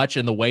so much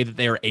in the way that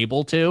they're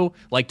able to,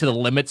 like to the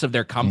limits of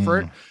their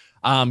comfort.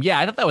 Yeah,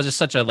 I thought that was just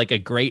such a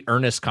great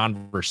earnest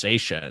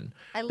conversation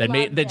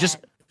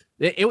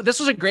this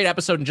was a great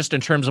episode in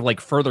terms of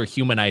like further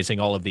humanizing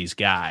all of these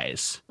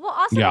guys. Well,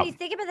 also when you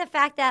think about the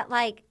fact that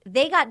like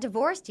they got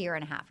divorced a year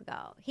and a half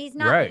ago, he's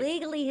not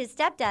legally his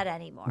stepdad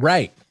anymore.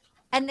 Right.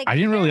 And I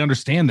didn't really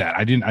understand that.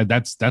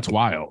 That's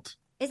wild.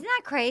 Isn't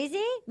that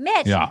crazy?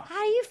 Mitch, Yeah.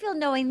 How do you feel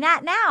knowing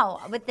that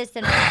now with this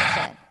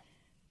interaction?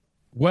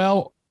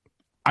 Well,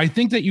 I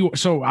think that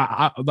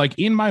I like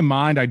in my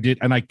mind, I did,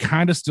 and I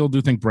kind of still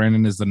do think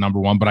Brandon is the number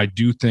one, but I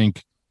do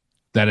think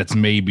that it's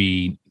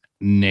maybe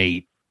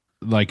Nate.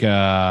 Like,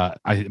 I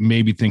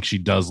maybe think she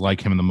does like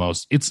him the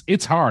most.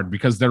 It's hard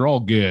because they're all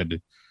good.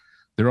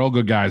 They're all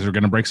good guys. They're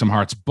going to break some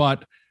hearts.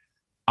 But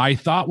I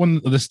thought when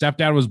the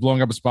stepdad was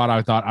blowing up a spot,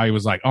 I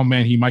was like, oh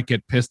man, he might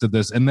get pissed at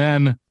this. And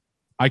then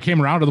I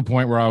came around to the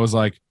point where I was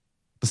like,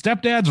 the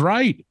stepdad's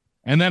right.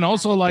 And then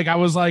also like, I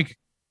was like,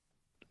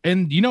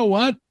 and you know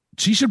what?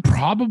 She should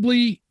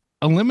probably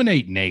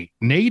eliminate Nate.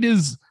 Nate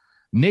is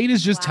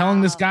just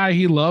telling this guy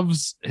he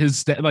loves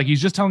his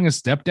he's just telling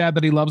his stepdad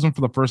that he loves him for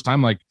the first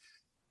time. Like,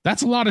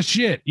 that's a lot of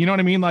shit. You know what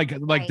I mean? Like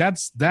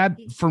that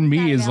for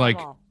me is like,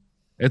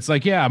 it's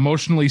like, yeah,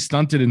 emotionally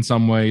stunted in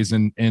some ways.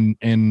 And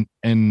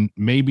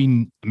maybe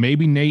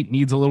Nate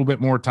needs a little bit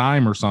more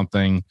time or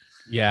something.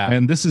 Yeah.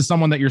 And this is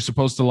someone that you're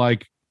supposed to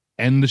like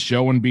end the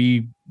show and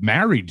be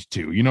married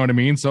to, you know what I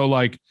mean? So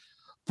like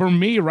for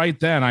me right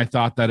then, I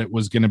thought that it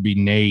was going to be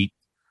Nate.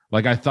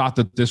 Like I thought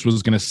that this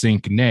was going to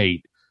sink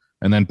Nate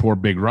and then poor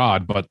Big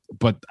Rod. But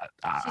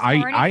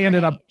I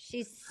ended up.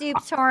 She's super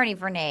horny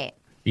for Nate.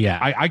 Yeah,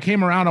 I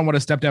came around on what a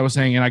stepdad was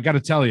saying, and I got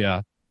to tell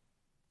you,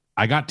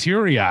 I got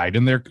teary eyed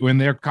in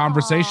their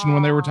conversation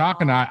when they were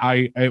talking.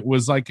 It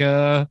was like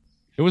it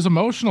was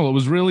emotional. It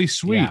was really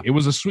sweet. Yeah. It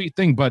was a sweet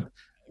thing, but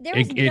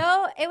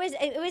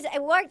it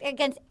worked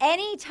against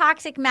any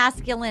toxic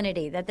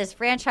masculinity that this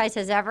franchise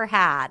has ever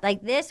had.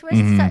 Like this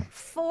was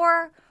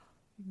four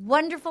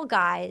wonderful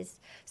guys,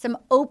 some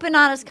open,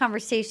 honest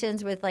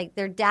conversations with like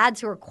their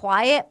dads who are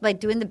quiet, like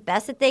doing the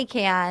best that they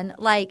can,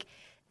 like.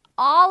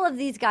 All of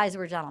these guys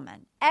were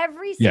gentlemen.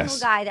 Every single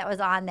guy that was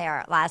on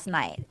there last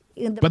night.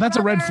 But that's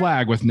a red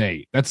flag with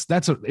Nate. It's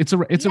a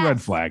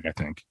red flag, I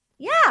think.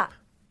 Yeah.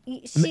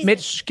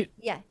 Mitch,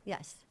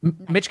 yes.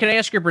 Mitch, can I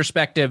ask your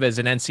perspective as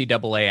an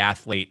NCAA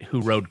athlete who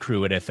rode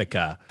crew at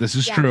Ithaca? This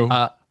is true.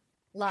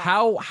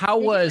 How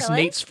was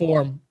Nate's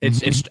form?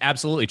 It's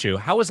absolutely true.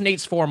 How was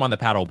Nate's form on the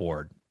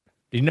paddleboard?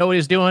 Did you know what he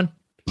was doing?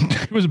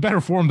 It was a better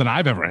form than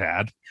I've ever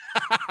had.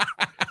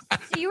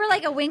 So you were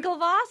like a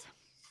Winklevoss?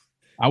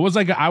 I was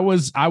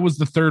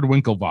the third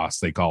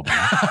Winklevoss, they called me.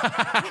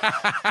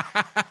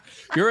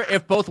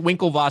 If both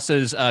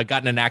Winklevosses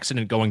got in an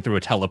accident going through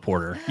a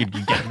teleporter, you'd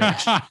get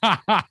Mitch.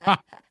 I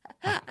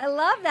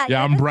love that.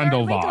 Yeah, I'm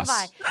Brendel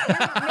Voss. Mitch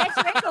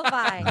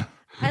Winklevi.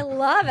 I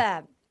love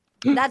it.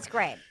 That's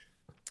great.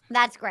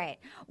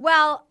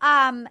 Well,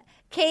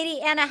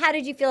 Katie, Anna, how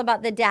did you feel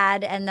about the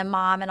dad and the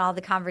mom and all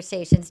the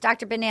conversations?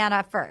 Dr.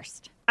 Banana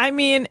first. I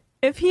mean,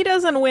 if he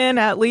doesn't win,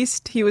 at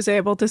least he was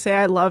able to say,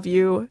 I love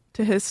you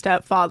to his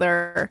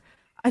stepfather.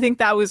 I think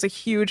that was a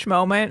huge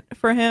moment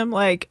for him.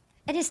 Like,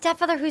 and his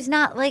stepfather who's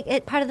not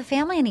like part of the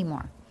family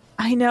anymore.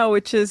 I know,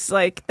 which is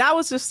like, that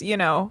was just,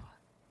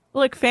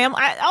 like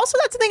family. Also,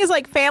 that's the thing is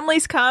like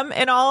families come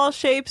in all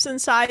shapes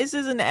and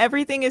sizes and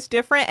everything is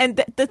different.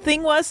 And the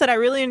thing was that I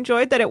really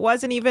enjoyed that it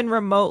wasn't even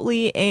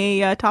remotely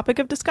a topic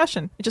of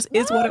discussion. It just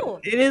is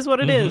what it is.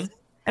 What it is.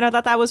 And I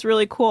thought that was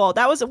really cool.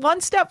 That was one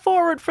step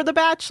forward for The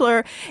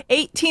Bachelor,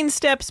 18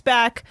 steps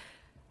back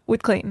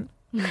with Clayton.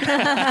 They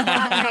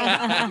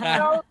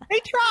tried.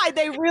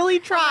 They really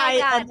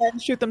tried and then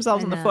shoot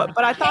themselves in the foot.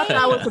 But I thought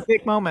that was a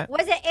big moment.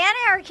 Was it Anna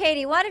or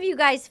Katie? One of you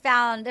guys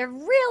found they're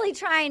really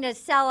trying to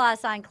sell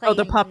us on Clayton. Oh,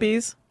 the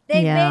puppies?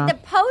 They made the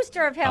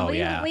poster of him.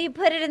 Oh, We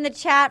put it in the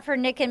chat for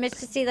Nick and Mitch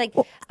to see. Like,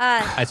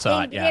 I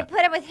saw it. Yeah, they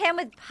put it with him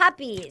with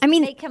puppies. I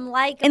mean, to make him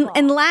likable.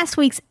 in last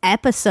week's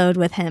episode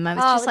with him, I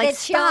was just like,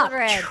 stop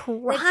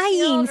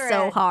trying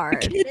so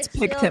hard. The kids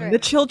picked him. The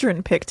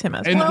children picked him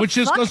as well. Which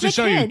just goes to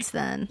show kids,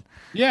 then.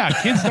 Yeah,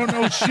 kids don't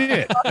know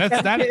shit.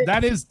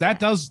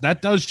 That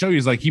does show you.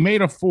 It's like he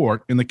made a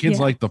fort, and the kids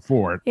like the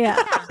fort.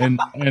 Yeah, and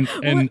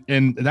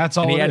that's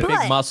all. And he had it is.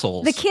 big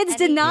muscles. The kids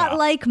did not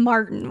like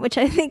Martin, which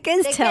I think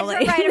is telling.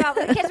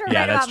 The kids were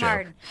right about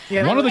Martin.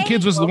 Yeah. One of the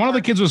kids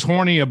was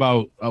horny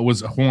about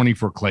horny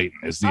for Clayton.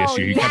 Is the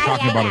issue? He kept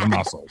talking about his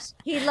muscles.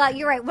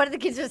 You're right. One of the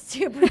kids was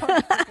super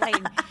horny for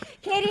Clayton.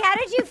 Katie, how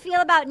did you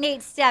feel about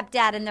Nate's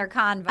stepdad and their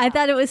convo? I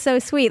thought it was so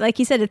sweet. Like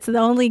you said, it's the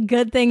only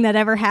good thing that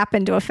ever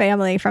happened to a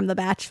family from The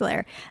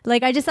Bachelor.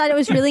 Like, I just thought it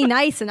was really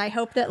nice, and I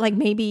hope that, like,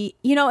 maybe,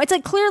 it's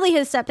like clearly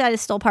his stepdad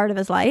is still part of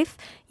his life,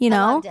 I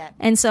loved it.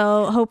 And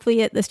so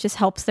hopefully this just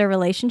helps their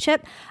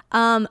relationship.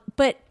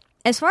 But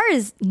as far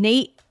as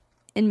Nate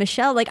and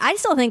Michelle, like, I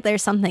still think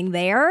there's something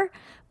there,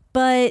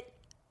 but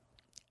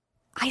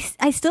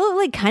I still,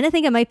 like, kind of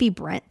think it might be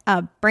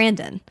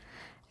Brandon.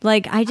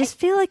 Like, I just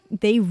feel like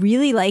they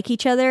really like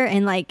each other,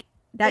 and like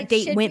that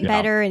date went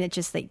better, and it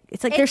just like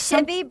it's like there's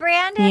some be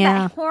Brandon. Yeah.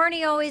 That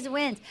horny always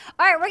wins.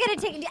 All right, we're gonna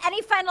take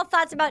any final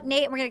thoughts about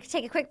Nate. We're gonna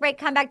take a quick break,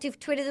 come back to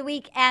Tweet of the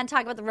Week, and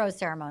talk about the rose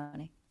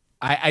ceremony.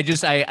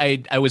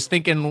 I was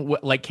thinking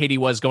like Katie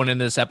was going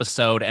into this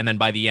episode, and then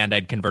by the end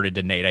I'd converted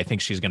to Nate. I think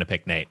she's gonna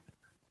pick Nate.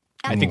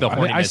 I think the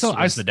horniness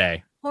wins the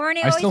day.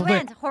 Horny always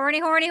wins. Horny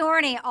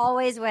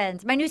always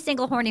wins. My new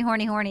single,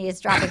 Horny,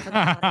 is dropping for the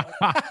holidays.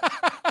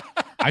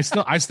 I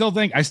still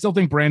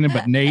think Brandon,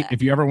 but Nate,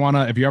 if you ever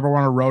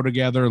wanna row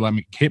together,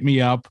 hit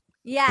me up.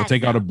 Yes. We'll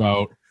take out a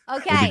boat.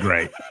 Okay. It'd be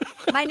great.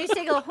 My new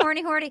single,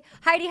 Horny,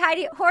 Heidi,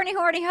 horny,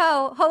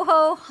 ho,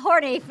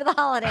 horny for the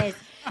holidays.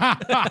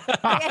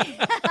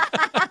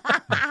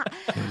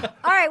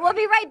 All right, we'll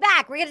be right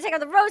back. We're gonna take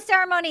out the rose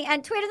ceremony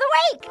and Tweet of the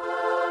Week.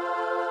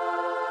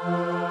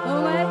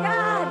 Oh my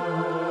God.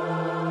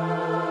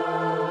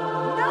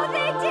 No,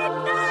 they did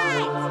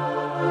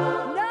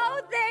not.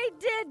 No, they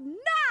did not.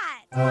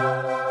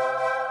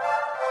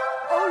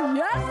 Oh,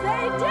 yes,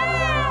 they did.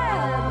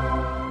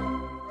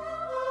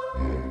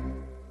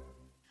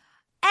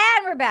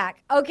 And we're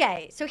back.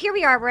 Okay, so here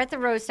we are. We're at the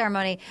rose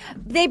ceremony.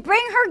 They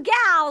bring her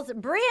gals,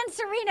 Bree and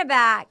Serena,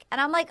 back.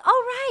 And I'm like,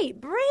 oh, right,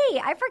 Bree.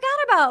 I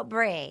forgot about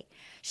Bree.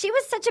 She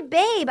was such a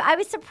babe. I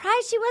was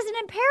surprised she wasn't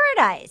in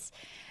paradise.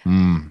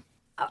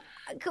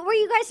 Were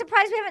you guys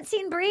surprised we haven't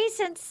seen Bree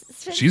since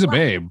she's a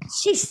babe.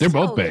 They're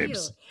both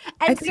babes.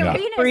 And I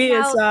think Bree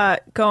is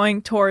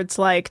going towards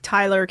like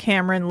Tyler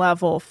Cameron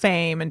level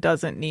fame and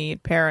doesn't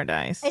need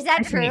paradise. Is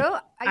that true?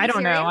 I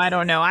don't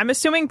know. I'm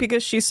assuming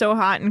because she's so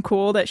hot and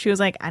cool that she was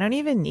like, I don't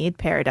even need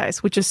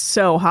paradise, which is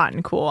so hot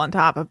and cool on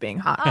top of being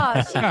hot.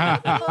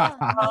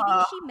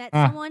 Maybe she met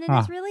someone and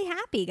is really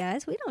happy,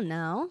 guys. We don't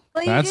know.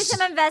 Will you do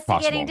some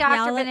investigating,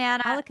 Dr.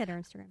 Banana? I'll look at her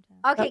Instagram.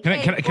 Okay.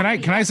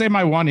 Can I say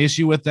my one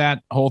issue with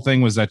that whole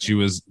thing was that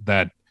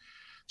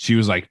she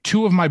was like,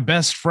 two of my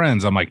best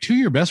friends. I'm like, two of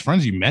your best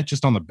friends you met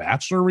just on The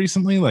Bachelor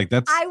recently? Like,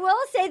 that's. I will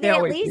say they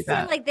at least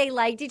seem like they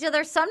liked each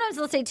other. Sometimes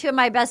they'll say two of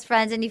my best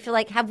friends, and you feel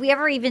like, have we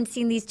ever even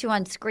seen these two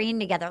on screen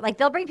together? Like,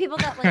 they'll bring people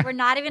that like we're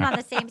not even on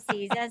the same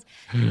seasons.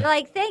 You're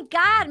like, thank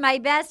God, my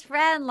best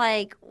friend,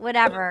 like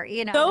whatever,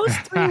 Those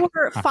three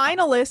were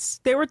finalists.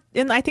 They were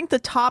in, I think, the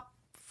top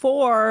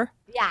 4.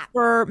 Yeah.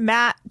 For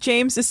Matt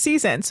James's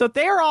season. So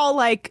they're all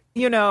like,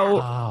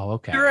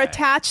 okay. They're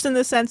attached in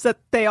the sense that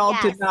they all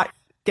did not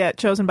get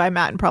chosen by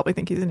Matt and probably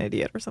think he's an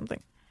idiot or something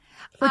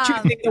for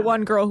choosing the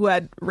one girl who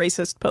had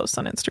racist posts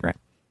on Instagram.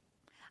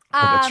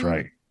 That's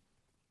right.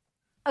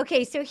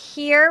 Okay, so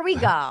here we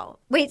go.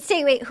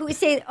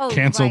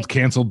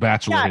 Canceled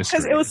Bachelor history.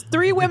 Because it was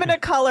 3 women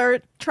of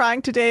color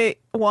trying to date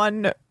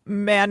one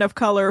man of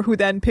color who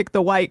then picked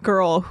the white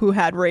girl who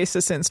had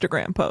racist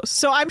Instagram posts.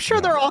 So I'm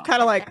sure they're all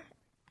kind of like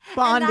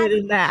bonded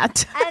in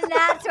that. And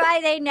that's why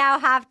they now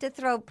have to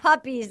throw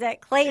puppies at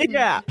Clayton.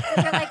 Yeah.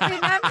 They're like,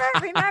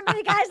 remember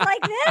the guys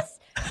like this?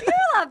 You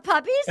love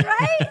puppies,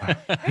 right?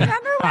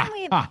 Remember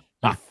when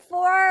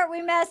before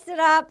we messed it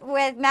up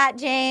with Matt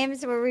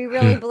James where we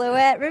really blew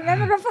it?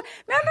 Remember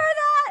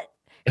that?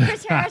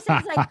 Chris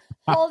Harrison's like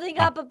holding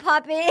up a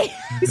puppy.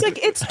 He's like,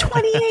 it's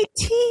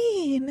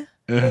 2018.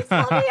 He's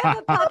holding up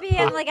a puppy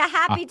and like a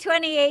happy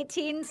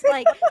 2018's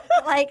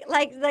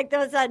like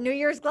those New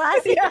Year's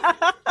glasses. Yeah.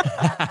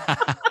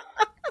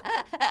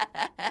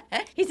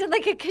 He's in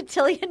like a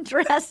cotillion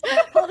dress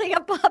holding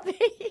a puppy.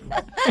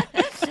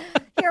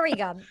 Here we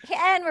go.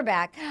 And we're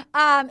back.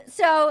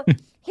 So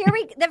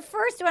the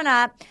first one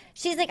up,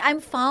 she's like, I'm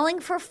falling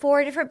for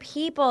 4 different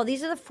people.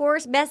 These are the 4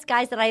 best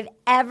guys that I've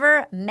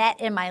ever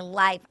met in my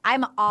life.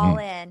 I'm all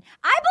in.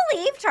 I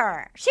believed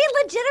her. She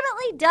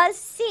legitimately does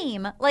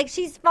seem like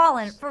she's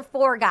fallen for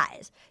 4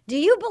 guys. Do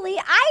you believe?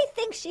 I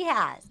think she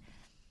has.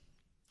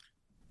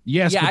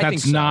 Yes, but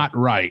that's not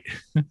right.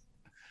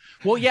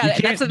 Well, yeah,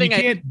 that's the thing. You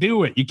can't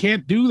do it. You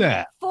can't do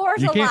that.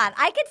 4's a lot.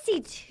 I could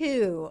see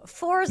 2.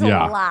 4's a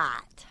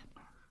lot.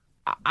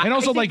 And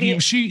also, like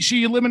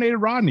she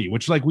eliminated Rodney,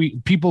 which like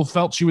people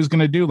felt she was going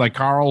to do. Like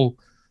Carl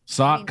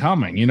saw it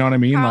coming. You know what I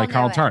mean? Like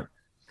Carl Tart.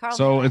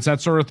 So it's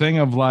that sort of thing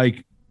of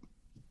like.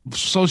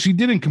 So she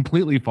didn't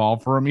completely fall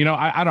for him. You know,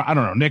 I don't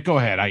know. Nick, go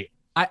ahead.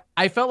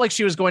 I felt like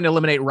she was going to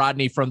eliminate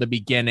Rodney from the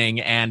beginning,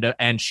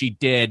 and she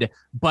did.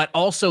 But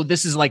also,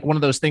 this is like one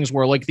of those things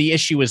where like the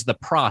issue is the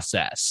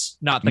process,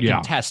 not the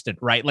contestant,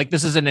 right? Like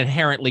this is an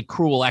inherently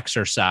cruel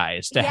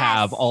exercise to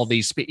have all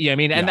these. I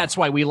mean, and that's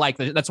why we like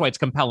that's why it's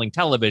compelling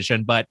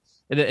television. But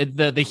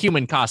the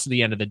human cost at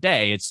the end of the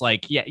day, it's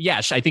like,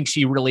 I think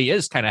she really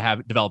is kind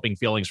of developing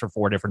feelings for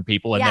 4 different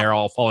people, and they're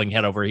all falling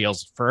head over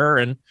heels for her,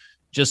 and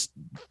just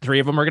 3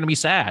 of them are going to be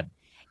sad.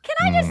 Can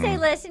I just say,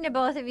 listening to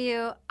both of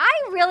you, I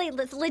really,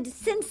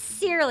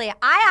 sincerely,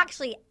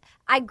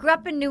 I grew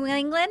up in New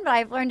England, but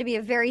I've learned to be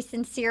a very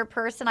sincere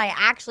person. I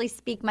actually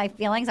speak my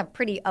feelings. I'm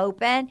pretty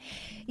open.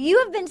 You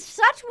have been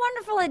such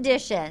wonderful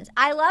additions.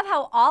 I love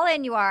how all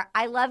in you are.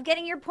 I love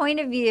getting your point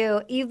of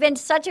view. You've been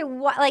such a,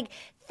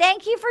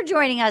 thank you for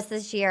joining us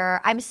this year.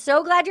 I'm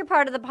so glad you're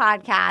part of the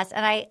podcast,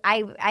 and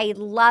I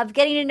love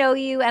getting to know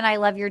you, and I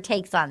love your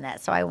takes on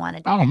this. So I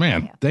wanted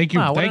to thank you.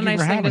 Wow, thank you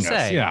for having us.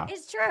 Say. Yeah,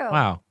 it's true.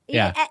 Wow.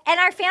 Yeah, and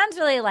our fans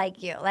really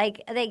like you.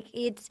 Like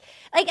it's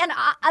like, and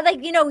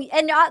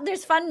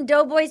there's fun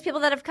Doughboys people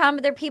that have come.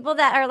 There are people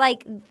that are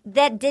like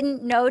that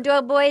didn't know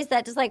Doughboys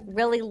that just like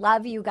really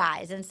love you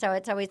guys, and so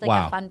it's always like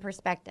a fun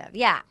perspective.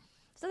 Yeah.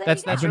 So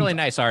that's really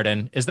nice,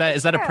 Arden. Is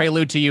that a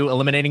prelude to you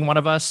eliminating one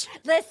of us?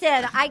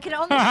 Listen, I can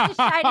only get the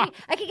shiny.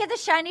 I can get the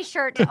shiny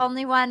shirt to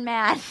only one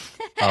man.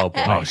 Oh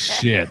boy. Oh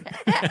shit!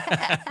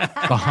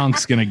 The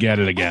hunk's gonna get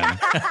it again.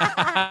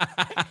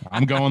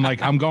 I'm going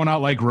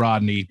out like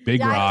Rodney,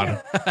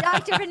 Rod.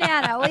 Dr.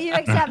 Banana, will you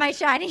accept my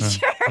shiny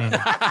shirt?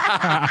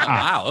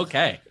 Wow.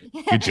 Okay.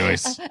 Good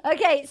choice.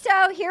 Okay,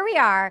 so here we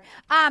are.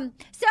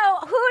 So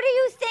who do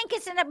you think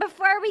is in it?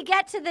 Before we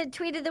get to the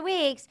tweet of the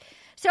weeks,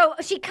 so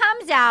she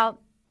comes out.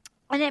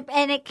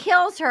 And it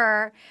kills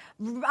her.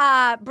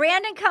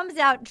 Brandon comes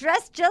out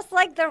dressed just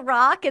like The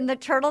Rock in the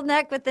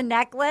turtleneck with the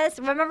necklace.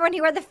 Remember when he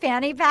wore the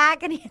fanny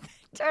pack and he had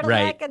the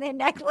turtleneck and the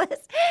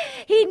necklace?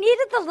 He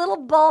needed the little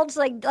bulge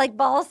like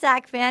ball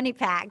sack fanny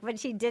pack, but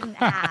she didn't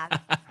have.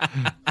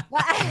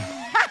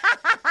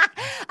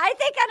 I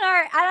think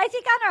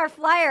on our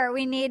flyer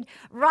we need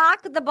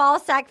Rock with the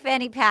ball sack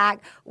fanny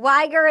pack,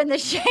 Wiger in the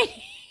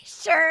shady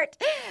shirt,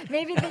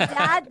 maybe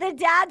the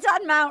dads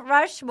on Mount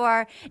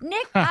Rushmore.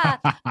 Nick, Mitch,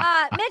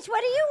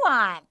 what do you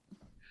want?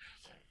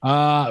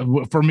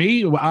 For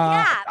me,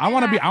 I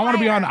want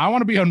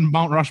to be on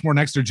Mount Rushmore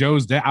next to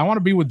Joe's dad. I want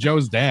to be with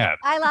Joe's dad.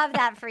 I love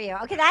that for you.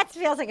 Okay, that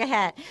feels like a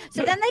hit.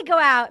 So then they go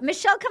out.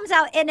 Michelle comes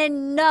out in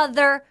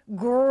another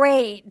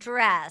great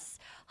dress.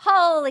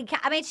 Holy cow.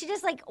 I mean, she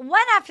just like one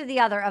after the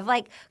other of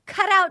like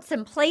cutouts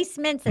and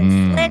placements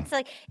and slits.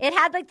 Like it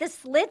had like the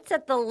slits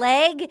at the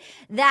leg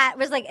that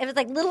was like, it was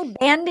like little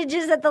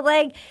bandages at the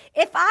leg.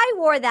 If I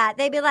wore that,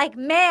 they'd be like,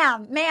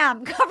 ma'am,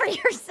 cover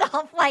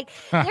yourself. Like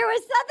there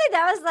was something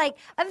that was like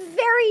a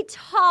very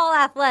tall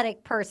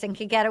athletic person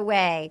could get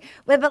away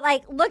with, but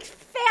like looked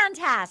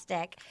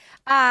fantastic.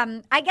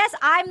 I guess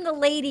I'm the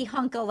lady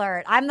hunk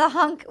alert. I'm the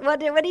hunk. What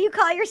do you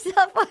call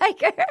yourself,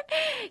 Wiger?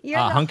 You're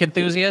the hunk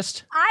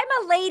enthusiast?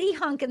 I'm a lady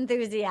hunk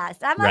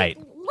enthusiast. I'm like,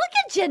 look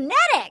at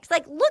genetics.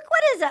 Like, look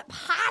what is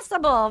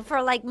possible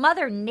for like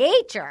Mother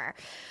Nature.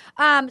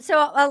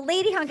 So a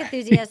lady hunk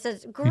enthusiast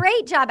does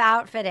great job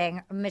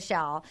outfitting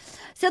Michelle.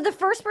 So the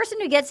first person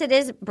who gets it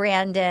is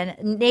Brandon,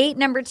 Nate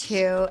number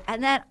 2,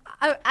 and then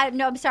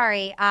I'm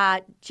sorry,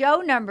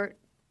 Joe number.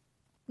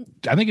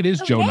 I think it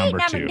is Joe number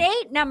 2.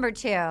 Nate number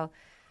 2.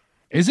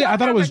 Is it? I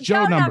thought it was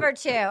Joe number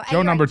 2.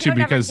 Joe number 2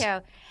 because.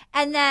 Number 2.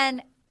 And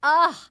then,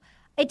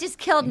 it just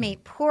killed me.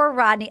 Poor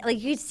Rodney. Like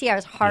you see, I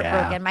was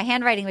heartbroken. Yeah. My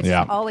handwriting, which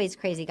is always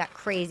crazy, got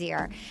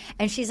crazier.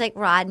 And she's like,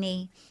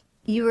 Rodney,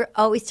 you were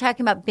always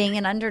talking about being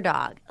an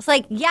underdog. It's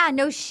like, yeah,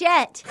 no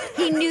shit.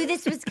 He knew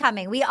this was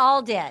coming. We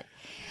all did.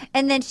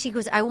 And then she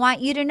goes, I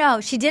want you to know.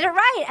 She did it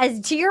right.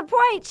 As to your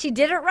point, she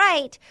did it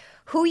right.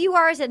 Who you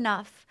are is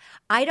enough.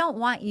 I don't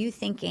want you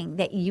thinking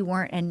that you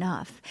weren't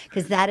enough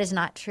because that is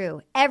not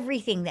true.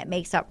 Everything that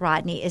makes up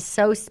Rodney is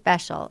so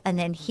special. And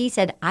then he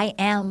said, I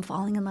am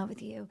falling in love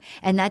with you.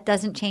 And that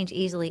doesn't change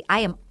easily. I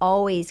am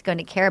always going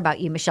to care about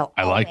you, Michelle.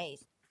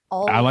 Always.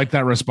 I like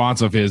that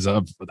response of his.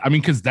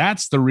 Because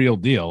that's the real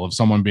deal of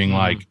someone being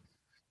like,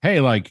 hey,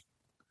 like,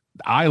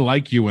 I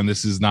like you and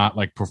this is not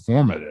like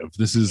performative.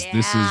 This is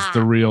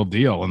the real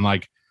deal. And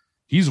like,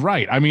 he's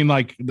right. I mean,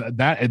 like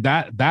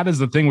that is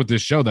the thing with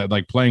this show that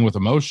like playing with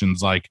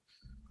emotions, like,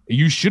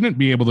 you shouldn't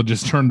be able to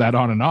just turn that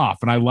on and off.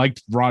 And I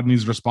liked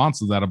Rodney's response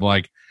to that of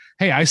like,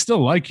 hey, I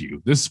still like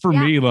you. This for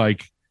me,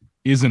 like,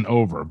 isn't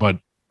over, but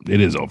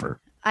it is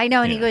over. I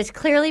know. And he goes,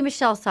 clearly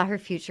Michelle saw her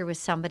future with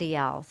somebody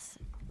else.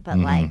 But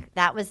like,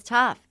 that was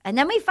tough. And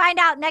then we find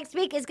out next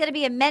week is going to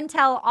be a Men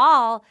Tell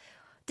All.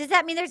 Does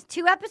that mean there's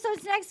 2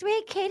 episodes next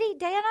week, Katie,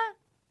 Diana?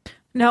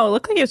 No, it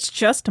looks like it's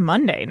just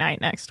Monday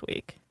night next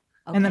week.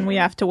 Okay. And then we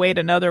have to wait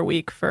another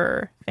week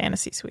for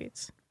Fantasy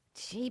Suites.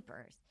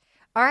 Jeepers.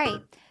 All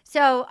right.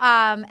 So,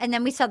 and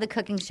then we saw the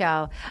cooking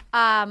show.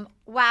 Wow.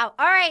 All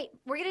right.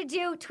 We're going to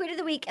do Tweet of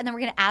the Week, and then we're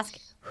going to ask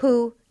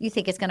who you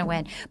think is going to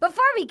win.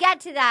 Before we get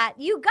to that,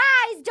 you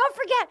guys, don't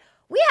forget,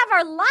 we have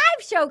our live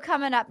show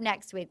coming up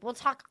next week. We'll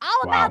talk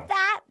all about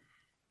that.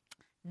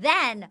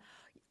 Then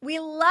we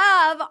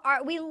love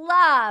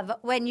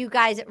when you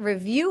guys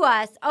review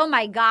us. Oh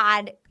my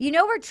God. You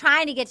know, we're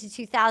trying to get to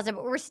 2,000,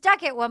 but we're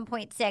stuck at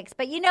 1.6.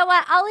 But you know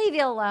what? I'll leave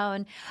you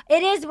alone.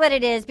 It is what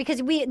it is because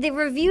the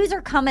reviews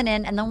are coming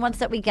in, and the ones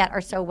that we get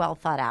are so well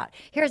thought out.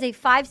 Here's a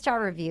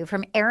 5-star review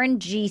from Aaron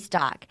G.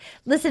 Stock.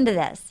 Listen to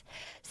this.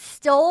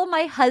 Stole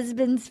my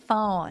husband's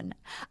phone.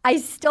 I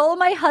stole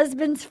my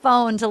husband's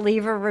phone to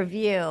leave a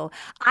review.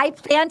 I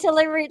plan to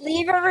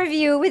leave a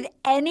review with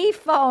any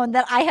phone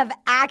that I have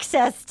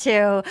access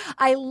to.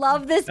 I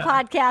love this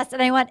podcast,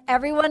 and I want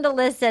everyone to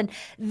listen.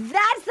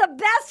 That's the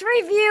best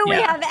review we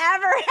have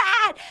ever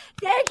had.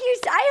 Thank you.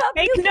 I hope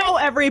Take note,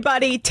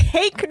 everybody.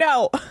 Take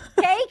note.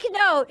 Take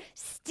note.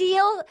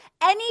 Steal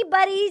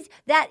anybody's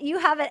that you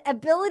have an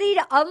ability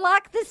to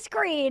unlock the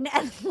screen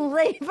and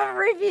leave a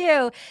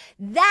review.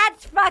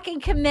 That's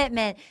fucking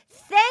commitment.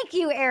 Thank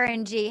you,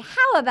 Aaron G.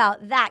 How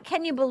about that?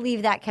 Can you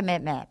believe that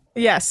commitment?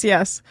 Yes.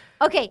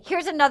 Okay,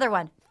 here's another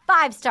one.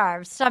 5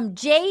 stars from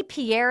J.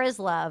 Pierre's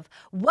Love.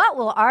 What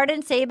will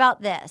Arden say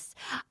about this?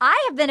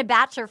 I have been a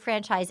Bachelor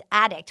franchise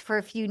addict for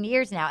a few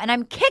years now, and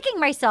I'm kicking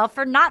myself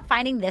for not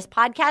finding this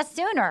podcast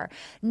sooner.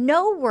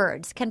 No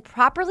words can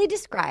properly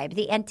describe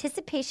the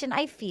anticipation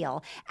I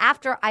feel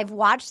after I've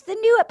watched the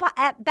new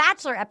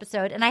Bachelor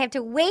episode and I have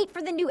to wait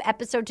for the new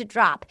episode to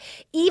drop.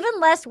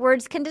 Even less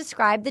words can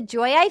describe the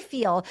joy I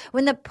feel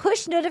when the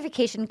push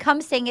notification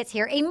comes saying it's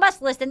here. A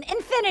must listen,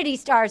 infinity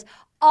stars.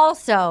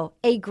 Also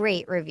a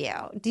great review.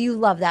 Do you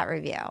love that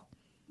review?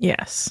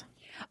 Yes.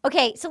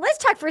 Okay, so let's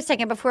talk for a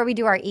second before we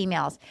do our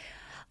emails.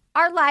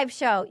 Our live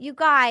show, you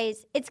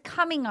guys, it's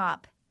coming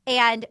up.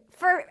 And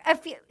for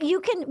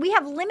we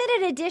have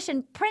limited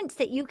edition prints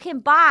that you can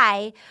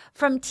buy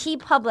from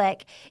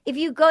TeePublic. If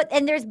you go,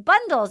 and there's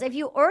bundles. If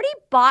you already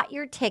bought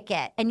your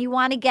ticket and you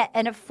want to get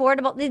an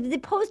affordable, the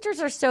posters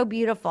are so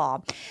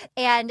beautiful,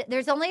 and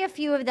there's only a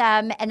few of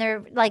them, and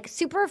they're like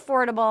super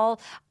affordable.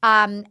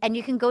 And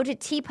you can go to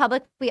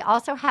TeePublic. We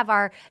also have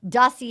our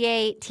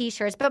dossier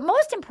T-shirts, but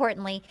most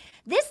importantly,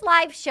 this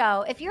live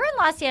show, if you're in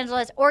Los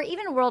Angeles or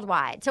even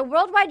worldwide, so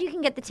worldwide you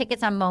can get the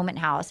tickets on Moment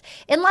House.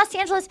 In Los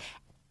Angeles,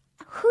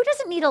 who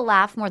doesn't need a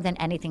laugh more than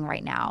anything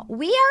right now?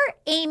 We are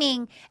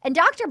aiming, and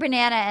Dr.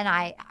 Banana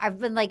and I've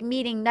been like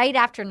meeting night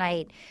after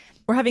night.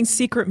 We're having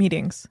secret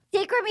meetings.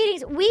 Secret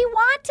meetings. We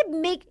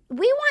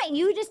want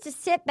you just to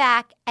sit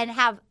back and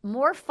have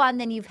more fun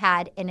than you've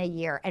had in a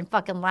year and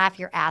fucking laugh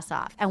your ass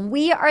off. And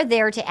we are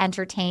there to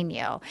entertain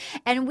you.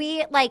 And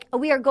we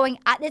are going,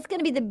 it's going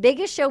to be the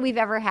biggest show we've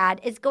ever had.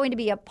 It's going to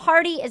be a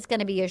party. It's going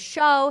to be a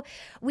show.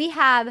 We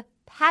have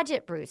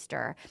Paget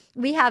Brewster.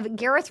 We have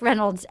Gareth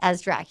Reynolds as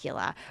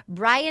Dracula,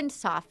 Brian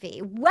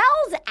Safi,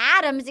 Wells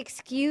Adams,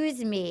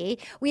 excuse me.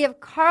 We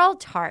have Carl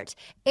Tart,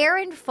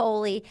 Aaron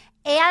Foley,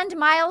 and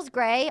Miles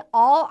Gray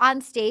all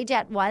on stage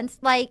at once.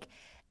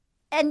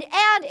 And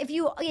if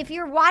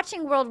you're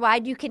watching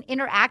worldwide, you can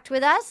interact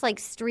with us like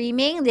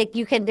streaming. Like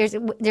there's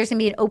gonna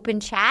be an open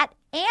chat.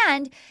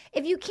 And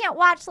if you can't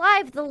watch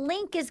live, the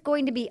link is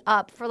going to be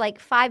up for like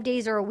 5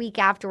 days or a week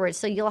afterwards,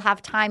 so you'll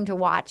have time to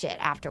watch it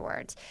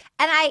afterwards.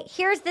 And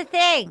here's the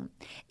thing.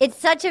 It's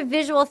such a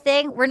visual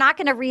thing. We're not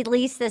going to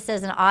release this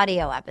as an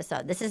audio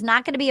episode. This is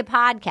not going to be a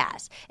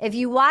podcast. If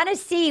you want to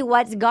see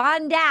what's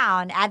gone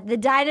down at the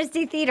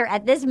Dynasty Theater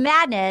at this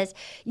madness,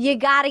 you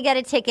got to get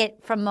a ticket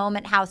from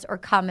Moment House or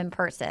come in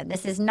person.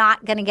 This is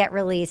not going to get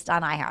released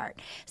on iHeart.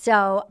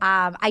 So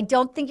I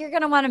don't think you're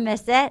going to want to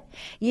miss it.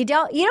 You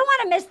don't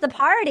want to miss the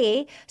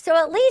party. So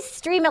at least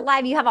stream it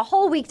live. You have a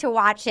whole week to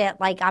watch it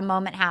like on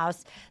Moment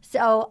House.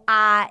 So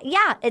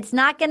it's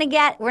not going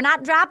to we're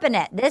not dropping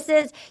it. This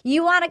is,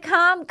 you want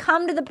to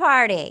come to the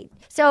party.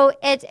 So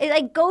it's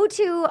like, go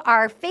to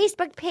our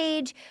Facebook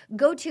page,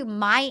 go to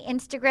my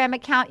Instagram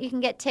account. You can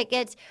get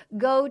tickets.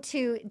 Go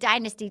to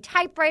Dynasty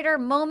Typewriter,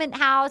 Moment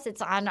House.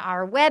 It's on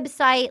our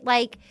website.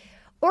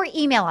 Or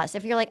email us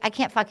if you're like, I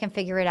can't fucking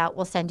figure it out.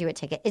 We'll send you a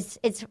ticket.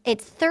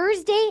 It's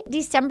Thursday,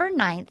 December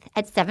 9th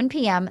at 7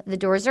 p.m. The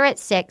doors are at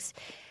 6.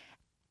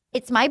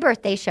 It's my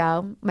birthday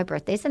show. My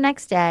birthday's the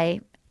next day.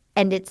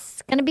 And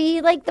it's going to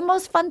be like the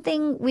most fun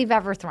thing we've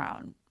ever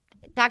thrown.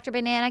 Dr.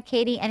 Banana,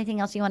 Katie, anything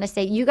else you want to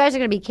say? You guys are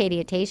going to be Katie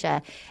and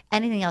Tasha.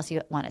 Anything else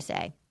you want to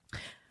say?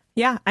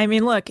 Yeah. I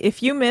mean, look,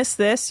 if you miss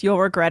this, you'll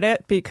regret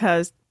it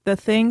because the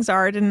things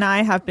Arden and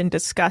I have been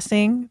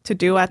discussing to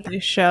do at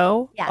this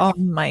show. Yes. Oh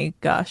my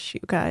gosh, you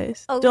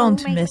guys.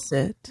 Don't miss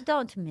it.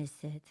 Don't miss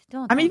it.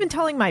 I'm even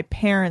telling my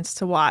parents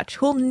to watch,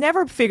 who'll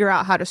never figure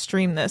out how to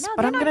stream this,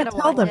 but I'm going to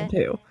tell them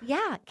to.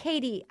 Yeah,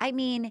 Katie, I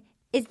mean,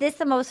 is this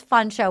the most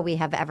fun show we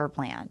have ever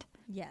planned?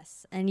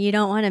 Yes, and you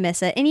don't want to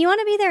miss it. And you want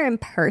to be there in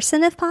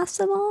person if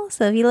possible.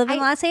 So if you live in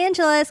Los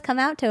Angeles, come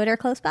out to it or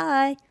close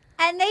by.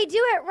 And they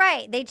do it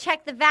right. They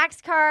check the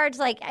vax cards.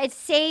 Like, it's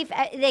safe.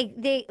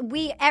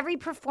 Every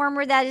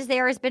performer that is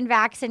there has been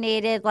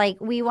vaccinated. Like,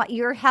 we want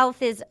your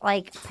health is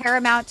like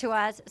paramount to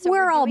us. So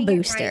we're all doing it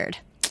boosted.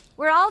 right.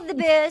 We're all the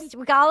boost.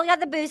 We all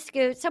got the boost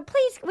scoot. So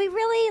please, we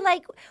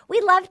really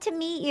we love to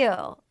meet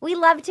you. We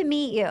love to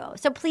meet you.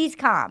 So please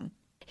come.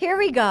 Here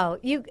we go.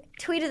 You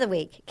tweet of the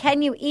week.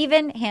 Can you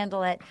even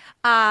handle it?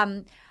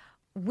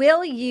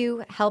 Will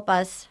you help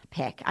us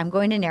pick? I'm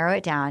going to narrow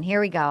it down.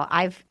 Here we go.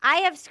 I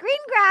have screen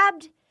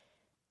grabbed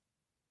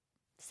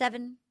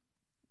 7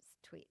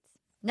 tweets.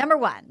 Number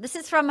 1. This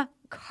is from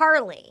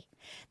Carly.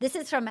 This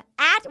is from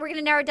we're going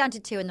to narrow it down to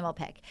 2 and then we'll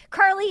pick.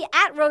 Carly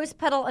at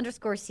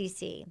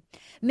 @rosepetal_cc.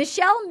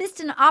 Michelle missed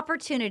an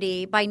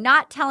opportunity by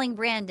not telling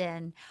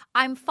Brandon,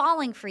 I'm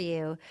falling for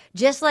you,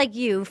 just like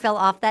you fell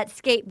off that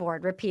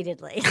skateboard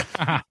repeatedly.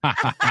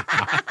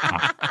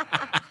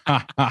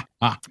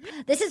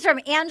 This is from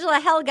Angela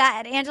Helga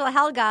at Angela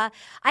Helga.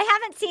 I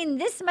haven't seen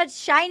this much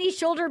shiny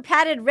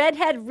shoulder-padded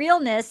redhead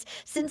realness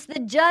since the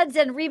Judds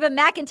and Reba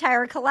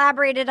McEntire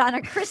collaborated on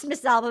a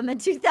Christmas album in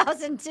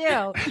 2002.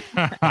 There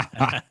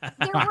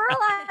were a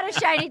lot of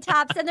shiny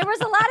tops, and there was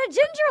a lot of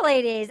ginger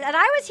ladies. And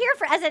I was here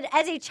for as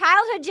a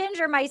childhood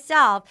ginger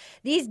myself.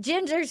 These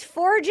gingers,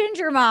 4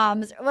 ginger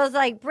moms, was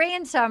like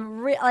bringing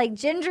some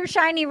ginger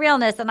shiny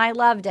realness, and I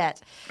loved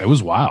it. It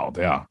was wild,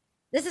 yeah.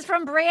 This is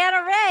from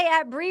Brianna Ray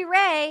at Bree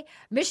Ray.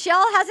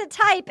 Michelle has a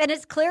type, and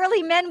it's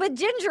clearly men with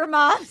ginger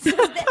moms.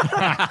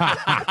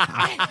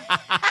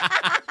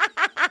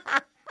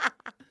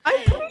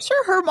 I'm pretty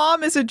sure her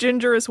mom is a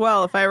ginger as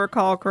well, if I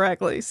recall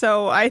correctly.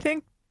 So I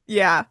think,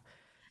 yeah.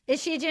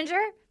 Is she a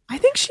ginger? I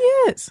think she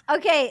is.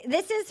 Okay,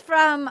 this is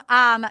from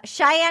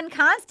Cheyenne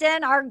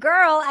Constant, our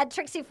girl at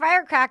Trixie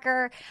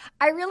Firecracker.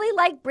 I really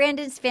like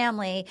Brandon's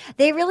family.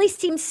 They really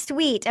seem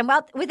sweet. And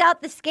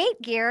without the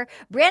skate gear,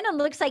 Brandon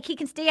looks like he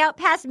can stay out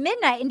past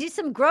midnight and do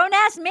some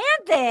grown-ass man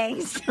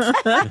things.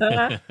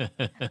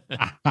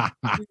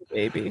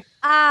 Baby.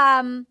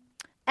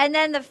 And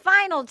then the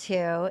final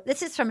 2,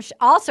 this is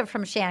also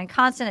from Shannon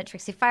Constant at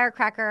Trixie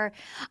Firecracker.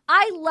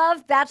 I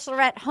love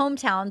Bachelorette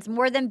hometowns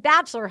more than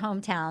Bachelor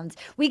hometowns.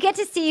 We get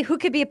to see who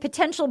could be a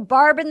potential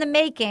Barb in the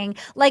making,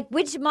 like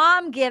which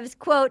mom gives,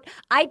 quote,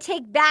 I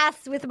take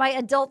baths with my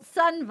adult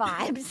son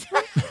vibes.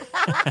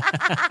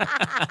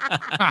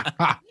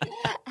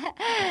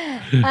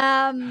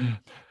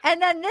 And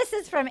then this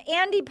is from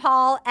Andy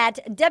Paul at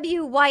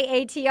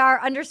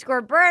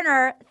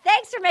WYATR_burner.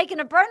 Thanks for making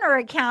a burner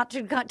account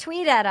to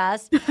tweet at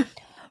us.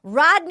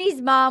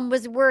 Rodney's mom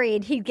was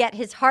worried he'd get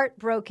his heart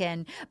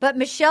broken, but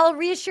Michelle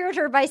reassured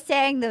her by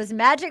saying those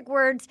magic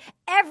words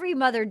every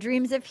mother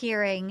dreams of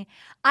hearing.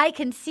 I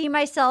can see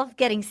myself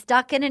getting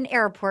stuck in an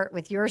airport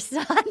with your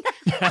son.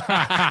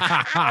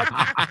 That's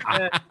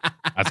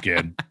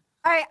good.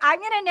 All right, I'm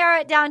going to narrow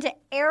it down to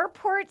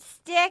airport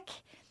stick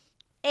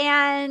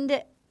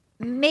and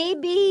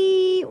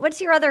maybe,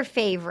 what's your other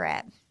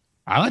favorite?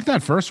 I like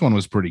that first one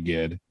was pretty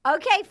good.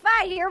 Okay,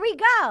 fine. Here we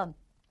go.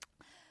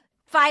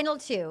 Final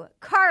 2.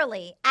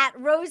 Carly at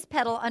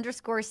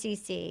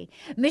rosepetal_cc.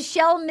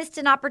 Michelle missed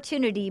an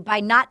opportunity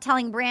by not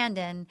telling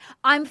Brandon,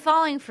 I'm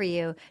falling for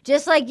you,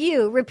 just like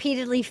you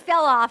repeatedly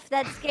fell off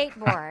that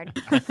skateboard.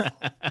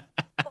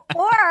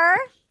 Or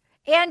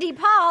Andy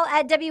Paul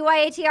at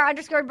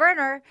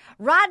WYATR_burner.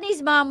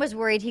 Rodney's mom was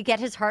worried he'd get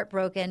his heart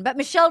broken, but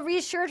Michelle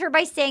reassured her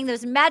by saying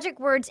those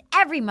magic words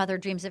every mother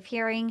dreams of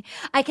hearing.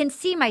 I can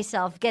see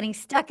myself getting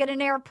stuck at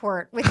an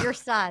airport with your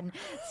son.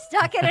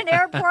 Stuck at an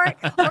airport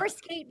or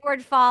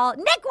skateboard fall.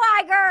 Nick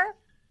Wiger.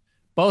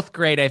 Both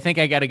great. I think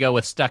I got to go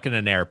with stuck in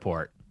an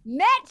airport.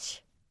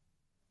 Mitch.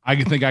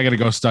 I think I got to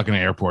go stuck in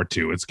an airport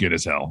too. It's good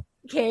as hell.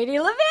 Katie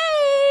Levine.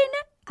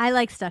 I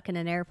like stuck in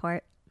an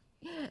airport.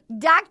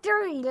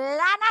 Dr.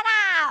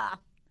 Lanana.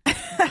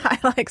 I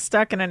like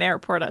stuck in an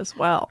airport as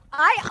well.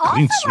 I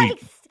also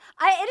like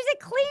it is a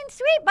clean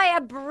sweep by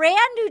a brand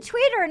new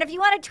tweeter. And if you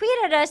want to tweet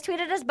at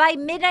us by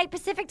midnight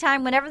Pacific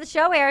time whenever the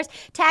show airs.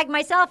 Tag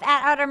myself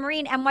at Autumn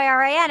Marine,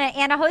 MYRIN, at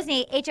Anna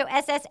Hosni,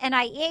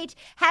 HOSSNIEH,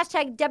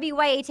 hashtag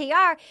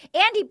WYATR.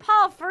 Andy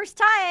Paul, first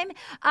time.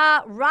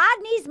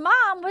 Rodney's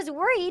mom was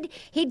worried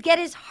he'd get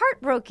his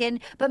heart broken,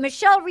 but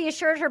Michelle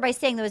reassured her by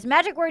saying those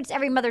magic words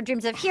every mother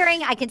dreams of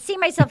hearing. I can see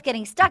myself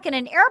getting stuck in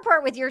an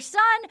airport with your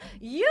son.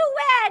 You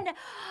win.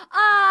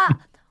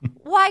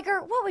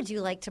 Wiger, what would you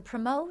like to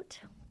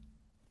promote?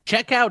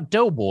 Check out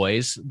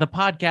Doughboys, the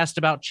podcast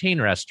about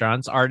chain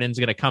restaurants. Arden's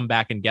going to come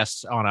back and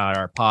guest on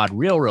our pod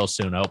real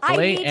soon,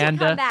 hopefully. I need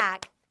to come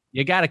back.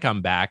 You got to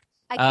come back.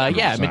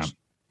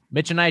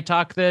 Mitch and I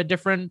talk the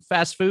different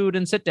fast food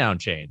and sit-down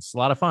chains. A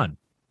lot of fun.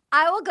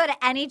 I will go to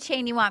any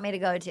chain you want me to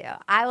go to.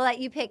 I will let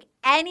you pick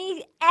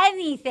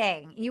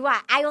anything you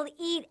want. I will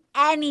eat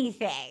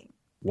anything.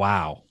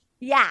 Wow.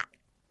 Yeah.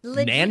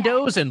 Legit.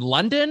 Nando's in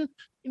London?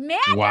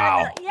 Nando's.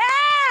 Wow.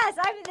 Yes,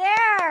 I'm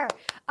there.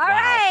 All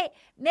right.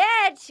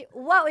 Mitch,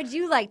 what would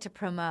you like to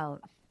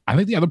promote? I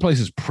think the other place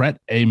is Pret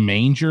a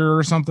Manger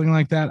or something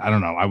like that. I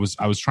don't know. I was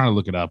trying to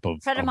look it up.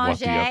 Pret a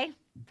Manger.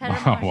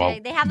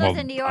 They have those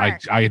in New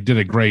York. I did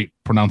a great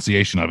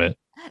pronunciation of it.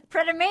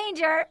 Pret a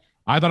Manger.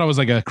 I thought it was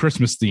like a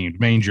Christmas themed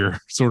manger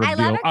sort of I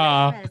deal. love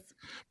a Christmas.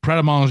 Pret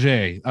a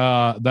manger.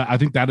 I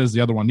think that is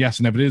the other one. Yes,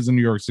 and if it is in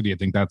New York City, I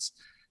think that's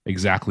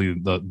exactly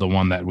the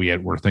one that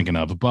we're thinking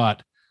of.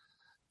 But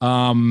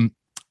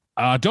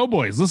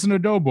Doughboys, listen to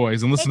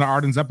Doughboys and listen to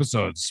Arden's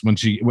episodes when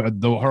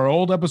her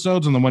old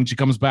episodes and then when she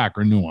comes back,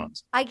 her new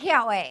ones. I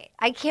can't wait.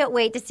 I can't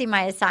wait to see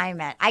my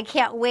assignment. I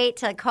can't wait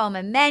to comb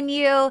a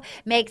menu,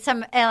 make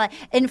some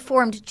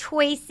informed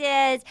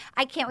choices.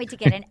 I can't wait to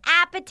get an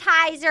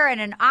appetizer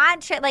and an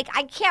entree. Like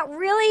I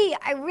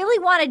really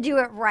want to do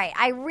it right.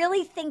 I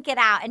really think it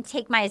out and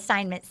take my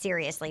assignment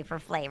seriously for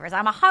flavors.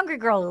 I'm a hungry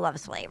girl who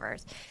loves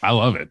flavors. I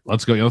love it.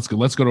 Let's go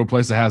to a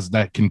place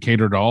that can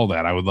cater to all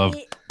that. I would love.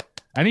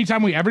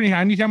 Anytime we go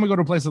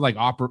to a place that like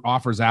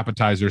offers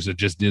appetizers, it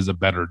just is a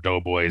better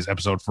Doughboys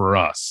episode for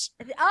us.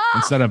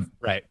 Instead of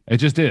right. It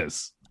just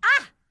is.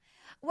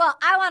 Well,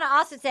 I want to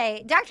also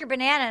say Dr.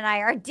 Banana and I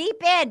are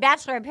deep in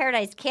Bachelor in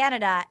Paradise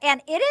Canada,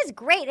 and it is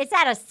great. It's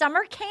at a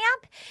summer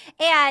camp,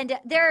 and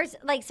there's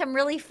like some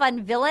really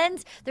fun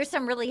villains. There's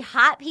some really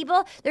hot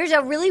people. There's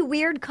a really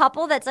weird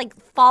couple that's like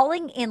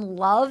falling in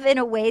love in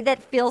a way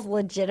that feels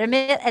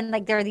legitimate, and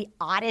like they're the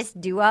oddest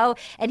duo.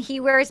 And he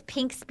wears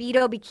pink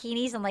Speedo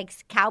bikinis and like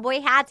cowboy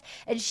hats,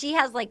 and she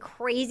has like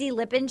crazy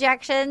lip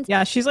injections.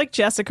 Yeah, she's like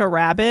Jessica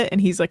Rabbit, and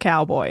he's a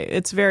cowboy.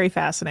 It's very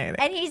fascinating.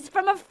 And he's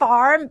from a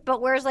farm, but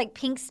wears like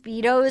pink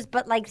Speedos,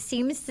 but like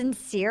seems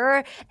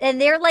sincere, and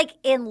they're like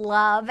in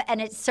love,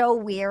 and it's so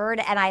weird,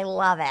 and I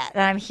love it,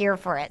 and I'm here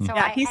for it. So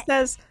yeah, he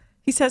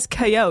says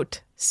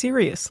coyote.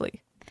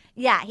 Seriously.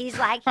 Yeah, he's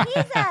like, he's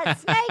a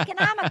snake and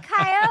I'm a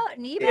coyote,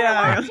 and you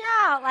better watch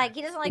out. Like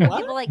he doesn't like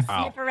when people like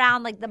sniff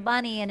around like the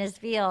bunny in his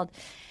field.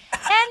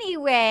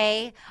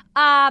 Anyway, Katie,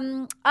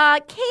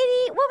 what would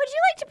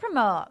you like to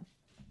promote?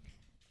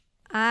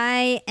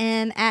 I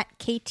am at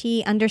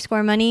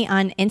KT_money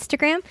on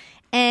Instagram,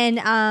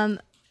 and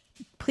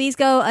please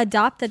go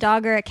adopt a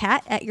dog or a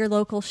cat at your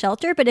local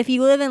shelter. But if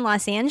you live in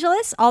Los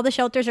Angeles, all the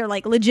shelters are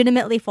like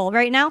legitimately full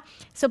right now.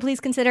 So please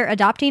consider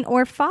adopting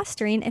or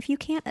fostering if you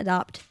can't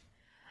adopt.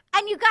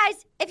 And you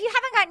guys, if you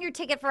haven't gotten your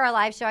ticket for our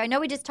live show, I know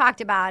we just talked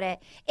about it.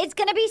 It's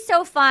going to be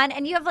so fun.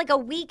 And you have like a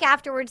week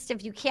afterwards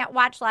if you can't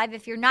watch live.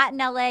 If you're not in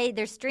LA,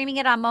 they're streaming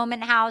it on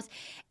Moment House.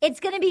 It's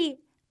going to be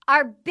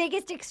our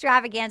biggest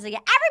extravaganza.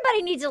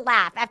 Everybody needs to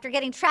laugh after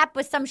getting trapped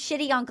with some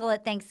shitty uncle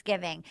at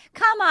Thanksgiving.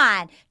 Come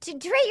on, to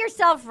treat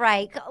yourself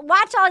right.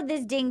 Watch all of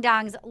these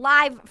ding-dongs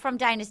live from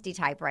Dynasty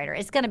Typewriter.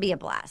 It's going to be a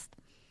blast.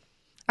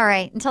 All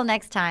right, until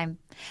next time.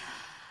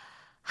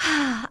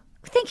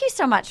 Thank you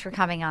so much for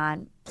coming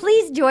on.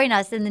 Please join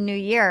us in the new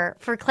year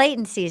for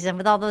Clayton season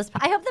with all those.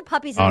 I hope the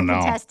puppies are the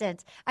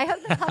contestants. I hope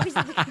the puppies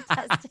are the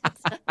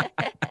contestants.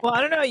 Well,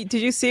 I don't know.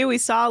 Did you see? We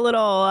saw a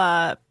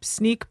little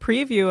sneak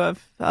preview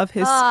of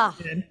his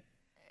season.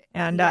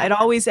 And it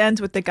always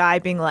ends with the guy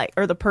being like,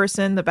 or the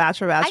person, the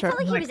bachelor. I feel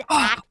like he was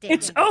acting.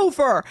 It's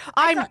over.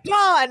 I'm done.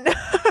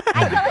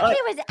 I feel like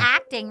he was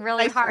acting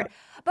really hard.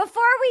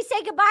 Before we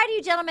say goodbye to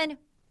you, gentlemen,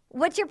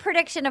 what's your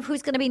prediction of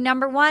who's going to be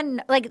number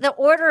one? Like the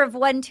order of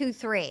 1, 2,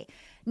 3.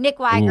 Nick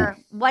Wiger,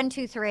 1,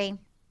 2, 3.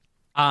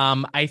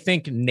 I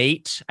think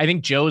Nate. I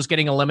think Joe's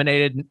getting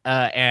eliminated,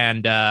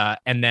 and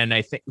then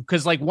I think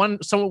because like one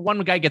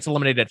guy gets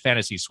eliminated at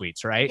Fantasy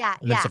Suites, right? Yeah,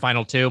 and that's the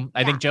final two.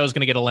 I think Joe's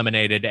going to get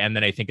eliminated, and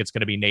then I think it's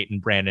going to be Nate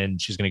and Brandon.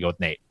 She's going to go with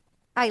Nate.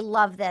 I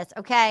love this.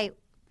 Okay,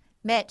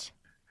 Mitch.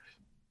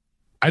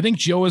 I think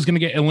Joe is going to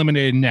get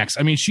eliminated next.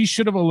 I mean, she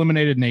should have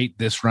eliminated Nate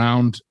this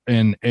round,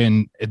 and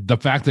the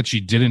fact that she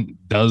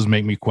didn't does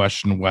make me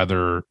question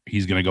whether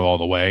he's going to go all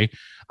the way.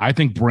 I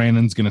think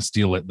Brandon's going to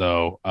steal it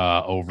though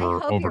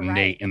over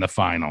Nate in the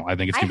final. I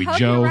think it's going to be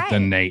Joe,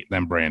 then Nate,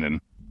 then Brandon.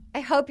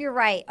 I hope you're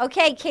right.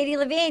 Okay, Katie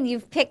Levine,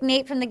 you've picked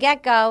Nate from the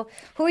get-go.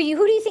 Who do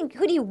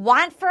you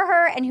want for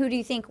her, and who do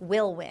you think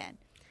will win?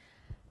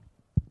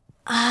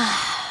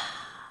 I'm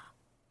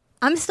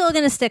still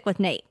going to stick with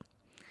Nate.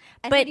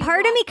 But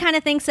part of me kind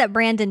of thinks that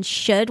Brandon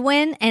should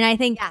win, and I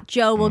think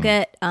Joe will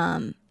get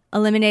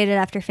eliminated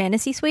after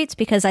Fantasy Suites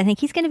because I think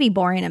he's going to be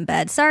boring in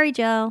bed. Sorry,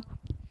 Joe.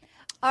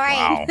 All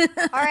right.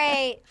 Wow. All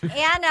right.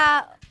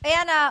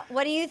 Anna,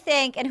 what do you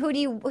think? And who do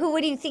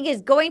you think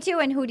is going to,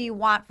 and who do you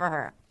want for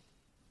her?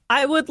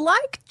 I would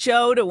like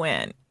Joe to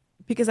win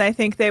because I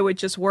think they would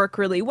just work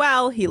really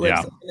well. He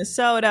lives in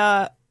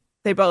Minnesota.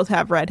 They both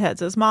have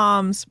redheads as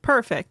moms.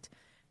 Perfect.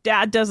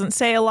 Dad doesn't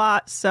say a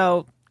lot,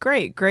 so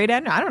great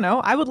end. I don't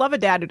know. I would love a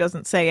dad who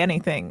doesn't say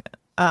anything.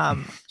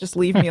 Just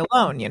leave me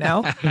alone, you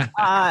know?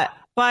 But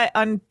I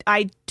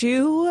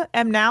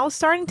am now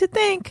starting to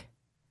think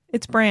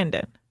it's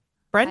Brandon.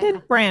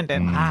 Brandon.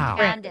 Wow.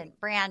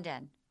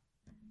 Brandon.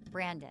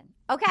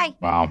 Okay.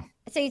 Wow.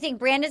 So you think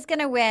Brandon's going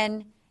to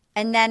win,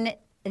 and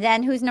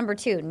then who's number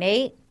 2?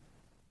 Nate?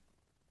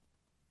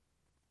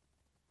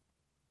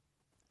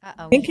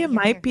 I think it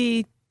might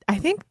be. I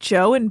think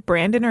Joe and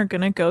Brandon are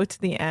going to go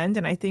to the end,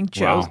 and I think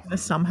Joe's going to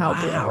somehow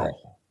blow it.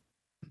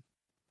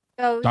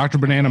 So Dr.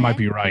 Banana might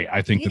be right.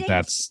 I think You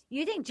I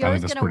think think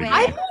Joe's that's going to pretty win?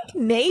 I think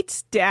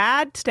Nate's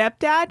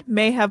stepdad,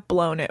 may have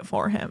blown it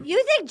for him.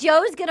 You think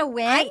Joe's going to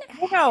win?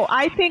 No,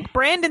 I think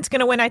Brandon's going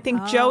to win. I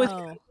think Joe is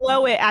going to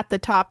blow it at the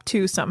top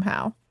 2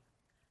 somehow.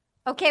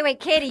 Okay, wait,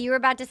 Katie, you were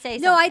about to say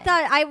something. No,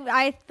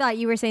 I thought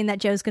you were saying that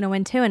Joe's going to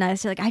win too, and I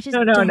was like, I just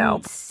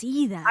don't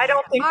see that. I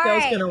don't think All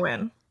Joe's right. going to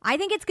win. I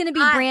think it's going to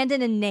be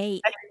Brandon and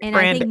Nate, and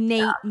I think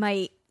Nate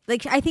might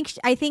like. I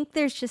think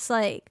there's just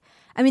like.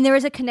 I mean, there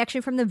was a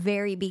connection from the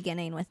very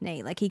beginning with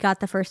Nate. Like, he got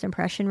the first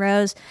impression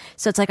rose.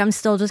 So it's like, I'm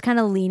still just kind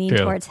of leaning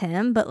towards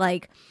him. But,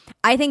 like,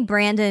 I think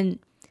Brandon,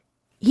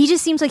 he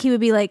just seems like he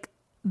would be, like,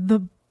 the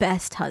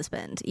best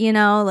husband. You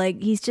know?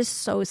 Like, he's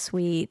just so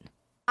sweet.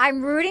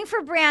 I'm rooting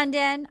for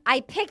Brandon.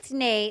 I picked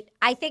Nate.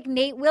 I think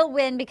Nate will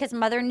win because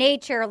Mother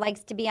Nature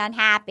likes to be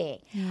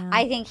unhappy. Yeah.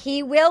 I think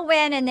he will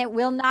win and it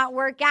will not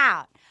work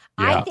out.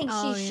 Yeah. I think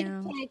she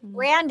should pick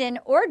Brandon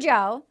or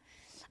Joe.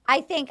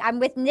 I think I'm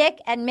with Nick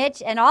and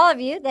Mitch and all of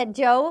you that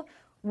Joe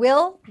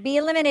will be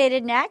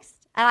eliminated next.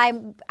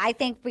 And I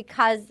think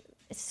because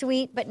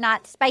sweet but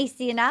not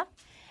spicy enough.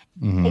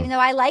 Mm-hmm. Even though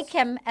I like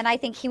him and I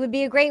think he would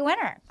be a great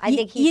winner. I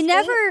think he's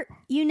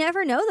you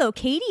never know though.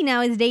 Katie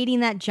now is dating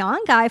that John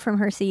guy from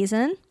her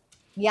season.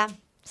 Yeah.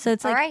 So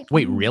it's all like, right.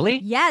 Wait, really?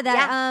 Yeah,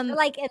 they're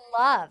like in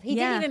love. He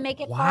didn't even make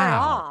it far at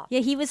all. Yeah,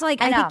 he was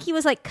like, I think he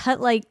was like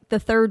cut like the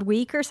 3rd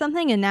week or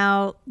something, and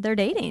now they're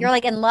dating. You're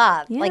like in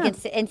love, like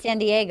in San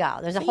Diego.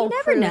 There's a whole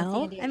you crew never in San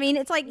know. Diego. I mean,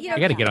 it's like I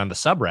got to get on the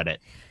subreddit.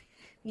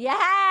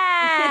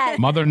 Yeah.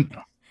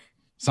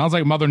 Sounds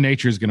like Mother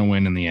Nature is going to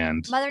win in the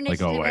end. Mother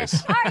Nature, like always.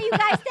 All right, you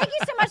guys, thank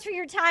you so much for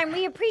your time.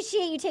 We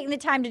appreciate you taking the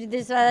time to do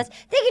this with us.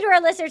 Thank you to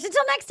our listeners.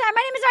 Until next time,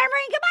 my name is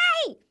Armory.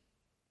 Goodbye.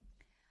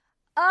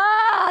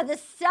 Oh, the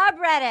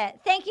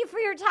subreddit. Thank you for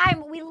your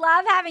time. We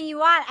love having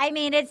you on. I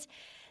mean, this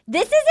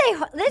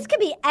could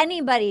be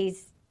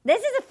anybody's.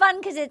 This is a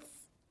fun because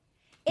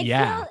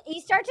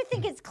you start to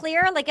think it's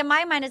clear. Like in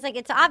my mind, it's like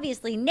it's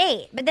obviously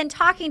Nate. But then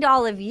talking to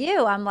all of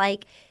you, I'm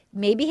like,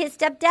 maybe his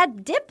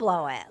stepdad did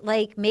blow it.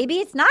 Like maybe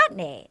it's not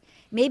Nate.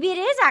 Maybe it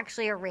is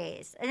actually a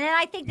race. And then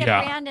I think that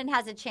Brandon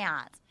has a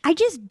chance. I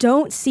just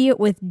don't see it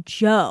with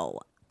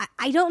Joe.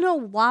 I don't know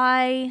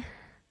why.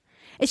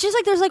 It's just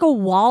like there's like a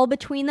wall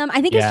between them. I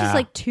think it's just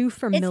like too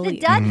familiar. It's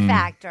the dud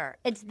factor.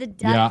 It's the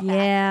dud factor.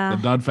 Yeah.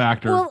 The dud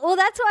factor. Well,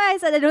 that's why I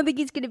said I don't think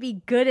he's going to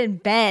be good in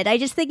bed. I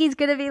just think he's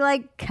going to be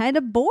like kind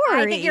of boring.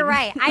 I think you're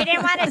right. I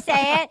didn't want to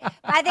say it, but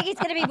I think he's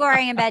going to be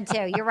boring in bed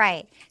too. You're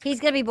right. He's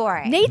going to be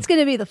boring. Nate's going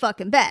to be the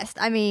fucking best.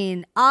 I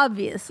mean,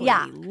 obviously.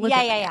 Yeah.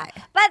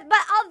 But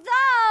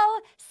although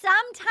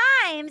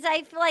sometimes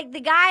I feel like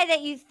the guy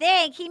that you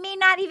think, he may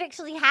not even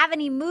actually have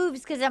any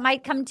moves because it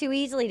might come too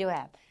easily to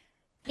him.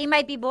 He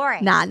might be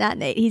boring. Nah, not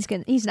Nate. He's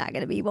not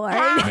gonna be boring.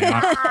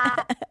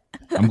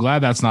 I'm glad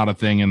that's not a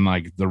thing in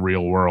like the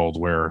real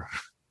world where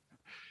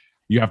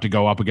you have to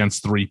go up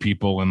against 3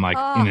 people in like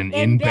in an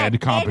in-bed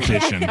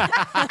competition.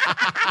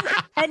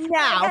 And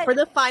now for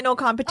the final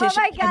competition.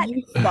 Oh my God. Can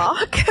you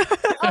fuck?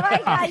 Oh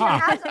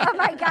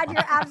my God,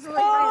 you're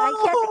absolutely right. I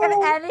can't think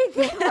of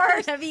anything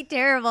worse. That'd be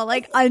terrible.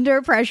 Like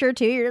under pressure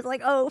too. You're just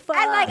like, oh fuck.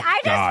 And like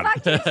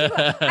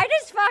I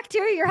just fucked 2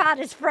 of your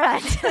hottest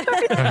friends.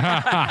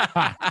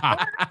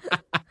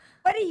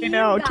 What do you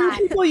know? got?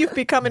 2 people you've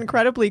become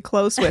incredibly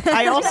close with.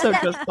 I also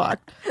just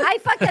fucked. I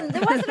fucked them.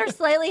 The ones that are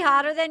slightly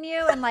hotter than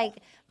you and like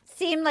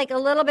seem like a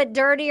little bit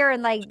dirtier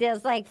and like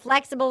there's like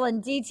flexible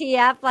and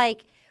DTF.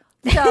 Like,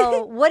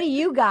 so what do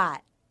you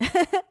got?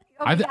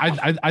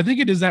 I think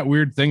it is that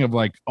weird thing of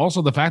like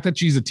also the fact that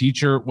she's a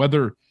teacher,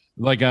 whether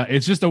like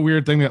it's just a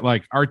weird thing that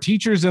like our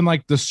teacher's in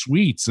like the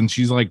suites and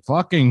she's like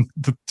fucking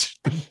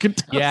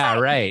yeah,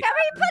 right. Can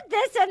we put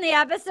this in the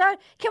episode?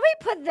 Can we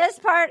put this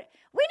part?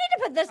 We need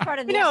to put this part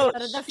in the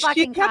episode of the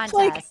fucking contest.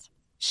 Like,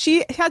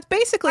 she has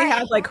basically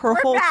had like her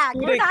whole back.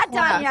 student We're not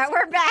class. done yet.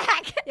 We're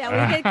back. Yeah,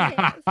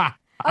 we're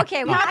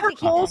Okay, we have her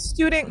whole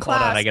student class.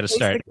 Hold on, I gotta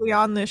start. Basically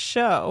on this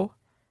show.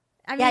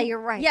 I mean, yeah, you're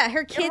right. Yeah,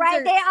 her kids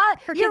right.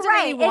 Her kids are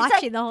really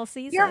watching the whole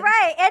season. You're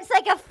right. It's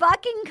like a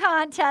fucking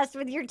contest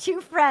with your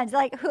 2 friends.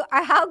 Like,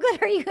 how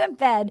good are you in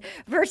bed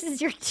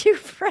versus your 2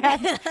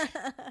 friends?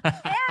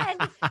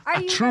 And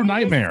are you true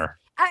nightmare?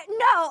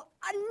 No,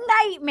 a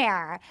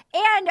nightmare.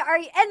 And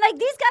like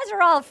these guys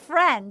are all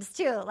friends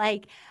too.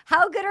 Like,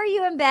 how good are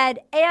you in bed?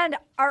 And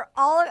are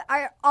all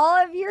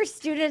of your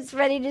students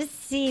ready to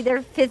see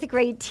their 5th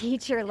grade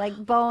teacher like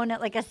bone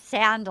at like a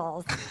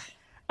sandals?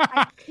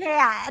 I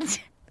can't.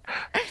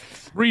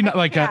 3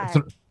 like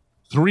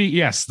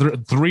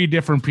three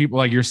different people.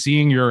 Like you're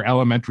seeing your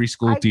elementary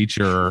school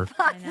teacher.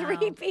 Fuck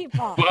 3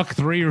 people. Fuck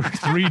three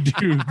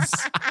dudes.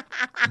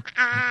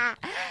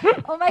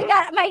 Oh my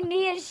God, my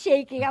knee is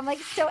shaking. I'm like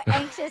so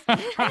anxious.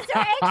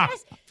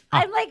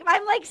 I'm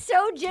like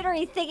so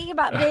jittery thinking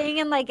about being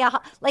in like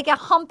a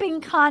humping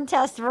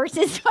contest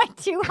versus my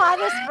 2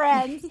 hottest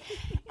friends,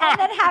 and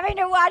then having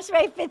to watch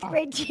my 5th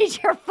grade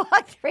teacher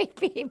fuck 3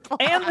 people.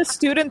 And the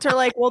students are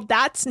like, well,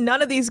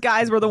 none of these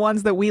guys were the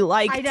ones that we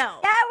liked. I know.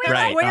 Yeah,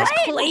 Right.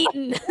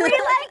 Clayton. We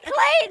like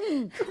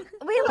Clayton.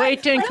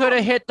 Clayton could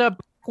have hit the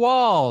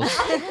walls.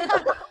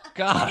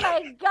 God. Oh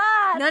my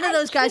God. None of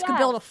those guys could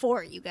build a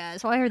fort, you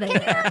guys. Why are they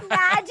there?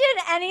 Imagine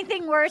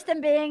anything worse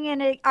than being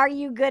in a Are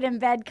You Good in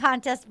Bed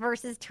contest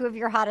versus two of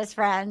your hottest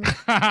friends.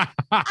 No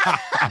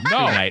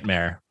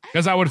nightmare.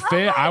 Because I would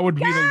fail. I would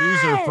be the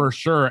loser for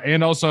sure.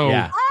 And also,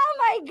 oh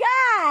my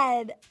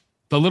God.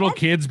 the little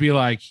kids be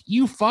like,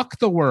 "You fuck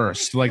the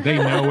worst." Like they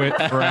know it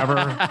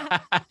forever.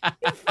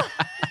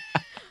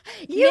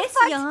 Miss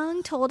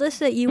Young told us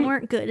that you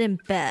weren't good in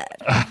bed.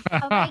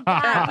 Oh my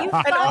God. You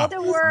fucked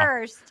the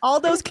worst. All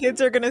those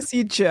kids are going to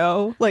see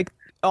Joe like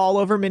all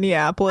over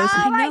Minneapolis.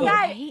 Oh my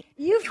God.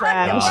 You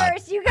fucked the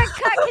worst. You got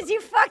cut because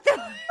you fucked the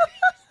worst.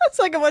 It's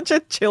like a bunch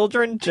of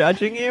children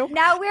judging you.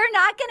 Now, we're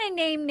not going to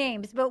name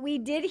names, but we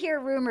did hear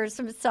rumors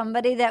from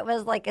somebody that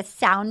was like a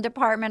sound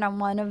department on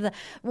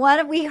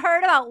we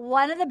heard about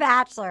one of the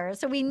Bachelors.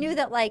 So we knew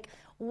that like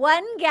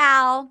one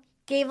gal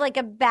gave like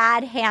a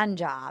bad hand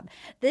job.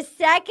 The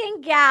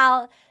second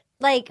gal,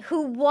 like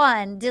who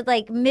won, did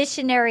like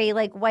missionary,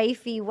 like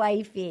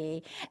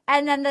wifey.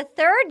 And then the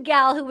third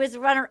gal who was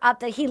runner up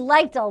that he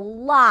liked a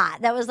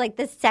lot, that was like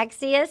the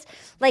sexiest,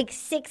 like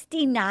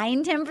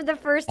 69'd him for the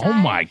first time. Oh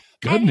my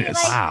goodness.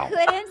 And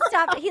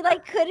he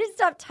couldn't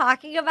stop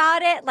talking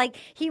about it. Like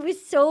he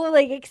was so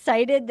like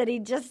excited that he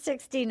just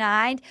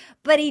 69'd,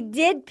 but he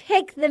did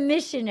pick the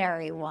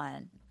missionary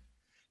one.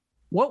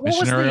 What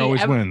missionary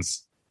always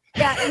wins.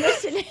 Yeah,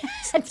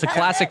 it's a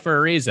classic for a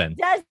reason.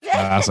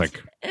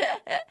 Classic.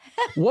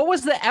 What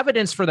was the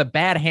evidence for the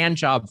bad hand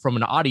job from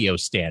an audio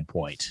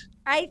standpoint?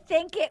 I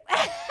think it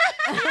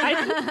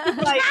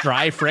like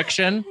dry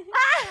friction.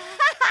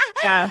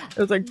 Yeah, it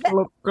was like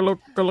gluk, gluk,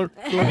 gluk,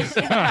 gluk.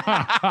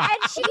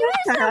 And she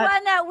was the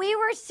one that we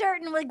were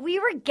certain, like we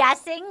were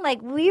guessing,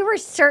 like we were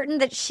certain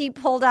that she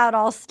pulled out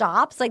all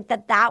stops, like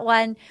that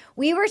one.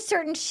 We were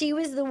certain she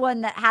was the one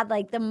that had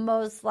like the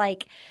most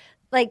like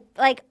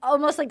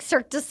almost like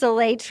Cirque du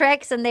Soleil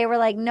tricks, and they were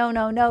like,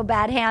 no,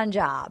 bad hand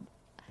job.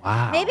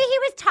 Wow. Maybe he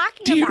was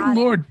talking Dear about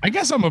Lord, I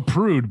guess I'm a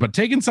prude, but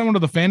taking someone to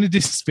the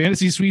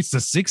fantasy suites to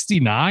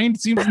 69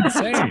 seems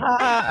insane.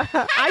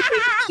 I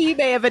think he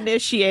may have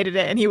initiated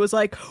it, and he was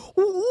like,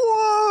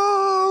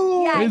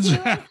 whoa. Yeah, he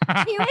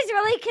was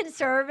really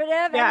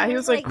conservative. Yeah, he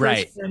was like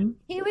right.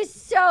 He was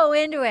so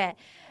into it.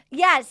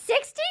 Yeah,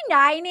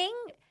 69ing.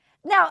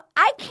 Now,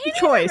 I can't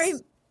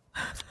choice.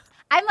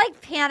 I'm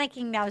like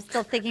panicking now,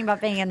 still thinking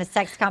about being in a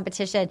sex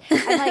competition.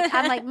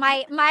 I'm like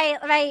my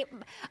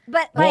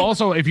but well, like,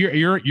 also if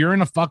you're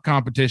in a fuck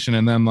competition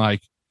and then like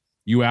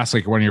you ask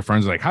like one of your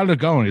friends like, how did it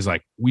go? And he's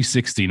like, we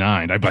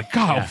 69. I'd be like,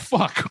 God,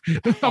 fuck,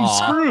 I'm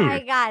screwed. Oh my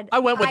God, I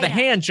went with the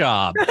hand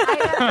job.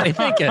 What are you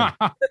thinking?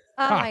 Oh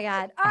my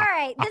God. All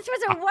right. This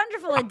was a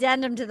wonderful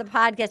addendum to the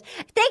podcast.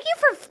 Thank you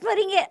for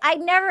putting it.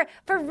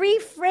 For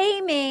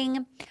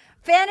reframing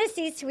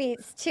fantasy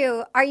suites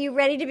too. Are you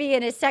ready to be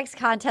in a sex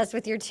contest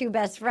with your two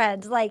best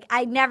friends? Like,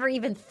 I never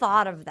even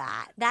thought of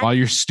that. While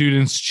your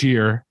students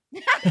cheer.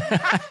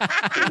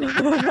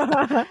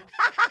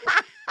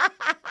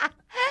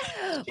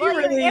 Well,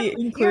 really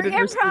your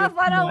Improv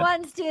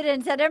 101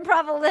 students at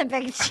Improv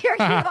Olympics cheer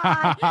you on.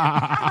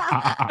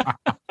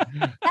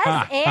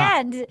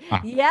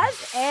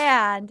 Yes,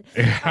 and.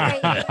 All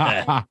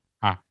right,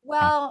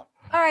 well,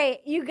 all right,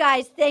 you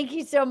guys, thank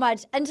you so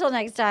much. Until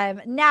next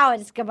time, now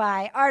it's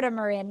goodbye. Artem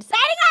Marin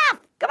signing off.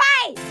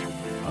 Goodbye.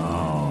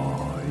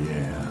 Oh,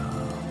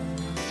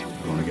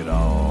 yeah. Gonna get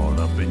all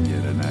up in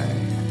you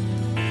tonight.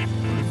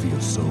 Gonna feel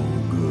so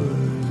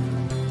good.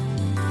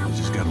 I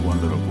just got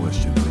one little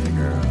question for you,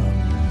 girl.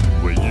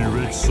 Will you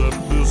accept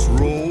this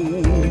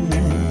role?